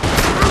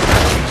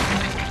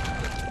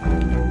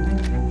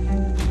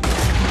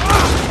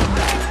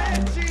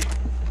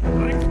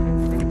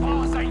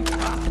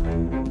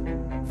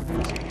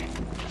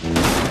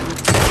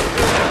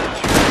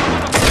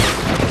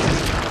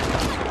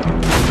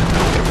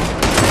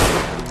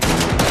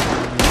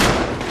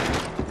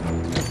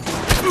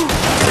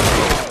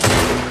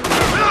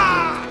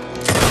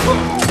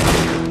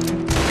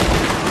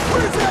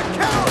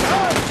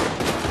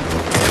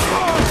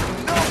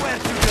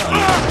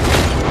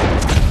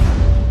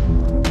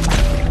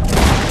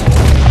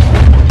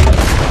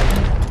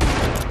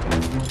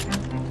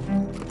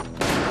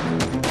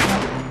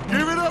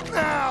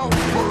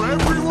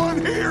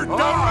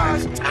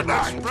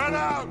 Spread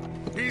out!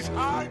 He's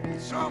hiding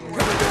somewhere!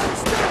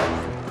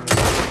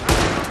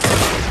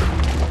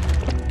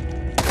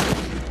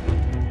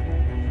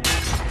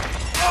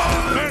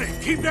 Lenny,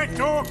 keep that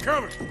door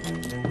covered!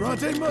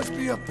 Bronte must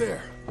be up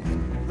there.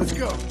 Let's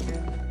go.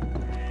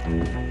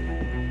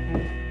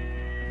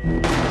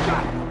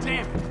 God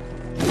damn it!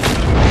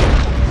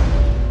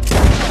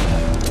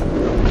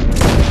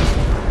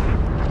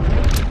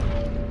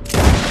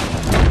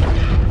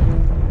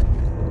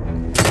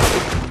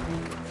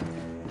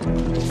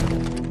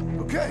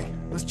 Okay,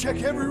 let's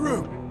check every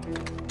room.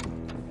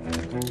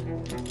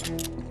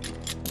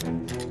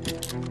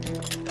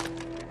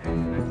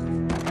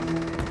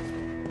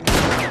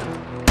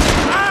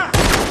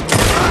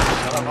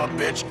 Son of a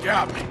bitch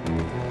got me.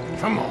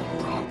 Come on,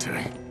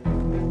 Bronte.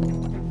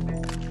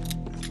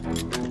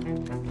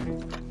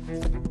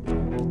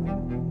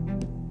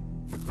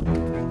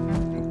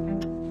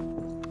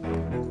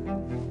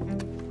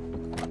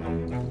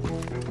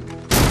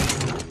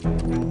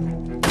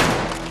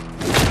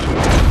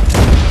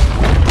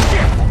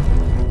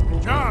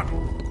 John,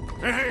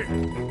 hey.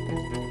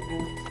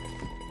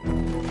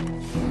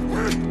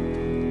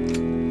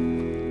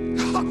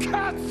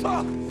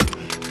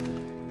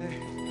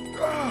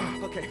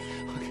 Okay,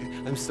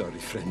 I'm sorry,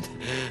 friend.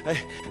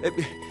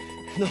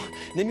 No,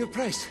 name your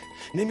price.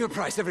 Name your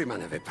price. Every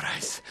man have a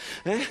price.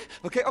 Eh?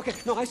 Okay,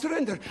 no, I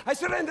surrender.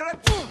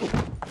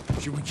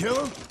 Should we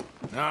kill him?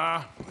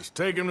 Nah, let's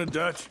take him to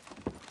Dutch.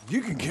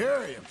 You can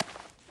carry him.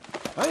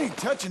 I ain't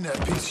touching that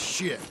piece of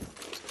shit.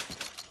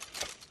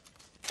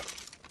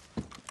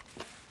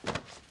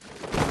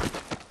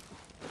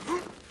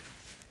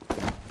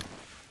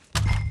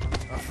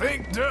 I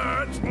think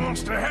Dutch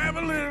wants to have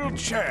a little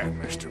chat,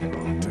 Mr.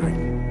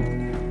 Bronte.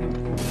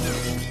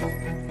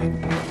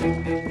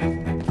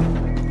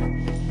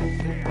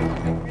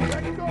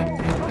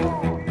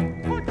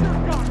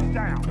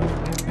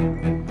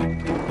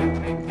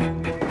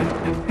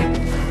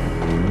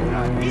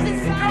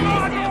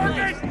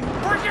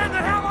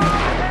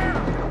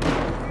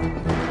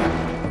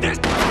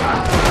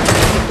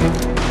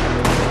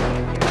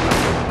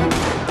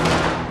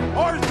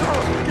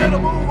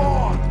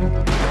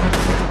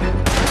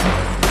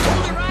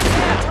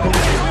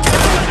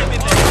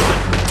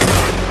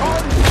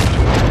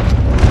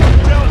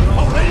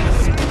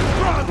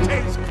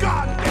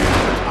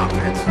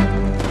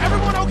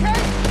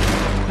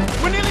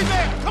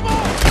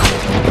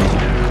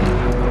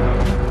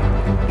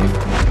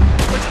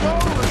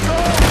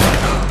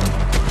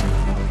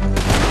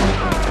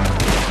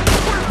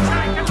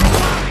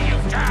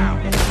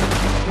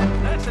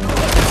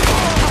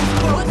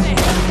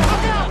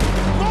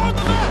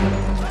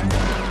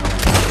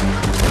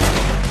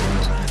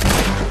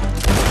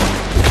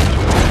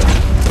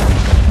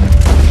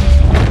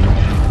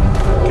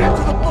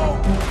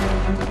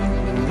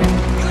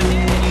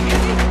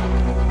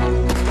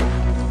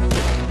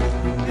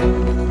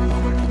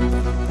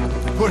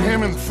 Put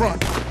him in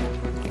front.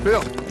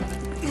 Bill,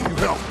 you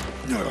help.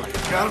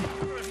 Got him?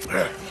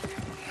 There.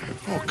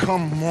 Oh,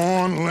 come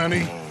on,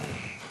 Lenny.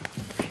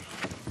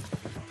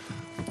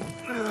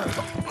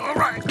 All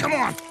right, come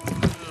on.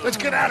 Let's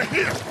get out of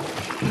here.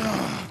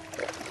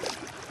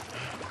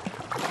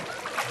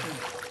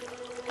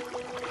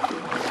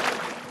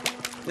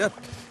 Yep.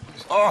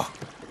 Oh,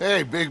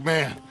 hey, big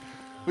man.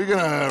 We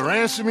gonna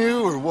ransom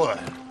you or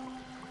what?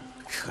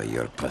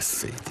 You're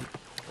pathetic.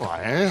 Well,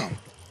 I am.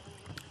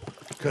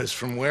 Because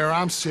from where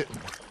I'm sitting,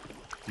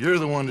 you're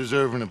the one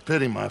deserving of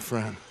pity, my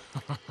friend.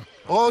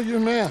 All your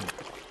men,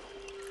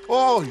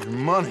 all your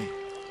money,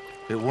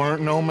 it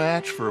weren't no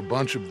match for a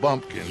bunch of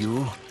bumpkins.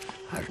 You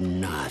are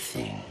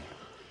nothing.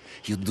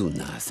 You do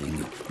nothing.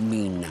 You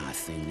mean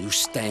nothing. You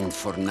stand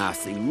for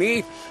nothing.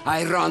 Me,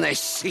 I run a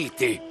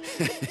city.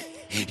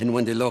 And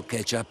when the law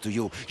catch up to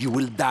you, you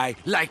will die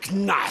like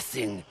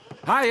nothing.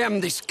 I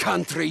am this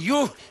country.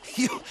 You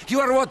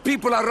are what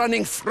people are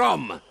running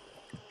from.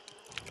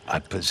 I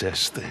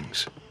possess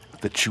things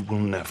that you will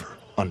never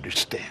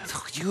understand.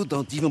 You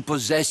don't even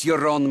possess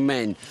your own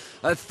men.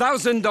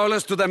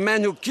 $1,000 to the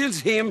man who kills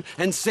him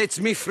and sets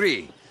me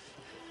free.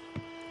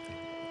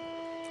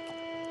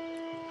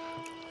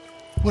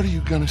 What are you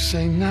gonna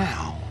say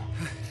now?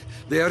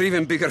 They are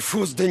even bigger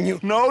fools than you.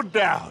 No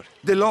doubt.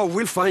 The law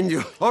will find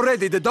you.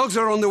 Already, the dogs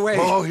are on the way.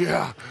 Oh,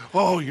 yeah.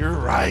 Oh, you're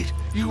right.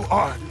 You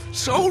are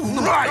so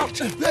right.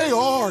 They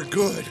are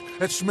good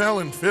at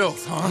smelling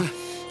filth, huh?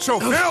 So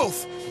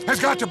filth has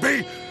got to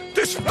be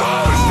disposed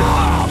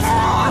of.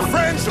 Our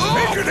friends the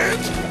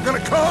Pinkertons are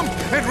gonna come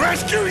and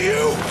rescue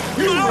you,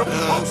 you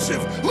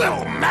repulsive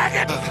little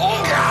maggot.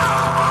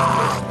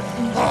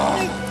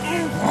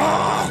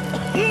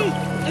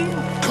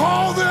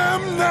 Call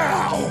them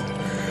now.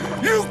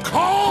 You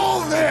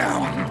call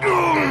them.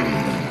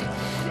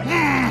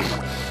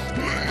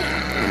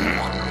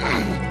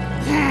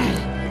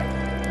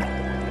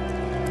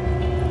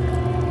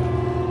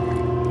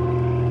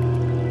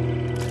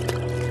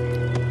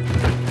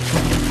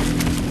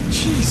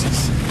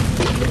 Jesus.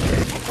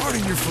 What part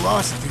of your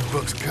philosophy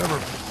books cover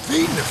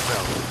feeding a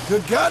fella?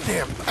 Good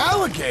goddamn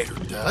alligator,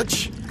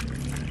 Dutch.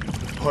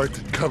 The part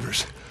that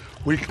covers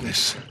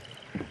weakness.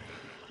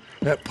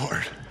 That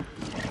part.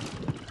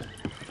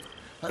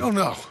 I don't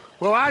know.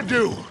 Well, I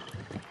do.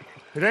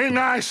 It ain't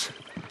nice.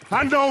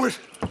 I know it.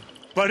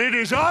 But it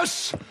is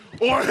us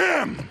or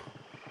him.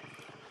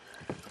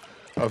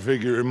 I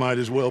figure it might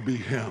as well be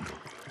him.